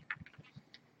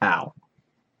 Ow.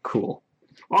 Cool.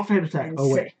 Offhand attack. And Oh,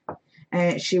 wait.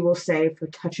 And she will say, "For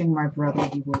touching my brother,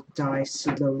 you will die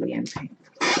slowly and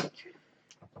painfully."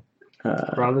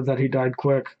 Rather that he died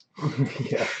quick.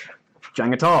 Yeah.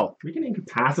 Jang'atal. We can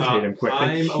incapacitate him quick.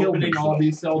 I'm opening all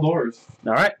these cell doors.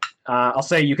 All right. I'll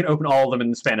say you can open all of them in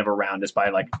the span of a round just by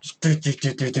like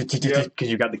because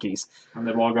you got the keys. And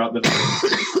they've all got the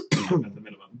at the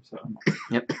minimum. So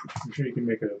I'm sure you can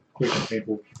make a quick and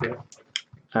painful death.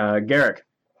 Garruk.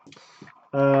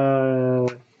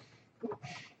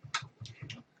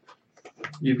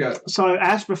 you've got So I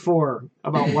asked before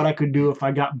about what I could do if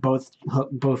I got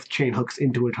both chain hooks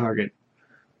into a target.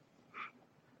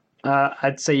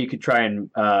 I'd say you could try and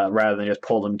rather than just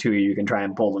pull them to you, you can try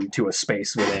and pull them to a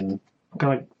space within.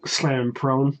 Kind of like slam him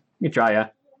prone. You can try, yeah.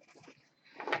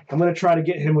 I'm going to try to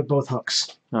get him with both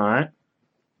hooks. All right.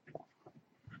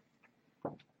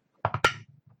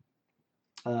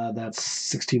 That's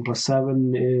 16 plus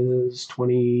 7 is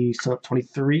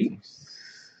 23.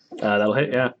 That'll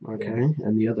hit, yeah. Okay,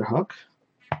 and the other hook.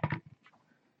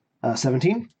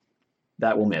 17.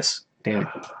 That will miss. Damn.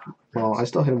 Well, I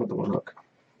still hit him with the one hook.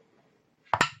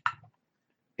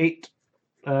 8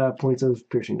 points of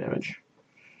piercing damage.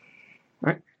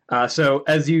 All right. So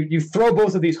as you throw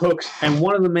both of these hooks, and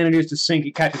one of them manages to sink,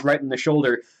 it catches right in the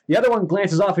shoulder. The other one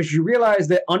glances off as you realize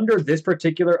that under this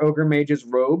particular ogre mage's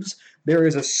robes, there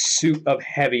is a suit of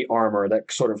heavy armor that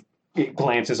sort of it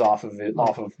glances off of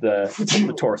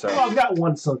the torso. Oh, I've got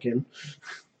one sunk in.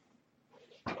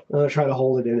 I'm going to try to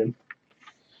hold it in.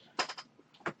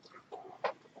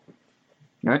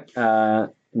 All right.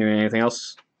 Doing anything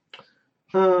else?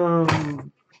 I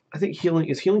think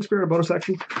healing spirit a bonus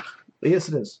action? Yes,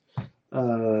 it is.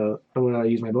 I'm going to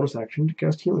use my bonus action to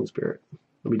cast healing spirit.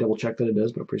 Let me double check that it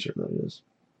is, but I'm pretty certain that it is.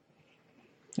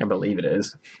 I believe it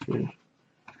is. Yeah.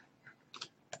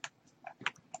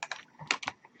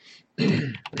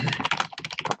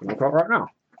 Right now.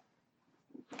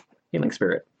 Healing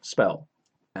spirit spell.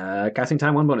 Casting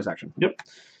time 1 bonus action. Yep.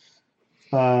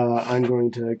 I'm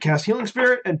going to cast healing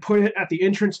spirit and put it at the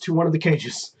entrance to one of the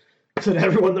cages, so that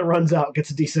everyone that runs out gets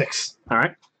a d6. All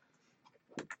right.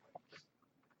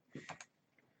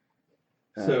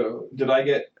 So, did I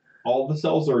get all the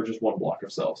cells or just one block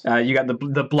of cells? You got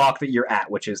the block that you're at,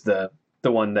 which is the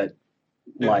one that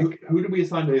And who did we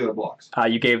assign to the other blocks?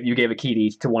 you gave a key to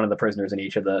each to one of the prisoners in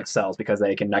each of the cells because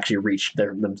they can actually reach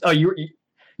them. Oh,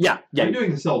 yeah. I'm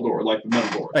doing the cell door, like the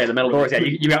metal door. Oh, yeah, the metal doors. Yeah,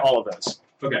 you got all of those.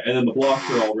 Okay, and then the blocks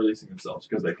are all releasing themselves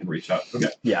because they can reach out. Okay.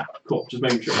 Yeah. Cool. Just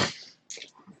making sure.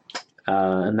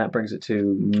 And that brings it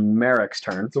to Merrick's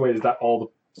turn. So wait, is that all the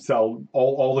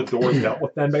all the doors dealt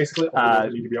with then, basically? All the doors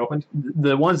that need to be opened?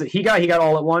 The ones that he got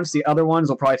all at once. The other ones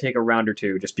will probably take a round or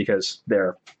two just because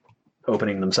they're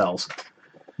opening themselves.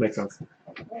 Makes sense.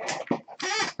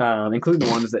 Including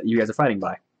the ones that you guys are fighting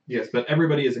by. Yes, but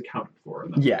everybody is accounted for.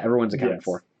 Yeah, everyone's accounted Yes.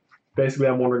 for. Basically,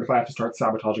 I'm wondering if I have to start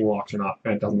sabotaging locks or not,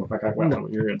 and it doesn't look like I will. No,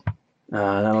 you're good.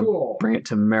 That'll Cool. bring it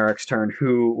to Merrick's turn,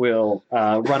 who will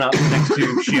run up next to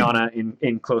Sheona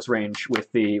in close range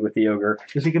with the ogre.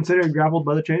 Is he considered grappled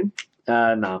by the chain?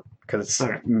 No, because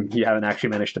Okay. you haven't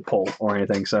actually managed to pull or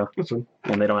anything. So That's fine.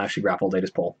 when they don't actually grapple, they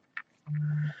just pull.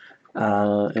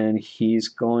 And he's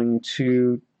going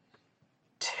to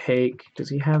take. Does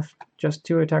he have just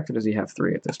 2 attacks, or does he have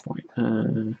 3 at this point?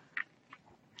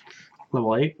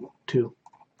 Level 8, 2.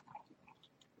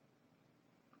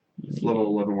 It's level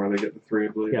 11 where they get the 3, I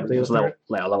believe. Yeah, they It's level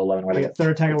 11. Where I they get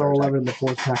third attack at level 11 and the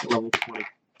fourth attack at level 20.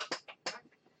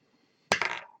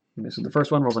 So the first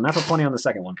one rolls a natural 20 on the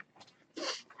second one.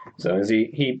 So as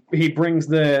he brings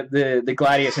the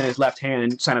gladius in his left hand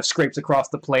and kind of scrapes across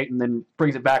the plate and then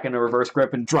brings it back into reverse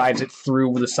grip and drives it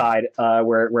through the side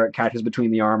where it catches between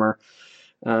the armor,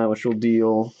 which will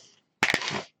deal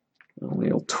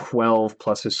 12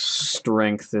 plus his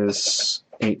strength is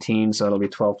 18, so it'll be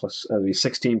 12 plus it'll be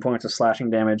 16 points of slashing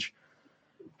damage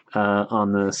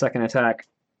on the second attack.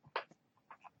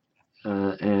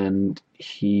 And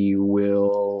he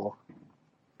will...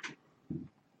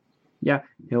 Yeah,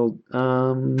 he'll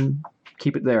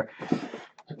keep it there.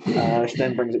 Which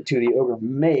then brings it to the Ogre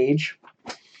Mage,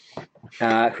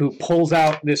 who pulls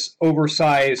out this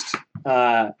oversized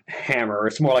hammer.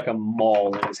 It's more like a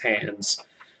maul in his hands.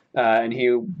 And he,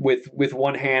 with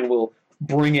one hand, will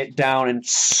bring it down and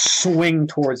swing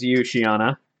towards you,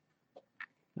 Sheona.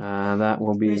 That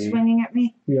will be... Who's swinging at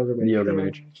me? The Ogre Mage. The Ogre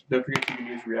Mage. Don't forget you can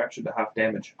use reaction to half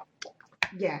damage.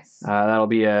 Yes. That'll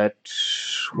be a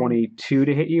 22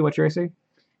 to hit you. What's your AC?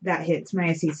 That hits. My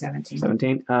AC 17.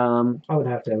 17. I would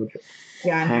have to damage it.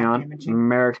 Yeah, I'm Hang half on. damaging.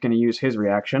 Merrick's going to use his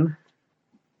reaction.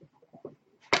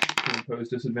 Impose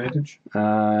disadvantage.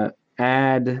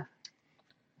 Add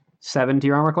 7 to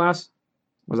your armor class.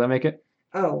 What does that make it?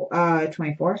 Oh,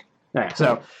 24. Okay,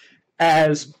 so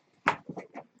as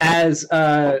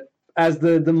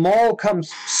the maul comes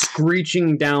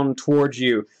screeching down towards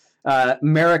you,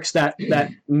 Merrick's that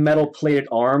metal plated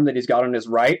arm that he's got on his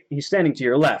right, he's standing to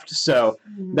your left. So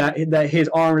that his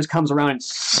arm just comes around and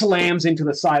slams into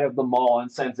the side of the maul and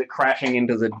sends it crashing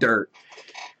into the dirt.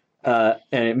 And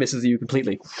it misses you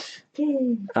completely.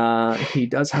 Yay. He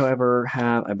does, however,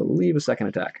 have, I believe, a second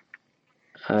attack.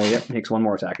 Yep, makes one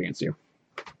more attack against you.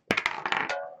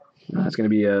 That's going to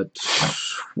be a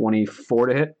 24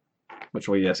 to hit, which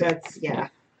will, yes. That's, yeah.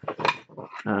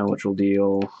 Which will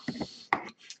deal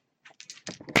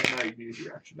an easy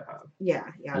reaction to have.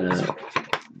 Yeah.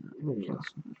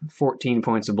 14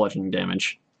 points of bludgeoning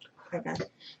damage. Okay.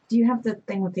 Do you have the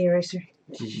thing with the eraser?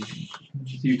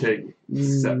 You take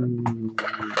 7.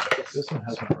 This one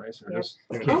has an eraser. Yep. Just,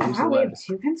 you Oh, can't use the wow, we lead. have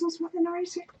 2 pencils with an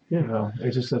eraser? No,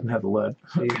 it just doesn't have the lead.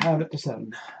 So you have it to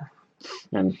 7.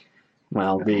 And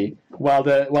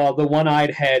the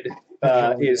one-eyed head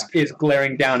is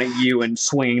glaring down at you and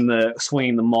swinging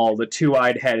the maul. The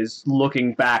two-eyed head is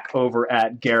looking back over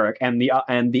at Garruk, and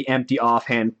the empty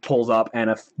offhand pulls up, and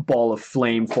a ball of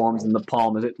flame forms in the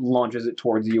palm as it launches it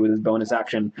towards you with his bonus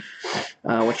action.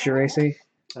 What's your AC?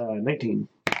 19.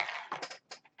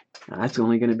 That's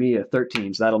only going to be a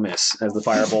 13, so that'll miss as the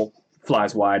firebolt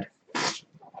flies wide.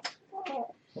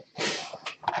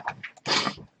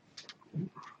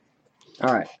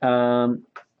 All right.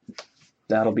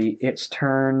 That'll be its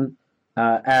turn.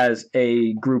 As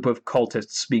a group of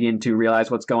cultists begin to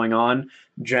realize what's going on,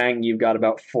 Jang, you've got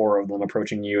about 4 of them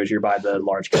approaching you as you're by the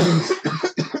large cannons.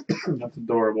 That's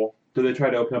adorable. Do they try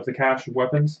to open up the cache of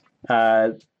weapons?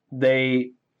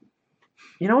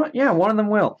 You know what? Yeah, one of them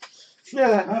will.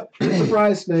 Yeah,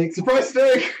 surprise snake. Surprise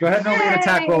snake! Go ahead and roll me an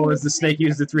attack roll as the snake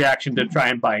uses its reaction to try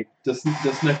and bite. Does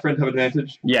Snake Friend have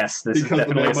advantage? Yes, this Because is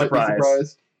definitely a the man might be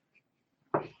surprise.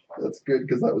 That's good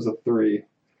because that was a 3.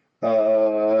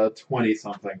 20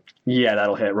 something. Yeah,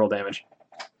 that'll hit. Roll damage.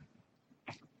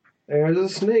 There's a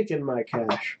snake in my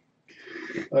cache.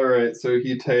 All right, so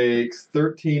he takes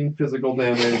 13 physical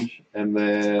damage and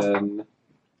then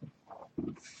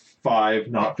 5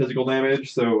 not physical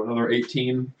damage, so another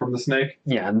 18 from the snake.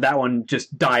 Yeah, and that one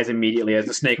just dies immediately as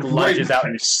the snake lunges out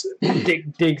and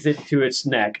digs it to its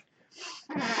neck.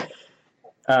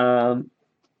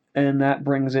 And that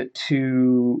brings it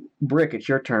to Brik. It's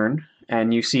your turn.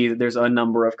 And you see that there's a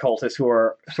number of cultists who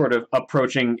are sort of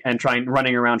approaching and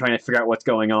running around trying to figure out what's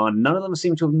going on. None of them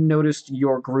seem to have noticed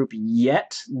your group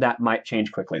yet. That might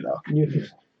change quickly, though. You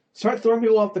start throwing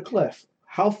people off the cliff.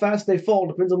 How fast they fall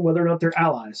depends on whether or not they're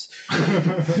allies. I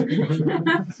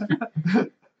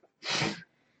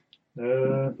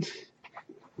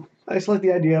just like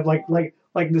the idea of like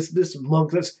this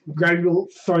monk that's grabbing people,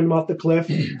 throwing them off the cliff,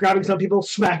 grabbing some people,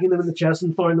 smacking them in the chest,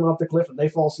 and throwing them off the cliff, and they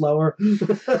fall slower.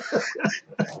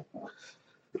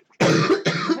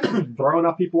 Throw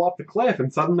enough people off the cliff,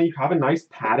 and suddenly you have a nice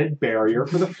padded barrier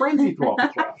for the friends you throw off the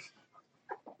cliff.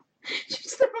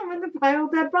 Just throw them in the pile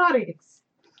of dead bodies.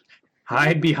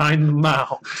 Hide behind the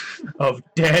mound of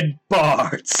dead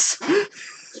bards.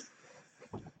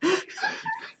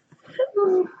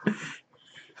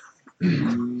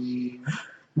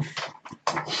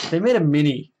 They made a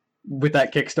mini with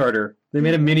that Kickstarter. They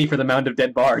made a mini for the Mound of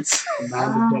Dead Bards. A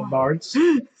mound of dead bards.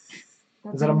 Is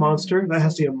that a monster? That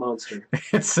has to be a monster.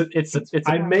 It's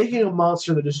I'm making a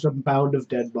monster that is just a mound of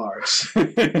dead bards.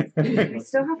 We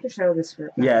still have to show this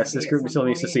group. Yes, this group still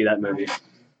needs to see that movie.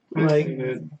 Like,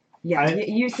 Yeah,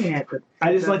 you've seen it. But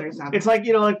I just like it's like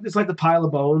it's like the pile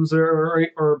of bones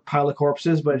or pile of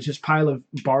corpses, but it's just pile of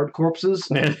bard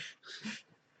corpses. All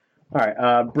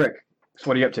right, Brik. So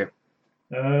what are you up to?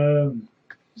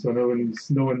 So no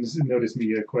one's noticed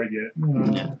me quite yet.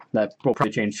 Yeah, that will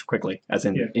probably change quickly, as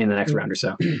in the next round or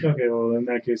so. Okay, well in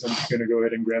that case, I'm just gonna go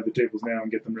ahead and grab the tables now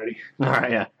and get them ready. All right,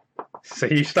 yeah. So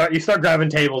you start grabbing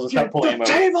tables and start pulling them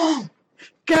over. Table!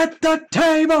 Get the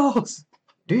tables,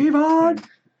 Devon.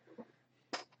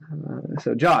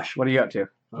 So Josh, what are you up to?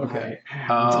 Okay.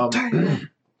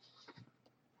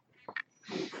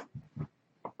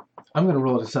 I'm going to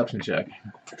roll a deception check.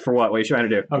 For what? What are you trying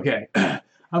to do? Okay.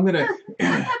 I'm going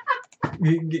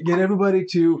to get everybody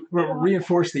to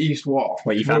reinforce the east wall.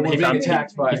 Wait, you found We're being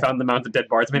attacked by. You found the Mount of Dead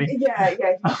Bards mini? Yeah,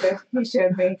 he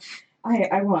showed me.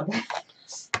 I want that.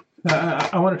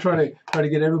 I want to try to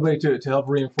get everybody to help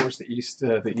reinforce the east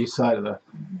side of the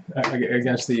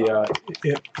against the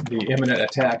imminent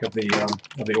attack of the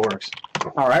orcs.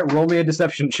 All right, roll me a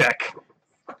deception check.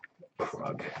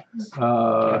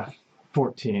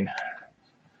 14.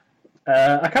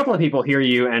 A couple of people hear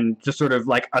you and just sort of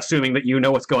like assuming that you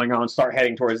know what's going on, start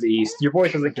heading towards the east. Your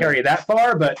voice doesn't carry that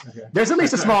far, but there's at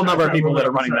least a small number of people that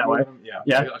are running that way.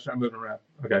 Yeah. I'll try moving around.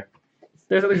 Okay.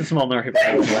 There's at least a small number of people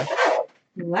running that way.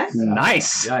 Less?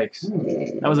 Nice.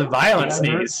 Yikes. That was a violent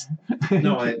sneeze.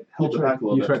 No, I held it back a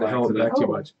little bit. You tried to hold it back too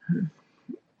much.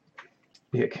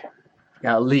 Ick.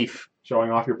 Got a leaf.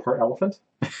 Showing off your part elephant?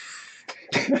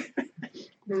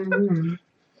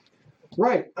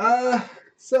 Right.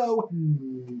 So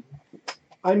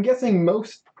I'm guessing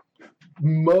most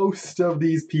of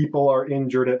these people are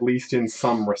injured at least in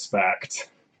some respect.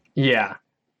 Yeah.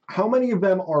 How many of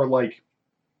them are like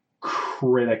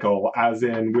critical, as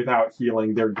in without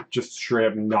healing, they're just straight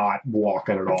up not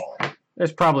walking at all?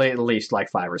 There's probably at least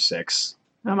like 5 or 6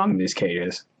 among these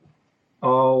cages.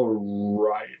 All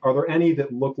right. Are there any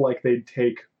that look like they'd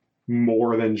take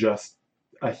more than just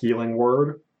a healing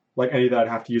word? Like any that I'd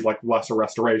have to use like lesser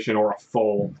restoration or a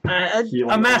full healing.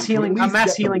 A mass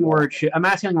healing word should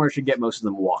get most of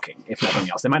them walking, if nothing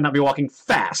else. They might not be walking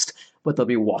fast, but they'll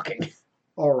be walking.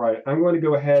 All right. I'm going to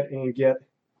go ahead and get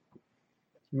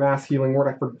mass healing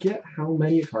word. I forget how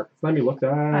many targets. Let me look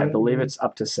that. I believe it's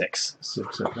up to 6.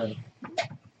 6, okay.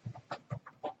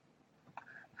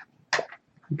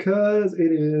 Because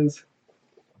it is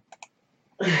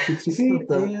 60 feet.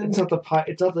 It's not the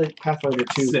Pathfinder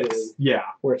 2 6. thing, Yeah.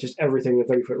 where it's just everything in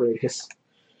 30-foot radius.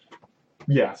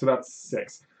 Yeah, so that's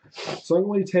 6. So I'm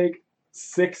going to take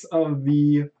 6 of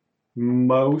the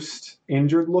most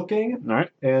injured looking All right.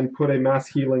 and put a mass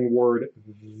healing word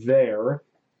there.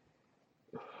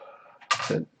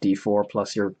 So D4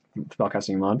 plus your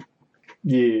spellcasting mod.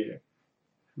 Yeah.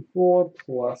 4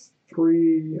 plus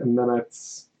 3, and then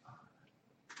it's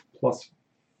plus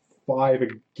 5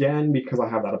 again because I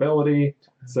have that ability.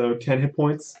 So 10 hit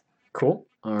points. Cool.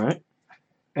 All right.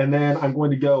 And then I'm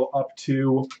going to go up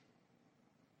to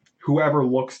whoever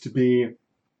looks to be,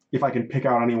 if I can pick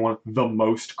out anyone, the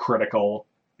most critical,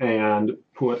 and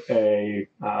put a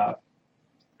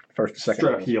First, second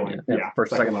straight up level. healing. Yeah,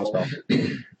 First, second level spell.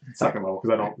 Second level,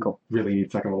 because I don't really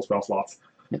need second level spell slots.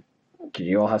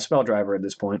 You all have spell driver at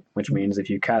this point, which means if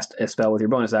you cast a spell with your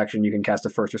bonus action, you can cast a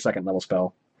first or second level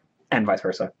spell, and vice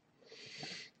versa,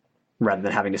 rather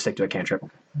than having to stick to a cantrip.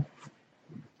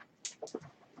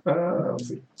 Let's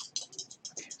see.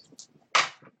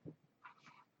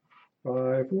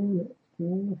 5,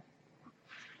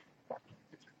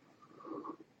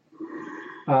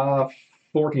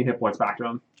 14 hit points back to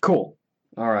him. Cool.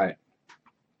 All right.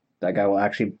 That guy will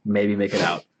actually maybe make it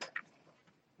out.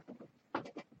 All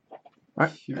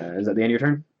right. Is that the end of your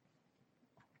turn?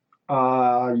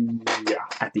 Yeah.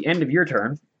 At the end of your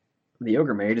turn, the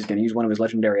Ogre Mage is going to use one of his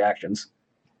legendary actions.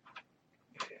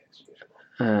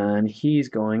 And he's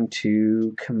going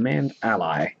to command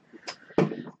ally.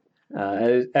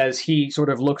 As he sort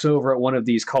of looks over at one of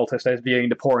these cultists as beginning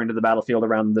to pour into the battlefield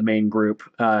around the main group,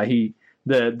 the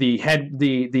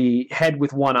head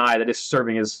with one eye that is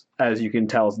serving as you can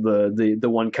tell is the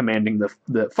one commanding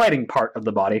the fighting part of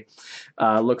the body,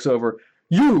 looks over.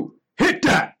 You hit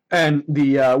that, and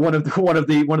the one of the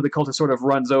cultists sort of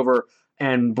runs over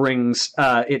and brings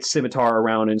its scimitar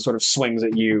around and sort of swings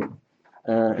at you,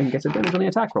 and gets advantage on the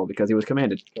attack roll because he was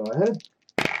commanded. Go ahead.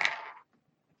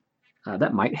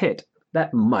 That might hit.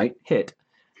 That might hit.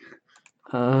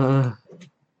 Cultist.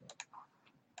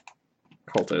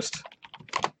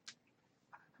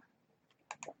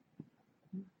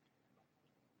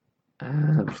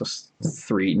 Plus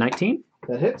 3, 19.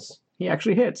 That hits. He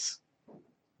actually hits.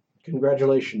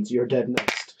 Congratulations, you're dead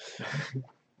next.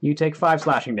 You take 5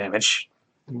 slashing damage.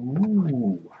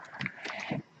 Ooh.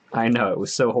 I know, it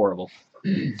was so horrible.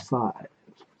 5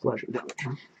 slashing damage.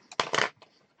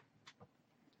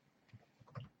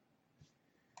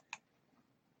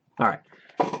 All right.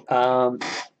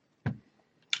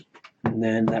 And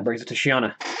then that brings it to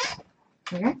Sheona.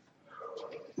 Okay.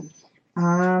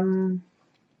 How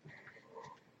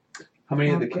many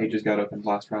of the cages got opened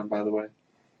last round, by the way?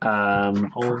 All of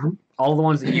them. All the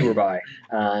ones that you were by,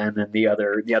 and then the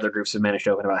other groups have managed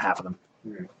to open about half of them.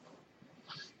 Okay.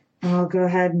 I'll go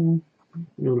ahead and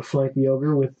You want to flank the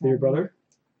ogre with your brother?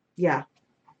 yeah,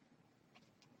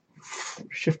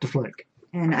 Shift to flank.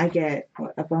 and I get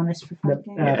a bonus for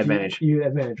flanking. Advantage. You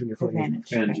advantage when you're flanking.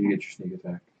 Advantage. And okay. you get your sneak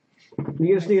attack. You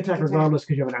get a sneak attack regardless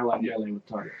because you have an ally melee with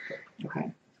the target.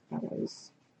 Okay. That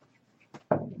was.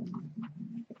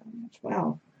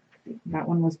 Well, that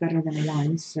one was better than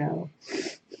 1, so.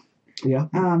 Yeah.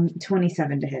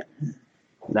 27 to hit.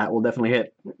 That will definitely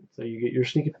hit. So you get your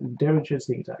sneak damage and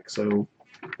sneak attack. So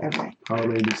Okay. how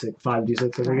many d6?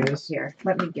 5d6, I think it is. Here,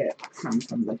 let me get some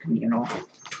from the communal.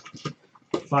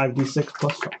 5d6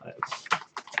 plus 5.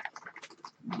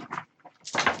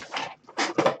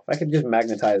 I could just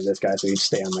magnetize this guy so he'd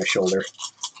stay on my shoulder.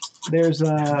 There was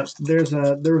a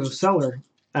seller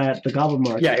at the Goblin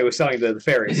Market. Yeah, he was selling the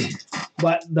fairies.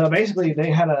 But basically they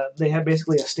had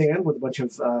basically a stand with a bunch of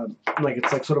it's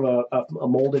like sort of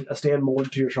a stand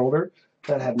molded to your shoulder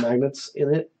that had magnets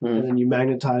in it, and then you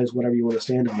magnetize whatever you want to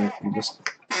stand on it. And just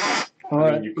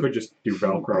I mean, you could just do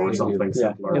Velcro or something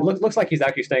simpler. It looks like he's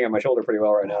actually staying on my shoulder pretty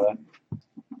well right now, though.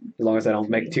 As long as I don't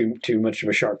make too much of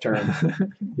a sharp turn.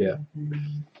 Yeah.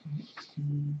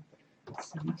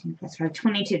 17 plus 5,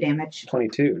 22 damage.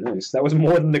 22, nice. That was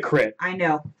more than the crit. I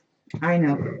know.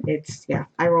 It's,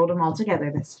 I rolled them all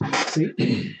together this time.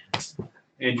 see,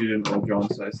 And you didn't roll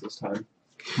John's dice this time.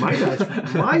 My dice,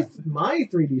 my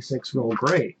 3d6 roll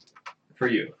great. For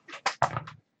you.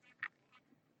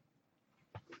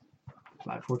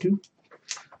 5, 4, 2.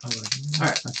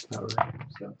 Alright. That's about right.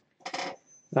 So.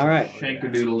 All right.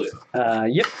 Shankadoodle.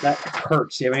 Yep, that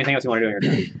hurts. Do you have anything else you want to do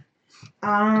in your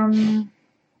turn?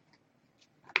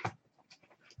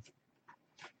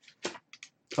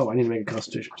 Oh, I need to make a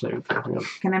Constitution save. Hang on.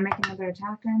 Can I make another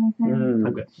attack or anything?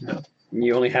 I'm good. No.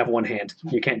 You only have one hand.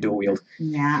 You can't dual wield,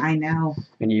 Yeah, I know.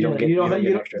 and you don't get. You don't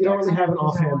get extra attacks. really have an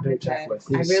offhand to attack with.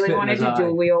 I He's really spitting wanted his to eye.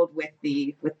 dual wield with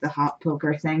the hot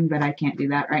poker thing, but I can't do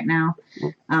that right now.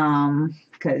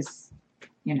 Because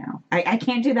I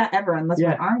can't do that ever unless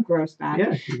my arm grows back.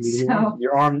 Yeah. So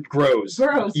Your arm grows.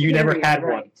 gross. You never period, had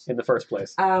right. one in the first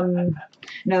place. No,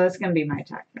 that's gonna be my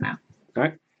attack for now.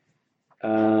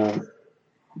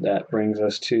 That brings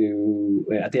us to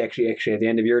at the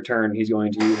end of your turn. He's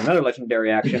going to use another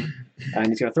legendary action, and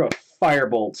he's going to throw a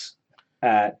firebolt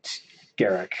at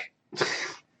Garruk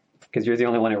because you're the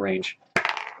only one at range.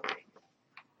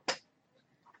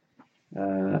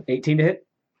 18 to hit.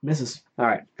 Misses. All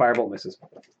right, firebolt misses.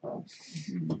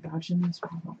 Dodging these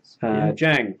fireballs.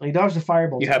 Jang, When you dodge the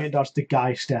firebolt, You you have- can't dodge the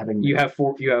guy stabbing you have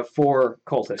four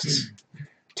cultists,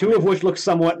 two of which look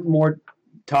somewhat more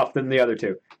tough than the other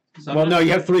two. Well, no,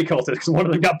 you have 3 cultists because one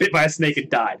of them got bit by a snake and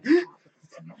died.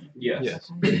 Yes.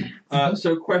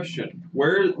 So, question: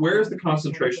 Where is the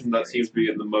concentration that seems to be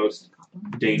in the most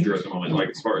danger at the moment? Like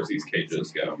as far as these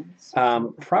cages go.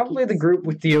 Probably the group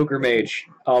with the ogre mage,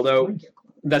 although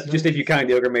that's just if you count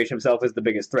the ogre mage himself as the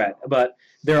biggest threat. But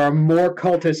there are more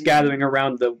cultists gathering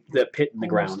around the pit in the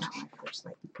ground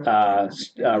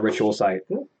ritual site.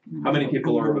 How many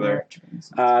people are over there?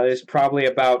 There's probably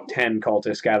about 10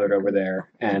 cultists gathered over there,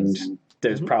 and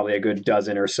there's probably a good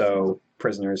dozen or so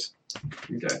prisoners.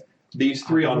 Okay. These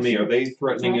 3 on me, are they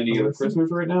threatening any of the prisoners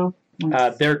right now?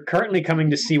 They're currently coming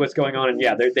to see what's going on, and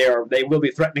yeah, they will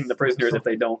be threatening the prisoners if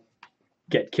they don't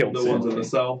get killed The soon. ones in the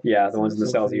cell? Yeah, the ones in the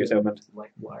cells you just opened.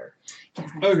 like wire.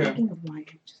 Okay.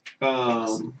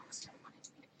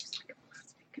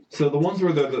 So the ones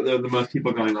where the most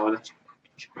people going on,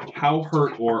 how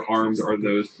hurt or armed are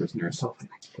those prisoners?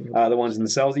 The ones in the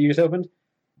cells that you just opened.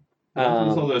 How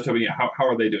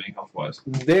are they doing health-wise?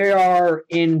 They are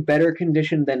in better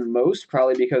condition than most,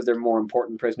 probably because they're more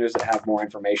important prisoners that have more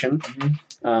information.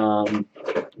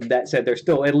 That said, they're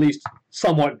still at least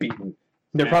somewhat beaten.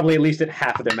 They're probably at least at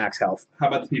half of their max health. How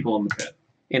about the people in the pit?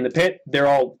 In the pit, they're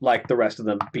all like the rest of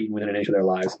them, beaten within an inch of their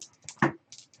lives.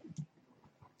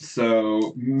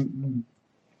 So,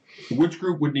 which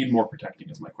group would need more protecting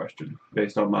is my question,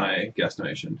 based on my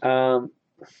guesstimation.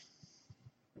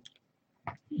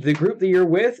 The group that you're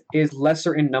with is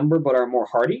lesser in number but are more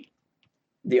hardy.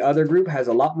 The other group has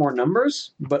a lot more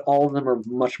numbers, but all of them are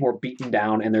much more beaten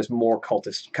down, and there's more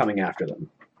cultists coming after them.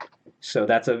 So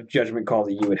that's a judgment call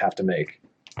that you would have to make.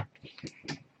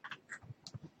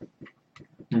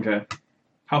 Okay.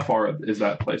 How far is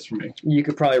that place from me? You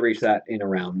could probably reach that in a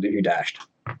round if you dashed.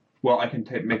 Well, I can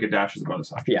make a dash as a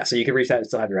bonus action. Yeah, so you can reach that and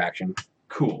still have your action.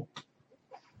 Cool.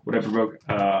 Would I provoke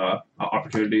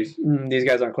opportunities? These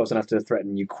guys aren't close enough to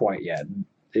threaten you quite yet.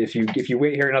 If you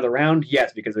wait here another round,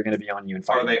 yes, because they're going to be on you and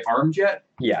fight. Are they armed yet?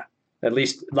 Yeah. At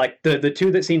least, like, the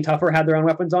 2 that seem tougher had their own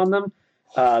weapons on them.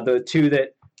 The 2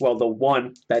 that, well, the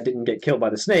 1 that didn't get killed by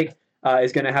the snake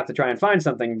is going to have to try and find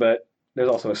something, but there's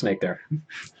also a snake there.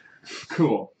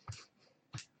 Cool.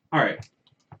 All right.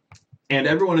 And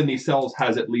everyone in these cells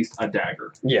has at least a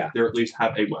dagger. Yeah. They at least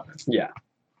have a weapon. Yeah.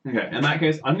 Okay. In that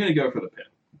case, I'm going to go for the pit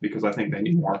because I think they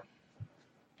need more.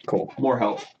 Cool. More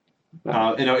help.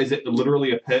 Is it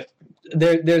literally a pit?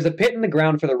 There's a pit in the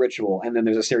ground for the ritual, and then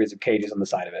there's a series of cages on the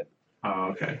side of it. Oh,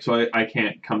 okay. So I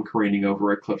can't come careening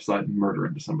over a cliffside and murder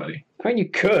into somebody. I mean, you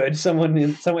could.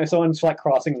 Someone's like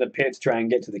crossing the pit to try and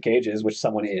get to the cages, which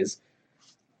someone is.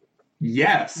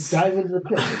 Yes. Dive into the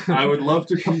pit. I would love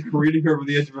to come careening over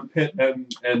the edge of a pit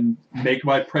and make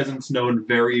my presence known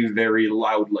very, very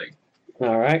loudly.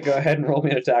 All right, go ahead and roll me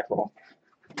an attack roll.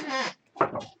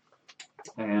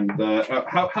 And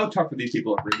how tough are these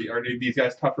people? Are these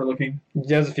guys tougher looking?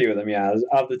 There's a few of them, yeah.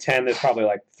 Of the 10, there's probably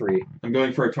like 3. I'm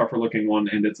going for a tougher looking one,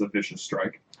 and it's a vicious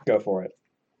strike. Go for it.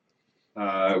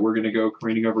 We're going to go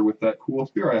careening over with that cool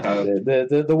spear I have.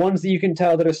 The ones that you can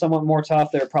tell that are somewhat more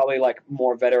tough, they're probably like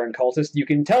more veteran cultists. You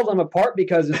can tell them apart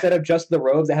because instead of just the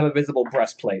robes, they have a visible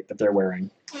breastplate that they're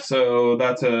wearing. So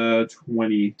that's a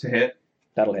 20 to hit.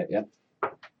 That'll hit, yeah.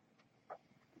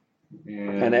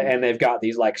 And they've got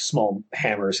these like small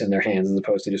hammers in their hands as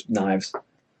opposed to just knives.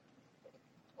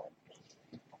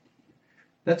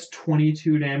 That's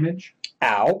 22 damage.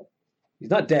 Ow. He's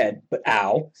not dead, but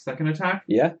ow. Second attack.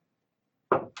 Yeah.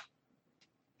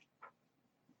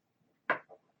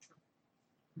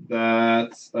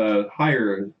 That's a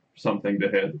higher something to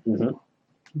hit. Mm-hmm.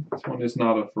 This one is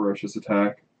not a ferocious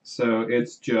attack, so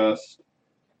it's just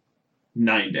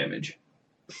 9 damage.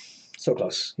 So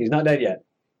close. He's not dead yet.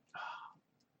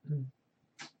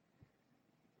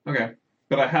 Okay,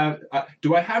 but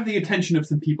do I have the attention of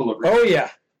some people around? Oh yeah,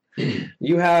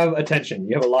 you have attention.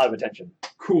 You have a lot of attention.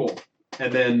 Cool.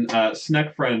 And then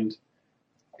Sneckfriend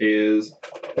is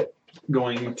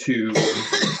going to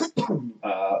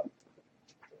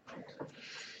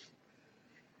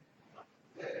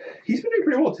he's been doing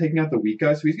pretty well taking out the weak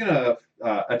guy, so he's gonna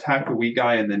attack the weak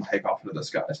guy and then take off into the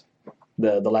skies.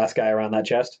 The last guy around that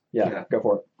chest? Yeah. Go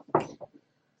for it.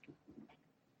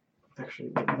 Actually,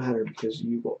 it doesn't matter because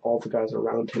all the guys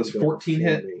around him. Does 14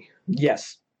 hit? Me.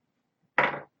 Yes.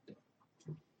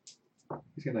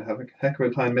 He's going to have a heck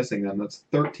of a time missing then. That's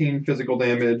 13 physical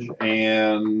damage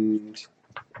and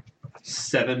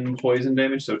 7 poison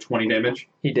damage, so 20 damage.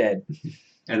 He dead.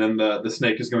 And then the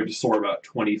snake is going to soar about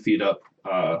 20 feet up,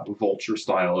 vulture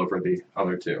style, over the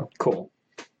other two. Cool.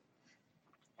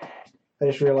 I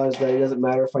just realized that it doesn't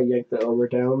matter if I yank the ogre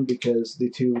down because the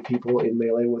 2 people in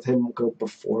melee with him will go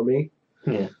before me.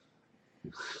 Yeah.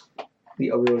 The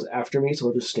ogre was after me, so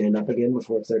we'll just stand up again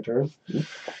before it's their turn.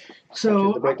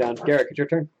 So the breakdown. Garruk, it's your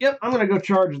turn. Yep, I'm gonna go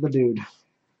charge the dude.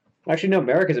 Actually, no.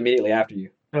 Merrick is immediately after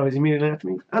you. Oh, he's immediately after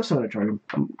me. I'm still gonna charge him.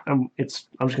 I'm just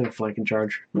gonna flank and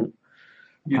charge. You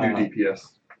do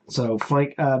DPS. So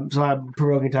flank. So I'm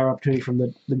provoking entire opportunity from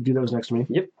the dude that was next to me.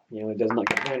 Yep. It does not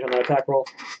get advantage on that attack roll.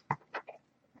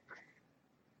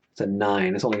 It's a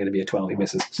 9. It's only going to be a 12. He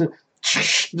misses. So,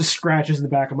 just scratches in the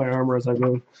back of my armor as I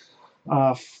go.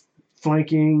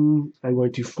 Flanking. I'm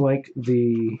going to flank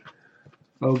the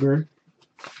ogre,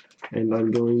 and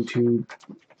I'm going to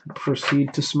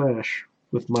proceed to smash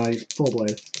with my full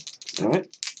blade. All right.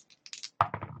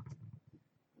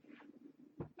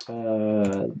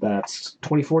 That's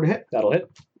 24 to hit. That'll hit.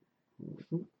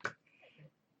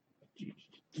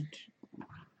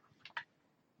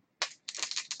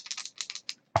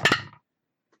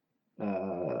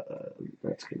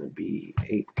 That's going to be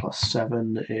 8 plus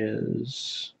 7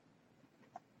 is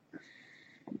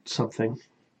something.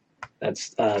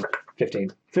 That's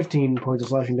 15. 15 points of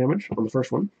slashing damage on the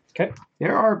first one. Okay.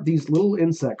 There are these little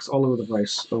insects all over the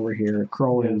place over here,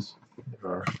 crawling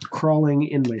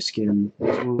in my skin.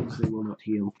 These wounds, they will not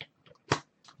heal.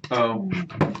 Oh.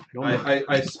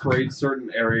 I sprayed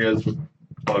certain areas with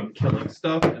bug killing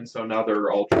stuff, and so now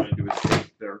they're all trying to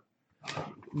escape their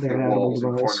walls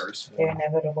and corners. Their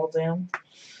inevitable doom.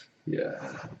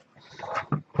 Yeah.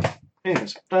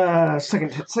 Anyways,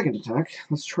 second attack.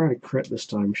 Let's try to crit this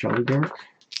time, shall we, Garruk?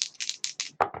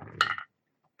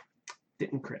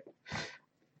 Didn't crit.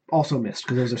 Also missed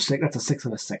because there's a 6. That's a 6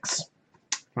 and a 6,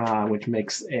 which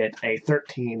makes it a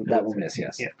 13. That will miss.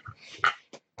 Yes. Yeah.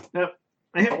 Now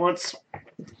I hit once.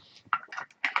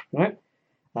 All right.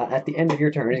 At the end of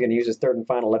your turn, he's going to use his third and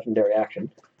final legendary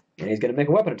action, and he's going to make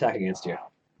a weapon attack against you.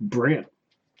 Brilliant.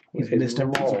 He's With missed his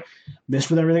everything. roll. Missed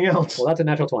with everything else. Well, that's a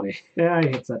natural 20. Yeah, he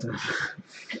hits that time.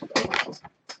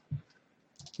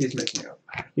 He's making up.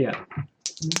 Yeah.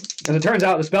 As it turns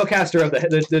out, the spellcaster of the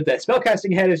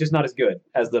spellcasting head is just not as good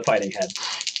as the fighting head.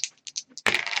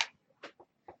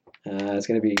 It's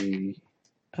going to be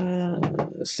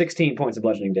 16 points of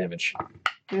bludgeoning damage.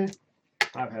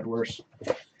 I've had worse.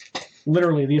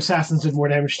 Literally, the assassins did more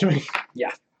damage to me.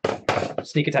 Yeah.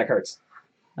 Sneak attack hurts.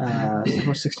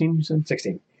 16, you said?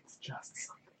 16. It's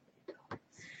just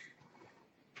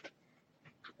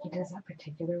He does that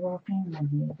particular walking, and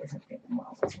he doesn't fit them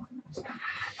well. This one.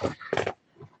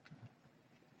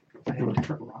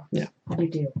 Yeah. You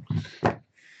do. So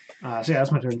yeah,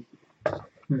 that's my turn.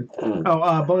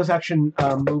 Bonus action,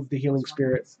 move the healing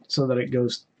spirit so that it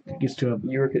gets to a.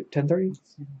 You were at 10:30?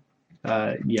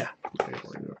 Yeah.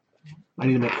 I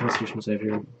need to make a Constitution save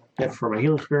here. Yep, for my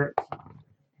healing spirit.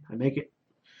 I make it.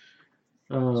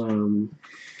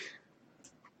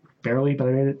 Barely, but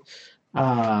I made it.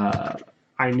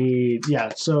 I need,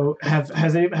 So have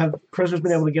prisoners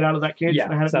been able to get out of that cage? Yeah,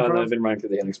 I had it in some of front them of? have been running through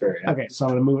the healing spirit. Yeah. Okay, so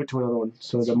I'm gonna move it to another one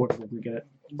so that more people can get it.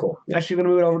 Cool. Yeah. Actually, I'm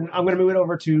gonna move it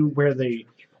over to where the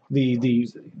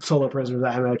solo prisoners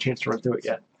that haven't had a chance to run through it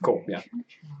yet. Cool. Yeah.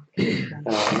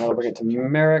 That'll bring it to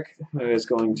Merrick, who is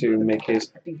going to make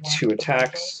his 2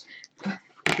 attacks. You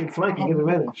can flank and give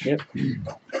advantage. Yep.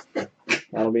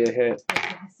 That'll be a hit,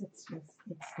 It's the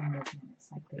movement. It's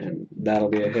like and that'll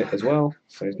be a hit as well.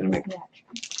 So he's going to make.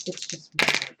 It's just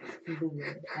fluid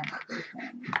and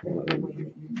everything. The way that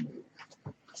you move.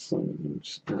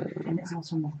 And it's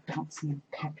also more bouncy and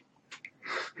peppy.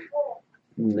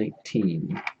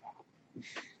 19.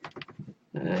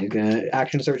 He's gonna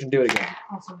action search and do it again.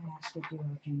 Also, I asked if you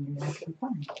can do that for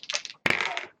fun.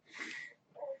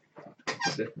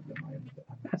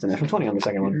 That's a natural 20 on the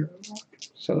second one.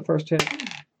 So the first hit,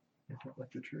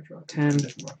 10.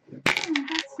 That's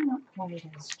not quite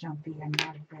as jumpy. I'm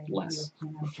not afraid Less.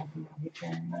 of jumping out of here or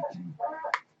anything.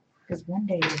 Because one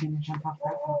day you're going to jump off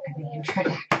that balcony and try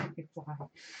to fly.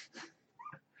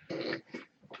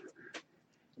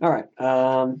 All right.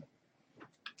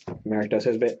 Merrick does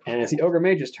his bit, and it's the Ogre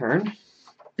Mage's turn.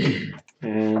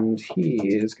 And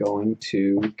he is going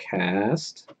to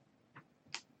cast...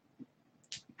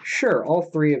 Sure, all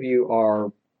three of you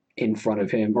are in front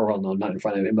of him, or well, no, not in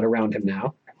front of him, but around him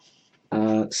now.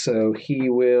 So he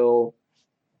will...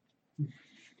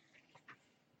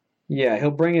 Yeah,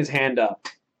 he'll bring his hand up,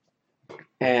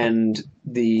 and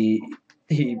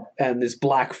this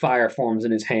black fire forms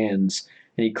in his hands,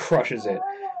 and he crushes it.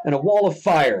 And a wall of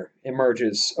fire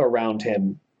emerges around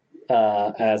him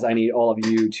as I need all of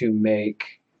you to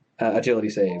make agility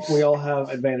saves. We all have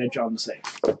advantage on the save.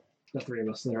 The three of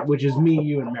us there, which is me,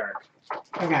 you, and Merrick.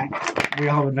 Okay. We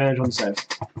all have advantage on the save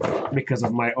because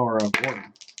of my aura of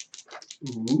warning.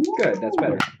 Ooh. Good, that's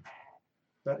better.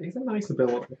 That is a nice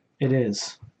ability. It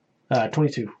is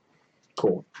 22.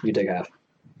 Cool, you take half.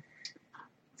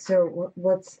 So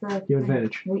what's the... You have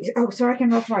advantage. So I can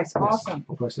roll twice. Awesome.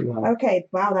 Okay,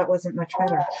 wow, that wasn't much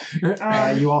better.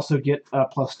 You also get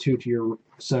 +2 to your...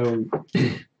 So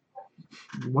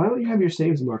why don't you have your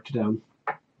saves marked down?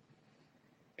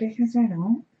 Because I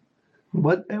don't.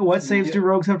 What saves do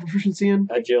rogues have proficiency in?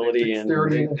 Agility and...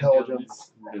 Dexterity,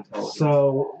 intelligence.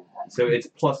 So it's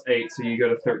 +8, so you go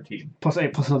to 13.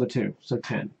 +8 plus another 2, so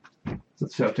 10.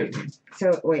 So 15.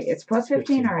 So wait, it's plus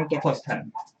 15 or I get Plus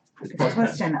 10. It's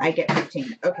plus 10. I get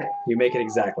 15. Okay. You make it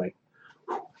exactly.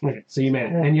 Okay, so you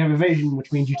manage. And you have evasion,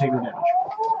 which means you take no damage.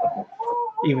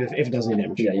 Even if it doesn't do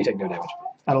damage. Yeah, you take no damage.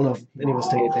 I don't know if any of us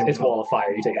take damage. It's wall of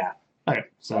fire, you take half. Okay,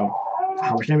 so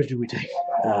how much damage do we take?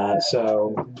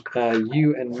 So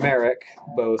you and Merrick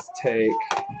both take...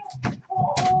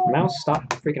 Mouse, stop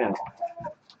freaking out.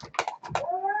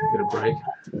 Get a break.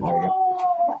 There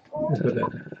we go.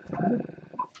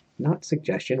 Not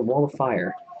suggestion, a wall of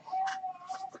fire.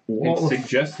 It's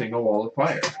suggesting a wall of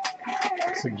fire.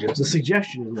 The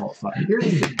suggestion is wall of fire. Here's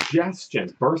a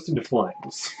suggestion. Burst into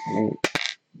flames.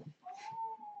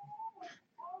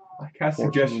 I cast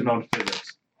suggestion on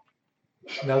physics.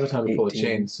 Now's the time to pull a 18.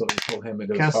 chain so we pull him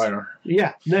into the Cast- fire.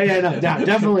 Yeah, no,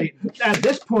 definitely. At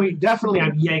this point, definitely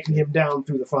I'm yanking him down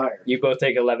through the fire. You both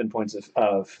take 11 points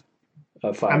of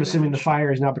fire. I'm assuming the damage.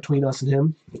 fire is now between us and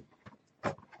him.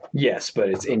 Yes, but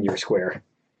it's in your square.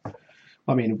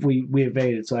 I mean, we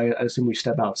evaded, so I assume we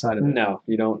step outside of it. No,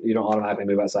 you don't automatically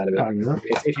move outside of it. Oh, you know?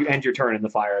 If you end your turn in the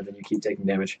fire, then you keep taking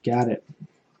damage. Got it.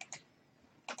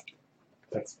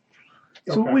 That's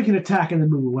So okay. we can attack and then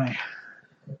move away.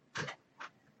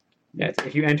 Yeah,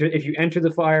 if you enter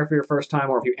the fire for your first time,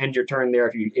 or if you end your turn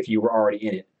there, if you were already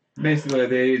in it. Basically, the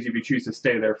idea is if you choose to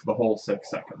stay there for the whole 6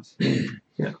 seconds,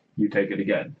 you take it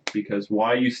again. Because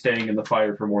why are you staying in the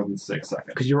fire for more than 6 seconds?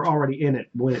 Because you're already in it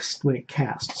when it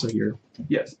casts, so you're...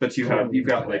 Yes, but you've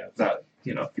got like that,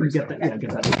 3 Get that, seconds. yeah, get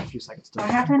that in a few seconds. To What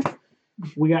happened?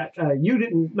 We got...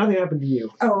 nothing happened to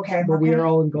you. Oh, okay. But we okay. are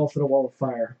all engulfed in a wall of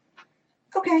fire.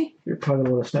 Okay. You're probably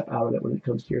going to want to step out of it when it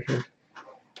comes to your turn.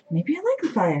 Maybe I like the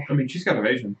fire. I mean, she's got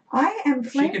evasion. I am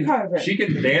flame carver. She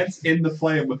can dance in the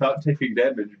flame without taking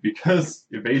damage because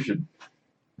evasion.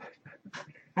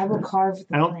 I will carve the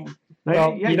I don't- flame.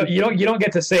 Well, Yeah, you don't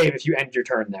get to save if you end your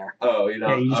turn there. Oh, you know.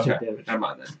 Yeah, you just Okay. take damage. Never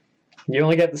mind then. You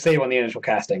only get the save on the initial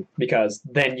casting, because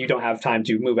then you don't have time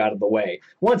to move out of the way.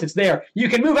 Once it's there, you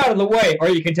can move out of the way, or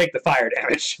you can take the fire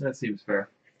damage. That seems fair.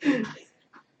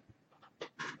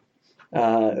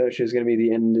 Which is going to be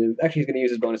the end of... Actually, he's going to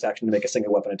use his bonus action to make a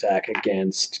single weapon attack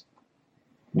against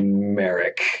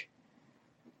Merrick.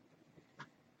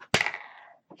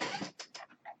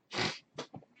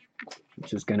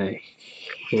 Which is going to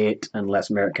hit unless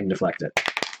Merrick can deflect it.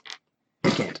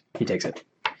 He can't. He takes it.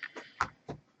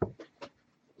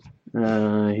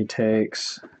 He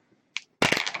takes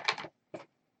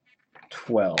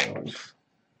 12.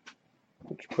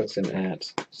 Which puts him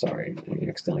at... Sorry, I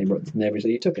accidentally wrote the damage that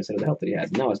he took instead of the health that he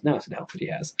had. Now it's the health that he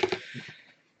has.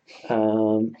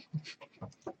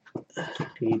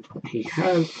 He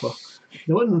has...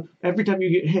 Well, every time you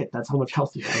get hit, that's how much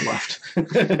health you have left.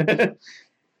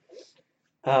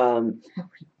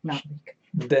 Not weak.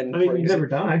 Then I mean, you never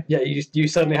die. Yeah, you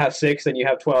suddenly have 6, then you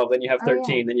have 12, then you have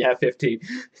 13, then you have 15.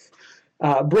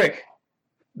 Brik,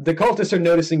 the cultists are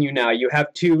noticing you now. You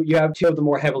have two of the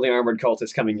more heavily armored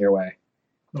cultists coming your way.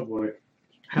 Oh boy.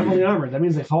 Heavily armored, that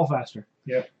means they fall faster.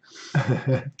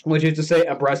 Which is to say,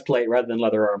 a breastplate rather than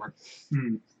leather armor.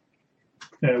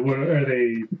 What, are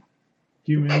they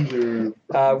humans or?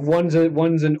 One's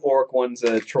an orc, one's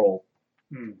a troll.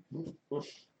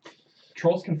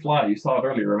 Trolls can fly. You saw it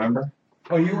earlier, remember?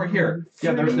 Oh, you were here.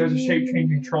 Yeah, there's a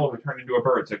shape-changing troll who turned into a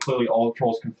bird, so clearly all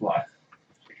trolls can fly.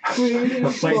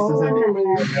 The place is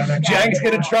in Jang's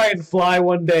gonna try and fly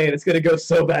one day, and it's gonna go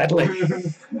so badly.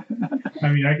 I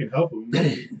mean, I can help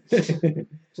him.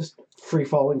 Just free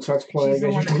falling starts playing. She's the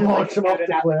As one you who launch him off set it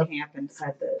the up cliff. at camp and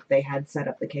said that they had set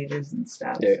up the cages and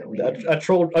stuff. Yeah, so we a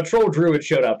troll druid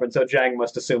showed up, and so Jang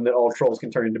must assume that all trolls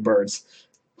can turn into birds.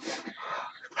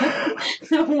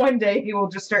 One day he will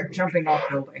just start jumping off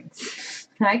buildings.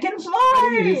 I can I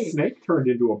mean, fly! his snake turned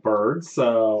into a bird,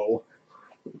 so...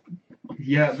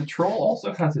 Yeah, the troll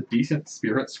also has a decent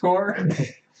spirit score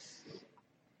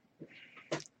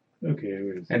Okay,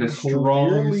 wait. and a strong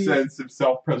Clearly- sense of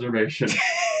self-preservation.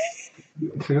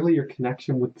 Clearly your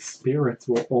connection with the spirits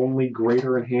will only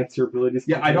greater enhance your abilities.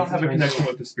 Yeah, I don't have a connection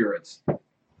with the spirits.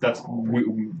 That's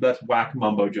whack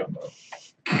mumbo jumbo.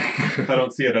 If I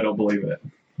don't see it, I don't believe it.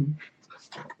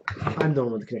 I'm the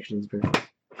one with the connection to the spirit.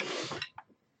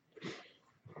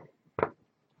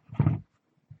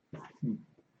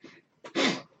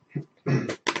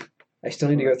 I still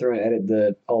need to go through and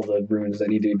edit all the runes that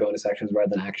need to be bonus actions rather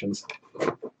than actions.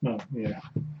 Oh, yeah.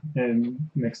 And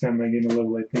next time I gain a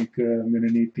level, I think I'm going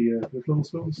to need the level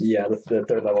spells. Yeah, the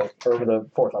third level, or the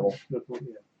fourth level.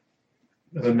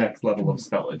 The next level of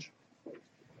spellage.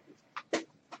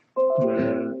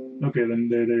 Okay, then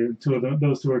they're two of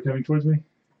those two are coming towards me.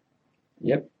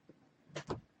 Yep.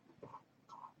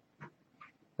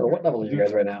 So what level are you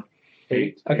guys right now?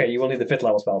 8. Okay, you will need the 5th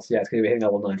level spells. Yeah, it's going to be hitting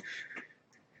level 9.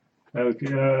 Okay.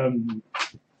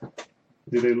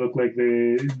 Do they look like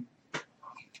they?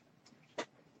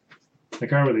 Like,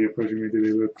 how are they approaching me? Do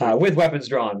they look? With weapons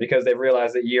drawn, because they've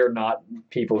realized that you're not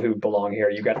people who belong here.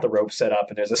 You got the rope set up,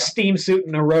 and there's a steam suit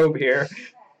and a robe here.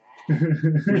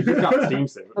 He's got steam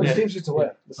suit. Oh, the steam suit's away.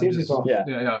 The steam suit's off. Yeah.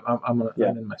 I'm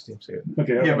in my steam suit.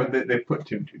 Okay. Yeah, but they put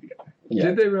two and two together. Yeah.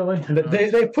 Did they really?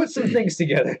 They put some things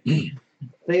together.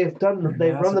 They've run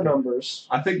the numbers.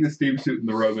 I think the steam suit and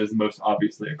the robe is most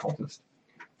obviously occultist.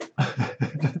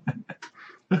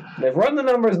 They've run the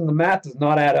numbers, and the math does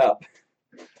not add up.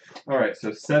 All right,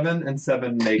 so 7 and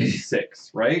 7 makes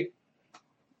 6, right?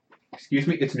 Excuse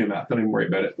me, it's new math. Don't even worry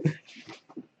about it.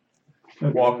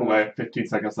 Okay. Walk away. 15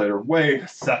 seconds later. Wait a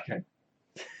second.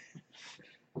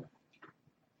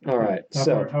 All right,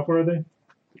 How far are they?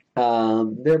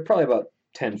 they're probably about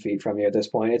 10 feet from you at this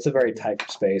point. It's a very tight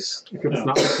space. Because it's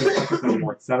not 15 seconds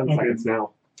anymore. It's 7 Okay. seconds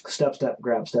now. Step,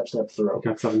 grab, step, throw.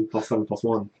 Got 7 plus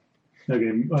 1.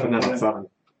 Okay. So now it's 7.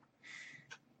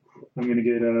 I'm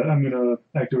gonna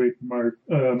activate my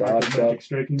Dodge, magic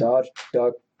striking. Dodge,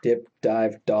 duck, dip,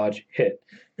 dive, dodge, hit.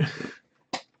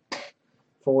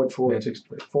 Forward, Magic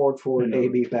split. forward, A,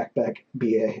 B, back,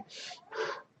 B, A.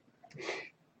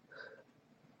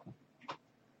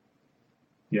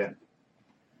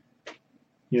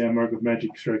 Yeah, mark with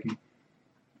magic striking.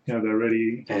 Have that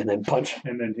ready, And then punch.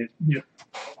 and then hit. Yep.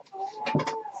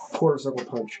 Quarter circle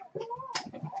punch.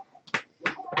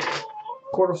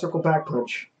 Quarter circle back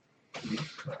punch.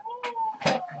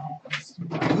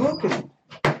 Okay.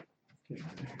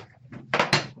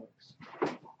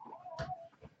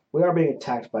 We are being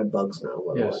attacked by bugs now,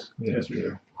 by the way. Yes, we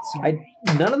do.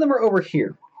 None of them are over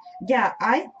here. Yeah,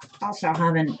 I also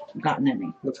haven't gotten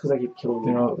any. That's because I keep killing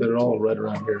them. They're all right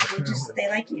around here. They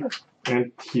like you.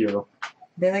 And here.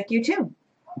 They like you too.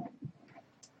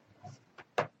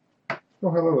 Oh,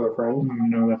 hello there, friend.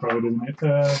 No, that probably doesn't hit.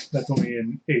 That's only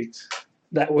an 8.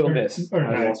 That will miss. Or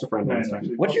I 9. lost a friend. 9, Last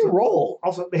actually. What'd you roll?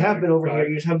 Also, they have been over here.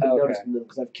 You just haven't been Okay. noticing them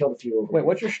because I've killed a few over Wait, here.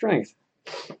 what's your strength?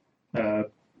 The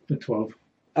 12.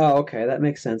 Oh, okay, that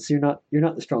makes sense. You're not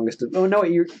the strongest. Oh no,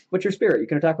 what's your spirit? You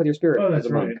can attack with your spirit. Oh, as that's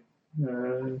a monk.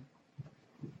 right.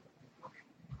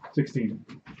 16.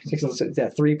 So, yeah,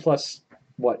 3 plus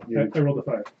what? I rolled a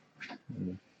 5.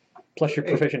 Plus your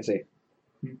proficiency.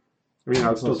 I mean,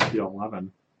 I was supposed to be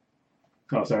 11.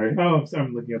 Oh, sorry. Oh,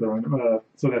 I'm looking at the wrong.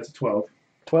 So that's a 12.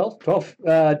 12? 12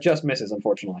 just misses,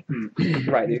 unfortunately.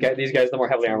 Right, these guys are the more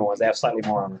heavily armored ones. They have slightly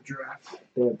more armor.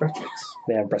 They have breastplates.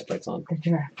 They have breastplates on. The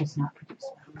giraffe does not produce.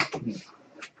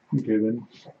 Okay,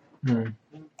 then.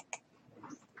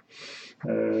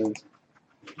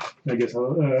 I guess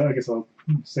I'll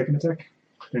second attack.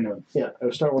 Or no. Yeah, I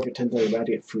would start work at 10:30, but I had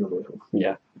to get food on the way home.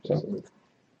 Yeah. So,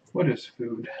 What is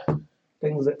food?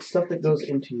 stuff that goes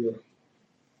into your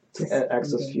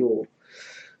excess fuel.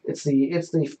 It's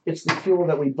the fuel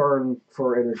that we burn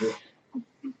for energy.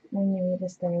 When you eat a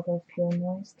stable fuel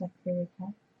noise, stuff for your pet.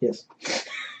 Yes.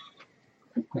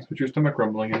 That's what your stomach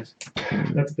rumbling is.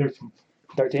 That's 13.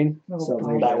 13? So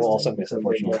That will also miss,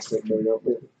 unfortunately.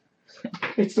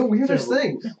 It's the weirdest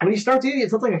thing. When you start eating,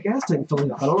 it's not like a gas tank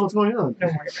filling up. I don't know what's going on.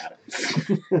 Don't worry about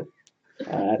it.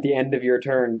 At the end of your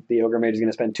turn, the Ogre Mage is going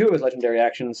to spend 2 of his legendary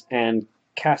actions and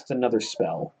cast another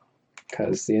spell.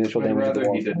 Because the initial damage of the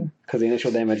wall, because the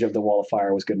initial damage of the wall of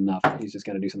fire was good enough. He's just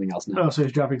going to do something else now. Oh, so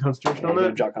he's dropping concentration on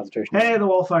that? Drop concentration. Hey, the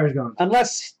wall of fire's gone.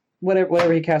 Unless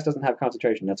whatever he casts doesn't have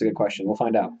concentration. That's a good question. We'll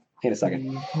find out in a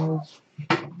second.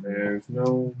 There's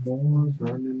no more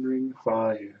burning ring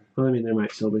fire. Well, I mean, there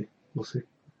might still be. We'll see.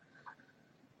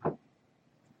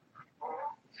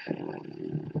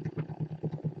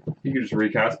 You could just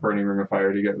recast Burning Ring of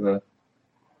Fire to get the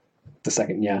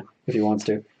second, yeah, if he wants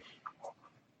to.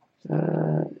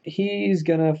 He's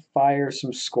gonna fire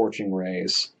some scorching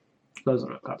rays. Those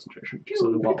don't have concentration.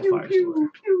 So the wall of fire still there.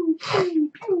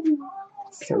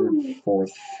 3rd,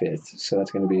 4th, 5th. So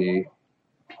that's gonna be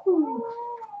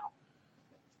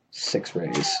 6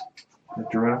 rays. The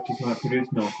giraffe does not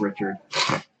produce milk, Richard.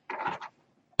 So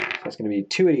that's gonna be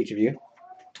 2 at each of you.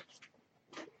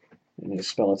 And his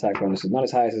spell attack bonus is not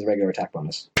as high as his regular attack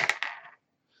bonus.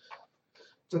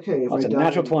 It's okay. If That's I a die,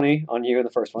 natural 20 on you in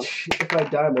the first one. If I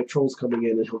die, my troll's coming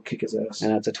in and he'll kick his ass.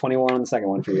 And that's a 21 on the second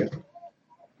one for you.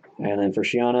 And then for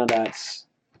Sheona, that's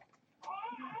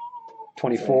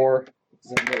 24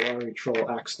 Zendalari troll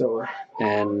axe thrower.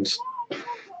 and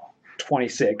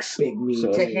 26. Big mean.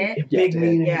 So To that'd be- hit? yeah, Big to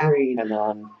mean hit. Yeah. and green. And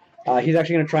then he's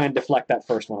actually going to try and deflect that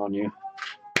first one on you.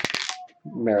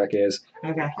 Merrick is.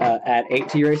 Okay. At 8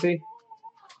 to your AC?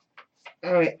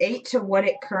 8 to what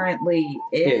it currently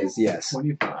is. Yes.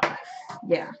 25.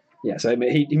 Yeah. Yeah, so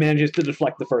he manages to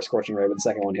deflect the first scorching ray, but the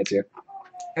second one hits you.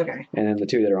 Okay. And then the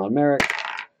 2 that are on Merrick.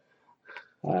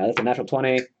 That's a natural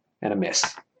 20 and a miss.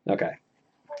 Okay.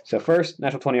 So first,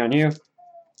 natural 20 on you.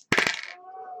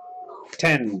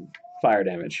 10 fire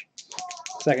damage.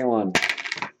 Second one,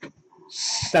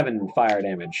 7 fire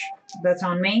damage. That's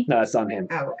on me? No, that's on him.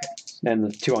 Oh, okay. Then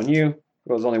the 2 on you.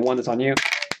 Well, there's only 1 that's on you.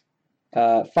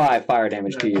 5 fire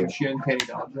damage to you. She uncanny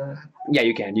dodge that. Yeah,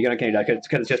 you can. You can uncanny dodge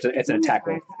because it's just it's an attack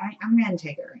roll. I'm going to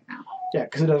take it right now. Yeah,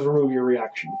 because it does remove your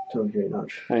reaction to uncanny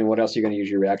dodge. I mean, what else are you going to use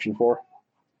your reaction for?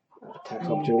 Tax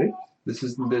opportunity. This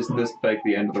is like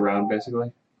the end of the round,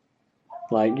 basically.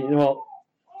 Like, well,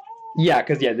 yeah,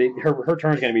 because her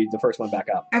turn is going to be the first one back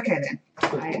up. Okay, then.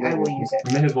 I will use it.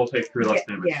 I may as well take 3 less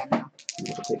damage. Yeah, no.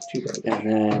 It'll take 2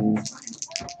 damage.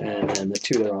 And then the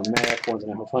 2 that are on Merrick, one's a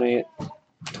natural 20,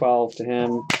 12 to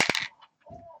him,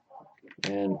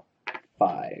 and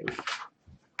 5.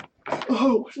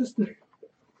 Oh, what's this thing?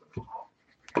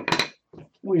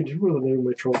 Wait, did you remember the name of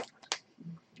my troll?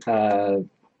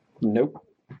 Nope.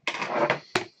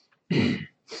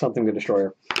 Something the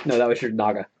Destroyer. No, that was your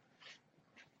Naga.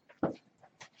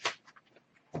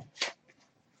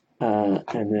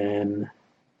 And then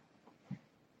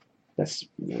that's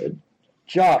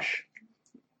Josh.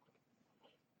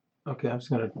 Okay, I'm just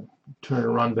going to turn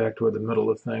and run back toward the middle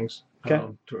of things. Okay.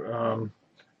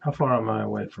 How far am I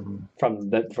away from From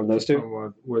those 2?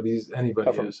 from where anybody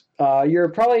Oh, from- is? You're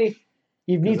probably.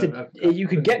 You need Because to. You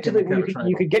could get to the. kind of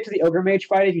You could get to the Ogre Mage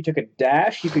fight if you took a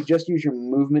dash. You could just use your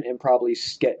movement and probably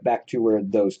get back to where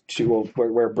those 2,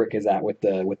 where Brik is at with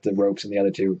the ropes and the other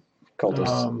 2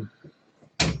 cultists.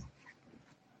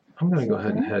 I'm going to go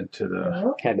ahead and head to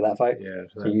the Head to that fight. yeah. To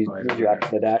So that you fight. use your action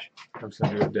for the dash. I'm just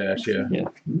going to do a dash. Yeah.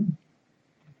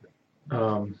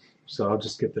 Yeah. So I'll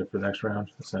just get there for the next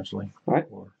round, essentially. All right.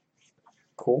 Or,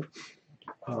 Cool.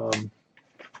 what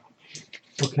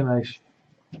can I?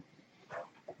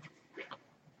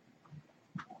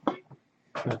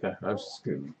 Okay, I was just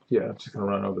gonna, I'm just gonna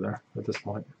run over there at this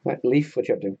point. Right, Leaf, what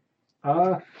you up to?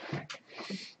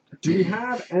 Do we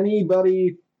have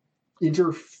anybody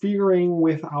interfering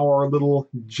with our little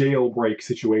jailbreak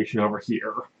situation over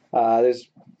here? There's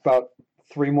about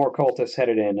 3 more cultists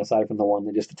headed in, aside from the one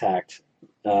that just attacked.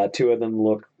 2 of them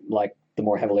look like the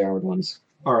more heavily armored ones.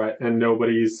 All right, and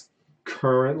nobody's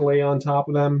currently on top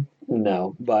of them?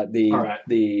 No, but All right.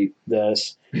 the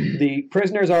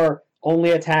prisoners are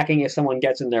only attacking if someone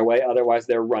gets in their way. Otherwise,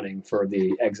 they're running for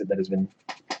the exit that has been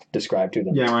described to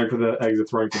them. Yeah, running for the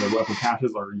exits, running for the weapon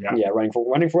caches, or Yeah, running for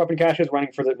weapon caches,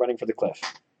 running for the cliff.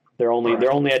 They're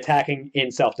only attacking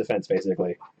in self-defense,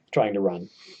 basically, trying to run.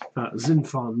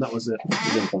 Zinfon, that was it.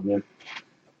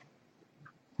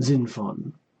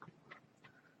 Zinfon.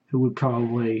 Who would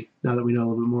probably, now that we know a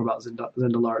little bit more about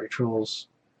Zendalari trolls,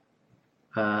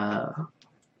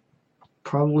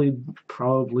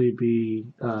 probably be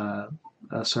a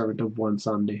servant of Bwan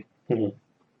Samdi. Mhm.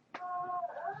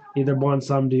 Either Bwan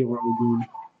Samdi or Ogun.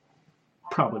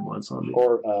 probably once on me.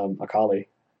 Or Akali.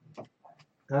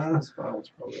 This file's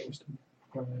probably listed.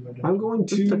 I'm going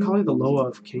Isn't to Akali the Loa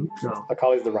of King? No.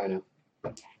 Akali's the Rhino.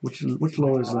 Which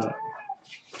Loa is that?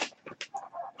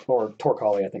 Or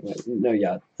Torkali, I think. No,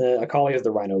 yeah. Akali is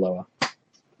the Rhino Loa.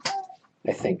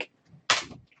 I think.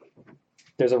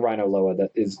 There's a Rhino Loa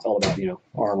that is all about,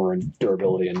 armor and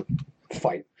durability and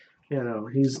fight. Yeah, no,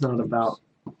 he's not about.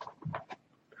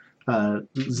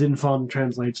 Zinfon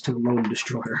translates to Lone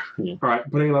Destroyer. Yeah. All right,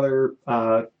 putting another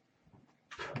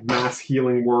mass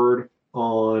healing word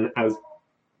on as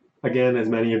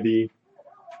many of the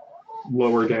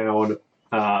lower down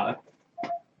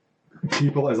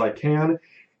people as I can.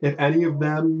 If any of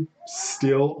them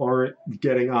still aren't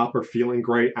getting up or feeling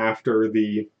great after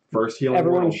the first healing,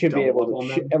 everyone should be able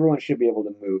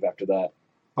to move after that.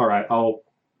 All right, I'll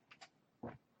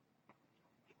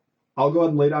go ahead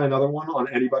and lay down another one on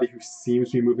anybody who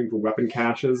seems to be moving for weapon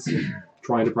caches,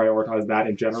 trying to prioritize that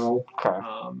in general.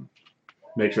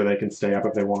 Make sure they can stay up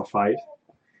if they want to fight.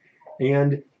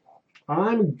 And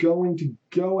I'm going to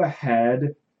go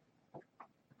ahead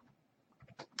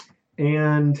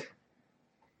and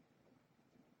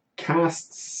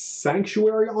cast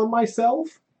Sanctuary on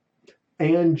myself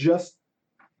and just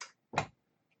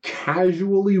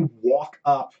casually walk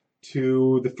up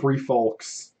to the three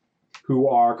folks who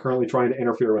are currently trying to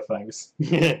interfere with things.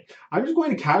 I'm just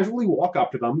going to casually walk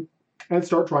up to them and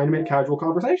start trying to make casual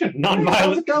conversation.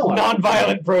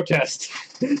 Non-violent protest.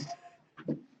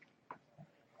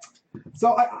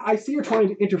 So I see you're trying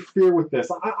to interfere with this.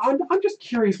 I'm just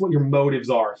curious what your motives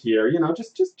are here.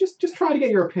 Just try to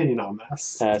get your opinion on this.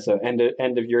 So end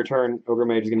of your turn, Ogre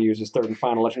Mage is going to use his third and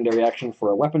final legendary action for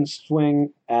a weapon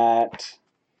swing at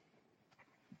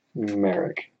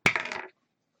Merrick.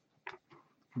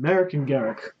 Merrick and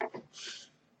Garruk.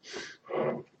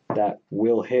 That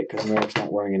will hit because Merrick's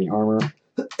not wearing any armor.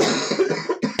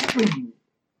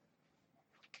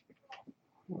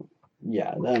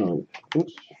 Yeah, that'll.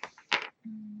 Oops.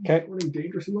 Okay. Running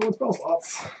dangerous and low spell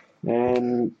slots.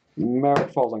 And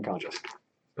Merrick falls unconscious.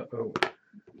 Uh-oh.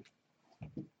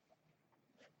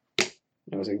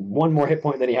 There was one more hit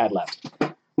point than he had left.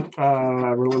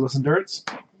 Relentless Endurance.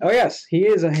 Oh yes, he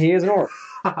is an orc.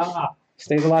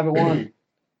 Stays alive at 1.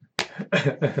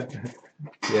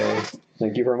 Yay.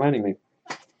 Thank you for reminding me.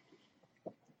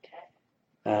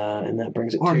 And that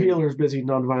brings it Our to... healer's busy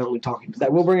non-violently talking to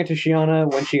That will bring it to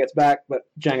Sheona when she gets back, but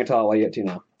Jang'atal, what are you up to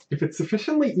now? If it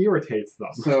sufficiently irritates them.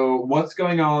 So what's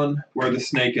going on where the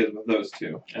snake is with those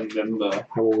two? And then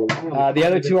The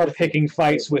other two are picking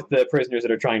fights with the prisoners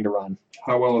that are trying to run.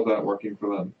 how well is that working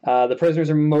for them? The prisoners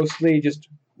are mostly just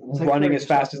running as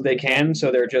fast as they can,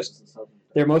 so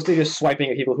they're mostly just swiping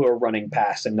at people who are running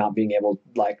past and not being able,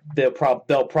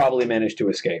 they'll probably manage to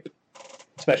escape.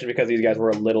 Especially because these guys were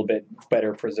a little bit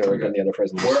better preserved than the other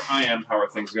prisoners. Where I am, how are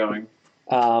things going?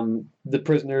 The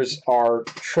prisoners are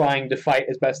trying to fight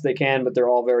as best they can, but they're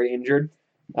all very injured,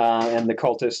 and the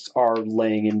cultists are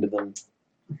laying into them.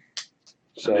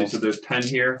 So there's 10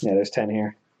 here? Yeah, there's 10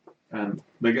 here. And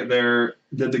did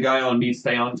the guy on me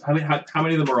stay on? How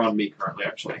many of them are on me currently,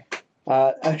 actually?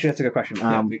 Actually, that's a good question.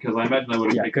 Because I imagine I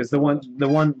would have. Yeah, because the one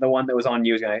that was on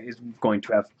you is going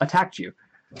to have attacked you.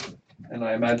 And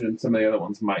I imagine some of the other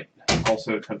ones might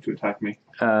also attempt to attack me.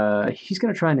 He's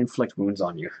going to try and inflict wounds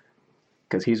on you.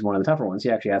 Because he's one of the tougher ones. He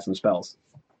actually has some spells.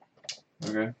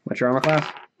 Okay. What's your armor class?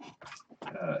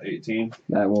 18.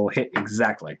 That will hit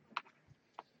exactly.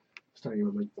 Starting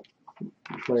with my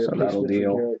player So that'll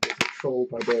deal. Troll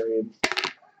barbarian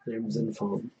named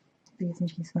Zinfon.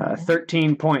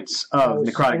 13 points of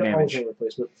necrotic damage.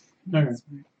 Replacement. Okay.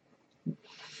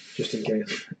 Just in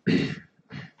case.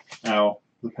 Ow.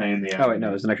 The pain in the ass. Oh, wait, no,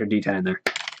 there's an extra d10 in there.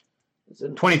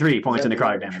 23 points of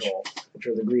necrotic damage. Which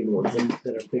are the green ones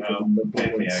that are bigger than the blue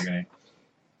Pain in the ones. agony.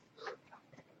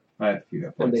 I have a few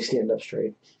And points. they stand up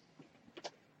straight.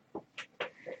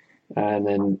 And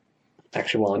then,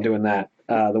 actually, while I'm doing that,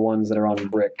 the ones that are on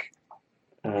Brik,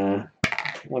 one's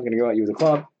going to go at you with a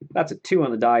club. That's a 2 on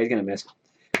the die. He's going to miss.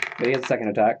 But he has a second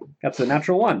attack. That's a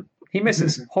natural 1. He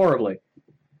misses horribly.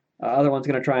 Other one's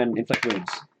going to try and inflict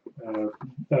wounds.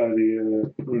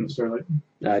 The Rune of Starlight.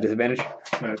 Disadvantage?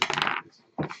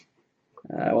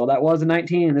 Well, that was a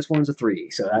 19, and this one's a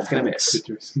 3, so that's going to miss.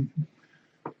 Because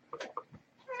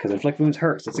inflict wounds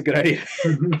hurts. That's a good idea.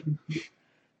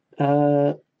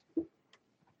 And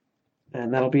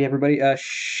that'll be everybody.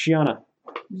 Sheona,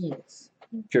 Yes.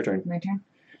 it's your turn. My turn.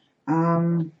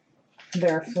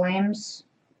 There are flames.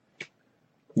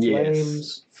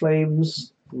 Yes.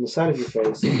 Flames on the side of your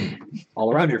face.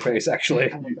 All around your face,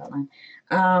 actually. I love that line.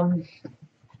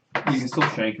 You can still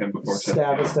shank him before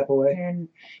Stab and step away. And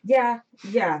yeah.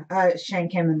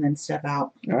 Shank him and then step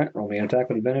out. All right, roll me an attack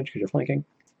with advantage because you're flanking.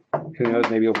 Who knows?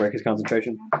 Maybe you'll break his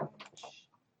concentration.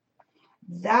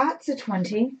 That's a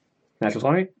 20. Natural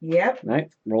 20. Yep. All right,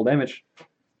 roll damage.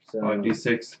 So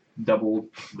 5d6, double,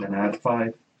 then add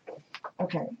 5.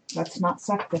 Okay, let's not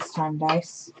suck this time,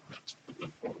 dice.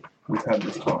 We've had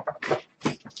this talk.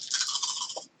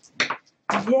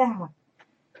 Yeah.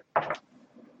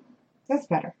 That's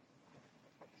better.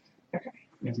 Okay.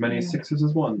 As many 6s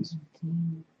as 1s.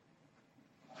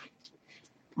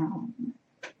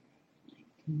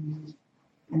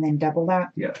 And then double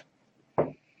that. Yeah.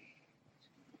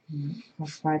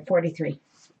 Plus 5, 43.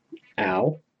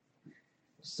 Ow.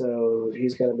 So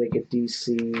he's got to make a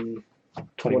DC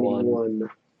 21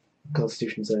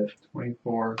 Constitution save.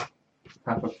 24.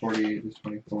 Half of 48 is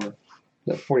 24. Is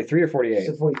that 43 or 48?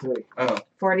 So 43. Oh,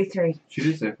 43. she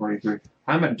did say 43.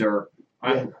 I'm a dirt.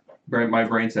 My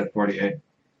brain said 48.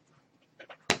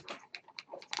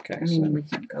 Okay, I mean, we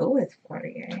can go with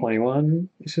 48. 21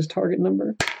 is his target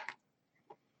number.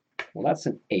 Well, that's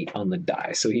an 8 on the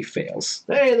die, so he fails.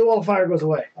 Hey, the wall of fire goes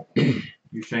away.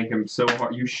 You shank him so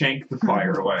hard. You shank the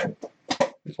fire away.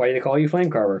 That's why they call you Flame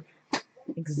Carver.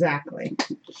 Exactly.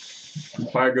 The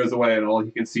fire goes away, and all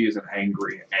you can see is an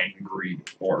angry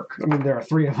orc. I mean, there are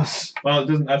 3 of us. Well, it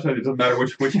doesn't matter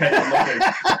which head you're looking.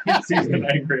 He sees an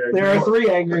angry There are orc. 3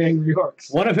 angry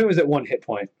orcs. One of whom is at 1 hit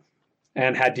point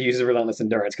and had to use his relentless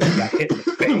endurance because he got hit in the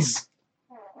face.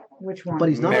 Which one? But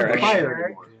he's not Merrick. on fire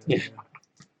anymore. Yeah.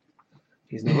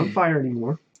 He's not on fire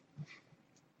anymore.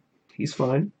 He's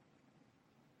fine.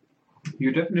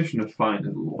 Your definition of fine is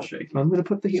a little shaky. I'm going to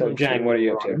put the So, healing. Jang, what are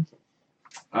you up to?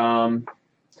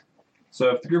 So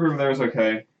if the group over there is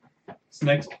okay, this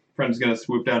next friend's going to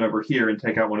swoop down over here and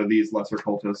take out one of these lesser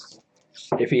cultists.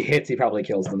 If he hits, he probably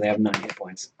kills them. They have 9 hit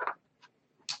points.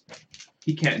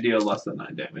 He can't deal less than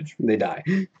 9 damage. They die.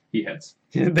 He hits.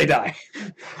 They die.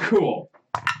 Cool.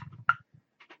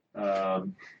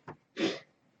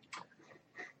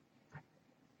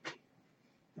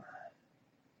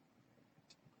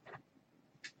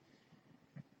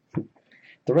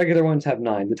 The regular ones have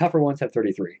 9. The tougher ones have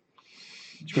 33.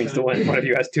 Which means the one in front of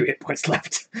you has 2 hit points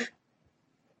left.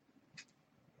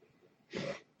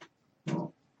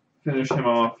 Finish him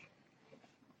off.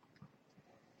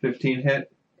 15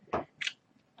 hit.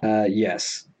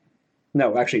 Yes.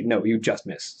 No, actually, no, you just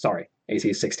missed. Sorry. AC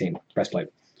is 16. Breastplate.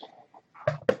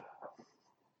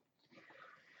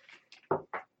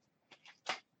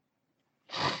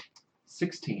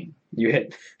 $16. You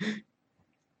hit.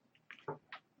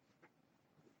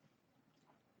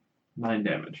 9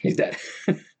 damage. He's dead.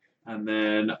 And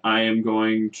then I am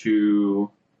going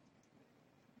to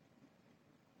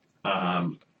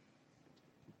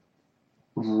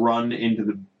run into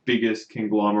the biggest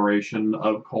conglomeration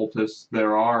of cultists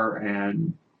there are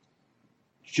and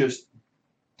just,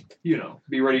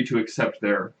 be ready to accept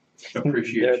their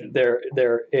appreciation.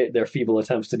 Their feeble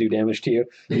attempts to do damage to you.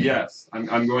 Yes,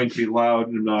 I'm going to be loud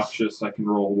and obnoxious. I can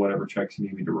roll whatever checks you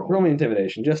need me to roll. Roll me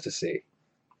intimidation just to see.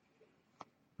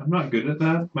 I'm not good at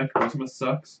that. My charisma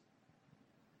sucks.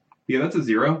 Yeah, that's a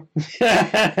 0.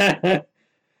 They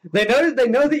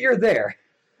know that you're there.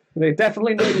 They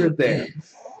definitely know you're there.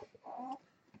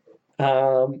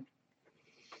 All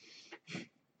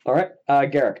right,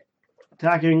 Garruk.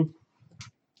 Attacking.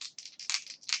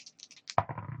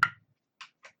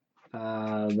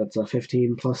 That's a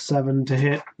 15 plus 7 to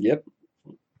hit. Yep.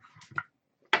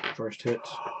 First hit.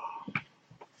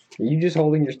 Are you just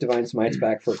holding your divine smites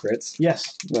back for crits?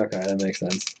 Yes, Okay, that makes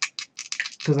sense.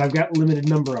 because I've got limited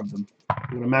number of them.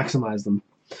 I'm going to maximize them.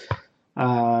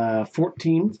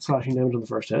 14 slashing damage on the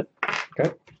first hit.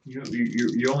 You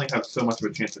only have so much of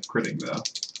a chance of critting, though.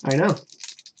 I know.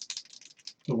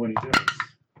 But when he does,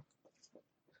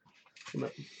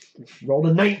 Rolled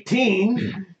a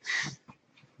 19.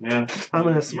 Yeah,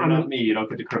 you're not me. You don't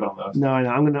get to crit on those. No, I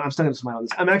know. I'm still gonna smile on this.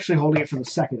 I'm actually holding it for the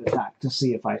second attack to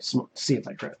see if I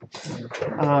crit.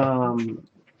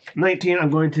 19. I'm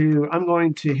going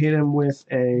to hit him with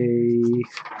a.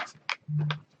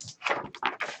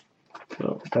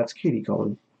 Oh, that's Katie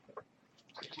calling.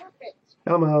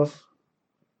 Elmo.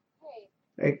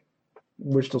 Hey,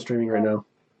 we're still streaming right now.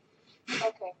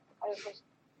 Okay, I was just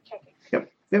checking.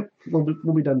 Yep,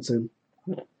 we'll be done soon.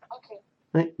 Okay,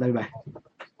 Right, bye. bye.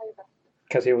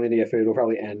 Because he will need to get food. Will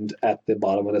probably end at the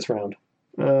bottom of this round.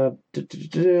 I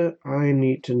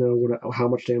need to know how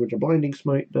much damage a blinding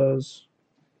smite does.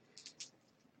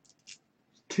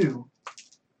 2.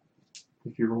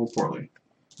 If you roll poorly.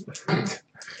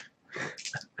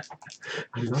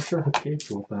 I'm not sure how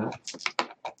capable of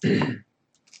that.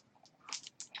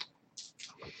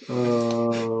 Let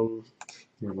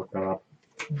me look that up.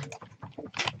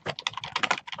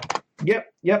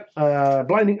 Yep.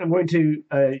 Blinding. I'm going to.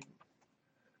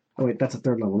 Oh wait, that's a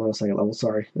third level, not a second level.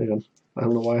 Sorry. Hang on. I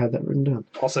don't know why I had that written down.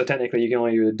 Also, technically, you can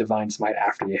only use a Divine Smite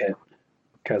after you hit,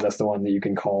 because that's the one that you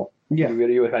can call. Yeah. You would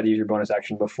have had to use your bonus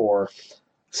action before.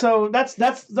 So that's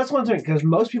one thing, because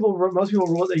most people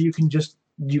rule that you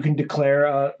can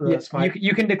declare smite.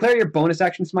 You can declare your bonus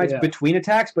action smites Yeah. between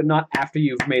attacks, but not after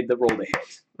you've made the roll to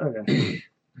hit. Okay.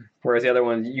 Whereas the other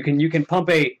one, you can pump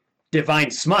a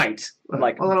Divine Smite,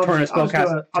 like Well, turn a spell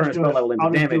level into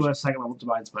I'll just damage. do a second level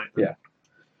divine smite. Yeah.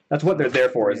 That's what they're there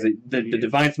for. Is the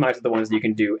Divine Smites are the ones that you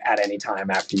can do at any time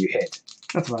after you hit.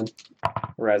 That's fine.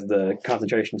 Whereas the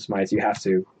Concentration Smites you have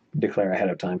to declare ahead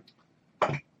of time.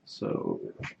 So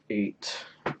 8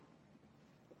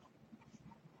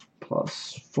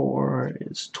 plus 4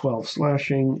 is 12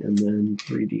 slashing, and then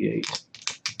 3d8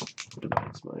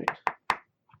 divine smite.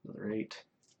 Another 8.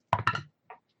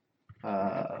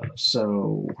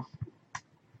 So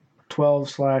 12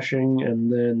 slashing,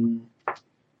 and then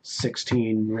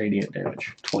 16 radiant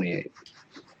damage. 28.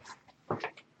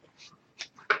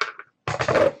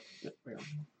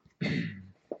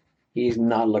 He's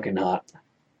not looking hot.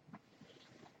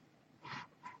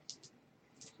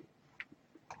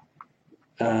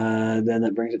 Then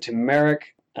that brings it to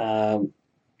Merrick,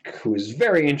 who is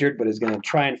very injured, but is going to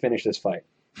try and finish this fight.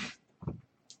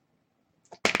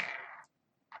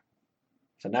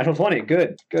 So natural 20.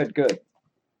 Good.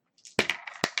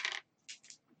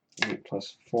 8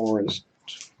 plus 4 is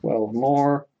 12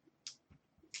 more.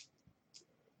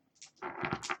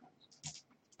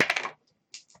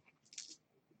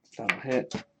 That'll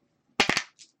hit.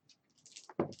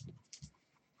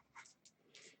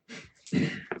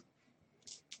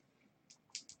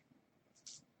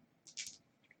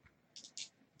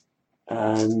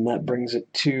 And that brings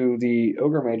it to the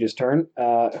Ogre Mage's turn,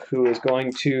 who is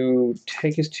going to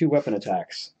take his 2 weapon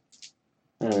attacks.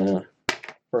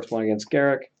 First one against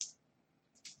Garruk.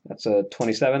 That's a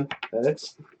 27.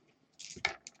 That's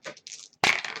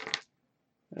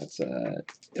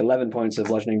 11 points of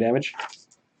bludgeoning damage.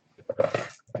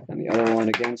 And the other one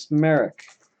against Merrick.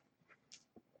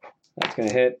 That's going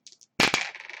to hit.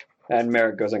 And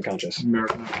Merrick goes unconscious.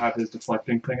 Merrick will have his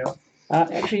deflecting thing up.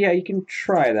 Actually, yeah, you can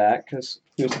try that, because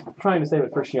he was trying to save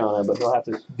it for Sheona, but he'll have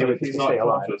to do it to He's stay not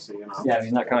alive. conscious, you know. Yeah,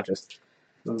 he's not conscious.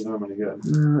 Doesn't do him any good.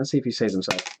 Let's see if he saves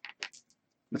himself.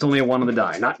 It's only a 1 on the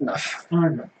die, not enough.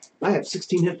 Okay. I have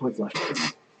 16 hit points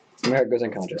left. Merrick goes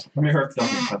unconscious. Merrick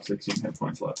doesn't have 16 hit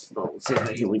points left. Oh, let's see if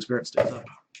the healing spirit stays up.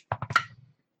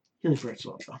 Healing spirit's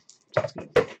still up, though. That's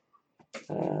good.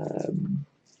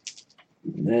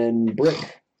 Then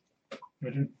Brik.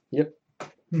 Imagine? Yep.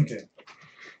 Okay.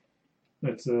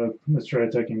 Let's try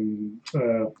attacking.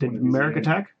 Did Merrick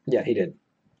attack? Yeah, he did.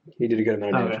 He did a good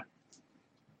amount of damage.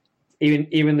 Okay.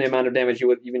 Even the amount of damage you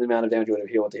would have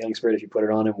healed with the healing spirit if you put it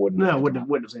on him wouldn't. No, wouldn't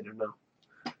have saved him. No.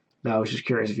 No, I was just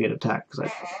curious if he had attacked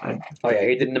because I. Oh yeah,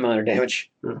 he did an amount of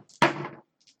damage. I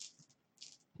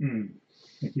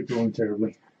keep rolling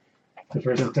terribly. The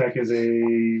first attack is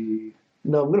a.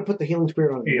 No, I'm gonna put the healing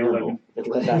spirit on. 11.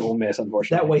 That will miss,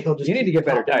 unfortunately. That way he'll just. You need to get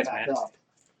better popping dice, back man. up.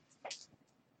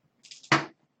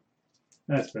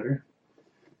 That's better.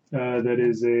 That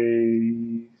is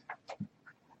a.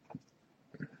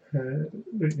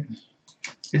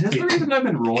 Is that the reason I've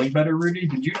been rolling better, Rudy?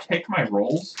 Did you take my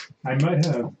rolls? I might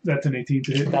have. That's an 18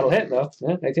 to hit. That'll hit though.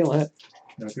 Yeah, 18 will hit.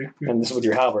 Okay, good. And this is with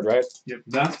your halberd, right? Yep.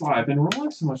 That's why I've been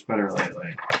rolling so much better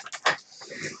lately.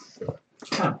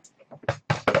 Huh.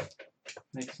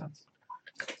 Makes sense.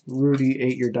 Rudy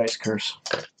ate your dice curse.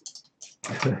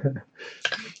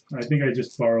 I think I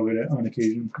just borrow it on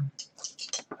occasion.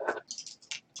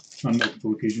 On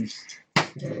multiple occasions.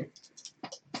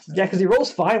 Yeah, because he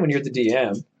rolls fine when you're at the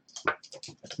DM.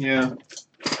 Yeah.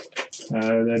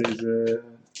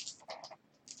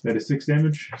 That is 6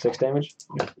 damage. 6 damage.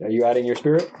 Are you adding your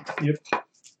spirit? Yep.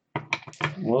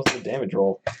 What's the damage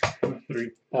roll?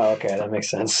 3. Oh, okay, that makes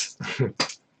sense.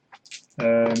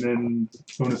 And then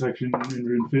bonus action in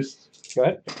Rune Fist. Go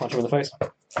ahead, punch him in the face.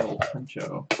 El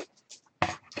Puncho.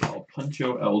 El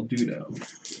Puncho El Dudo.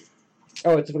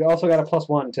 Oh, it's also got a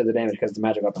 +1 to the damage because it's a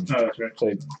magic weapon. Oh, that's right. So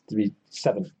it'd be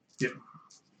 7. Yep.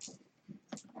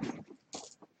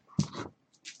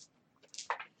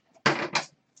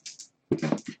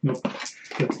 Nope.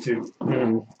 That's 2.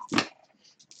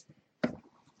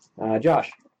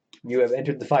 Josh, you have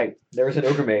entered the fight. There is an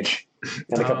ogre mage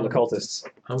and a couple of cultists.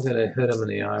 I'm gonna hit him in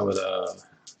the eye with a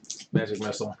magic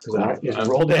missile.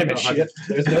 Roll damage.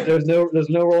 There's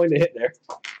no rolling to hit there.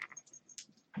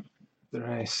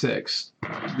 6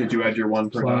 Did you add your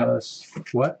 1 per die? plus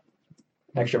what?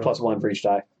 Extra +1 for each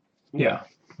die. Yeah.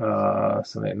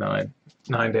 So they 9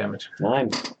 damage. 9.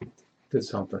 Did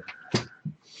something.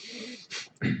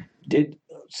 Did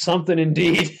something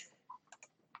indeed.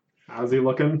 How's he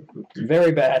looking?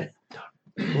 Very bad.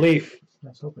 Leaf, I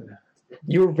was hoping that.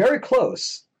 you were very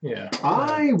close. Yeah.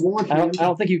 I want I him.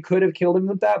 don't think you could have killed him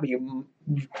with that, but you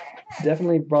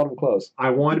definitely brought him close. I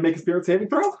wanted to make a spirit saving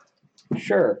throw.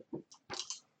 Sure.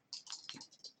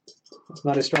 It's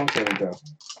not a strong saving throw.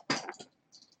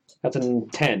 That's a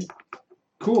 10.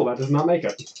 Cool, that does not make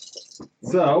it.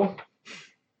 So,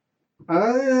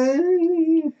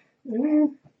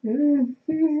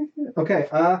 okay,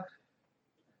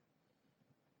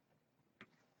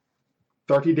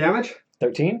 30 damage?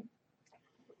 13?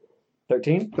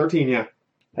 13? 13, yeah.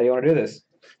 How do you want to do this?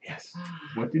 Yes.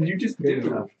 What did you just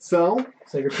do? So,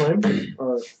 Save your claim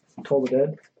or Toll the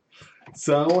Dead.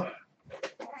 So,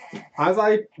 as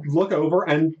I look over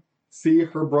and see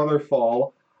her brother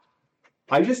fall,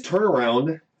 I just turn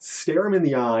around, stare him in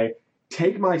the eye,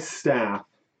 take my staff,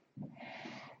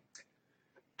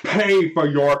 pay for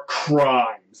your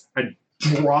crimes, and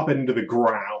drop it into the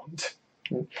ground.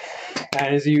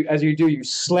 And as you do, you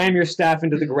slam your staff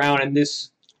into the ground, and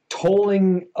this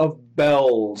tolling of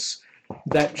bells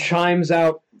that chimes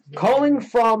out, calling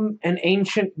from an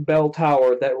ancient bell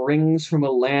tower that rings from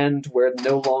a land where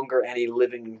no longer any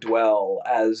living dwell,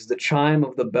 as the chime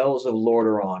of the bells of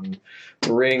Lordaeron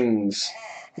rings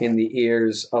in the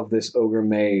ears of this ogre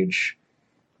mage.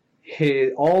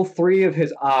 All three of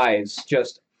his eyes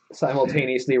just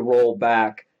simultaneously roll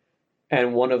back,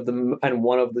 and one of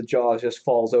the jaws just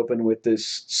falls open with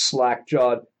this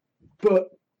slack-jawed,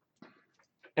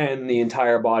 and the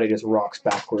entire body just rocks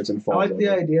backwards and falls. I like the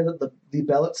over. idea that the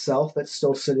bell itself that's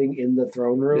still sitting in the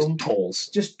throne room Just tolls.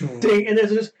 just ding, and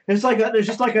there's just like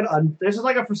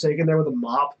a Forsaken there with a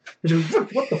mop. There's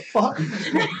just, what the fuck?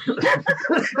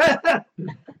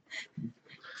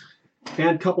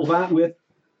 And couple that with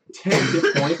 10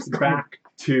 hit points back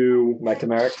to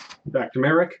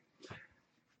Merrick.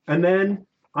 And then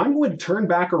I'm going to turn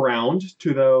back around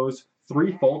to those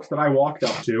 3 folks that I walked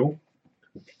up to.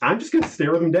 I'm just going to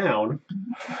stare them down.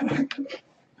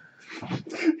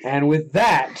 And with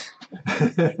that,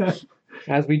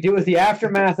 as we do with the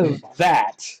aftermath of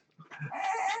that,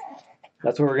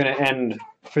 that's where we're going to end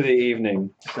for the evening.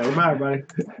 Say goodbye, everybody.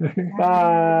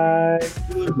 Bye.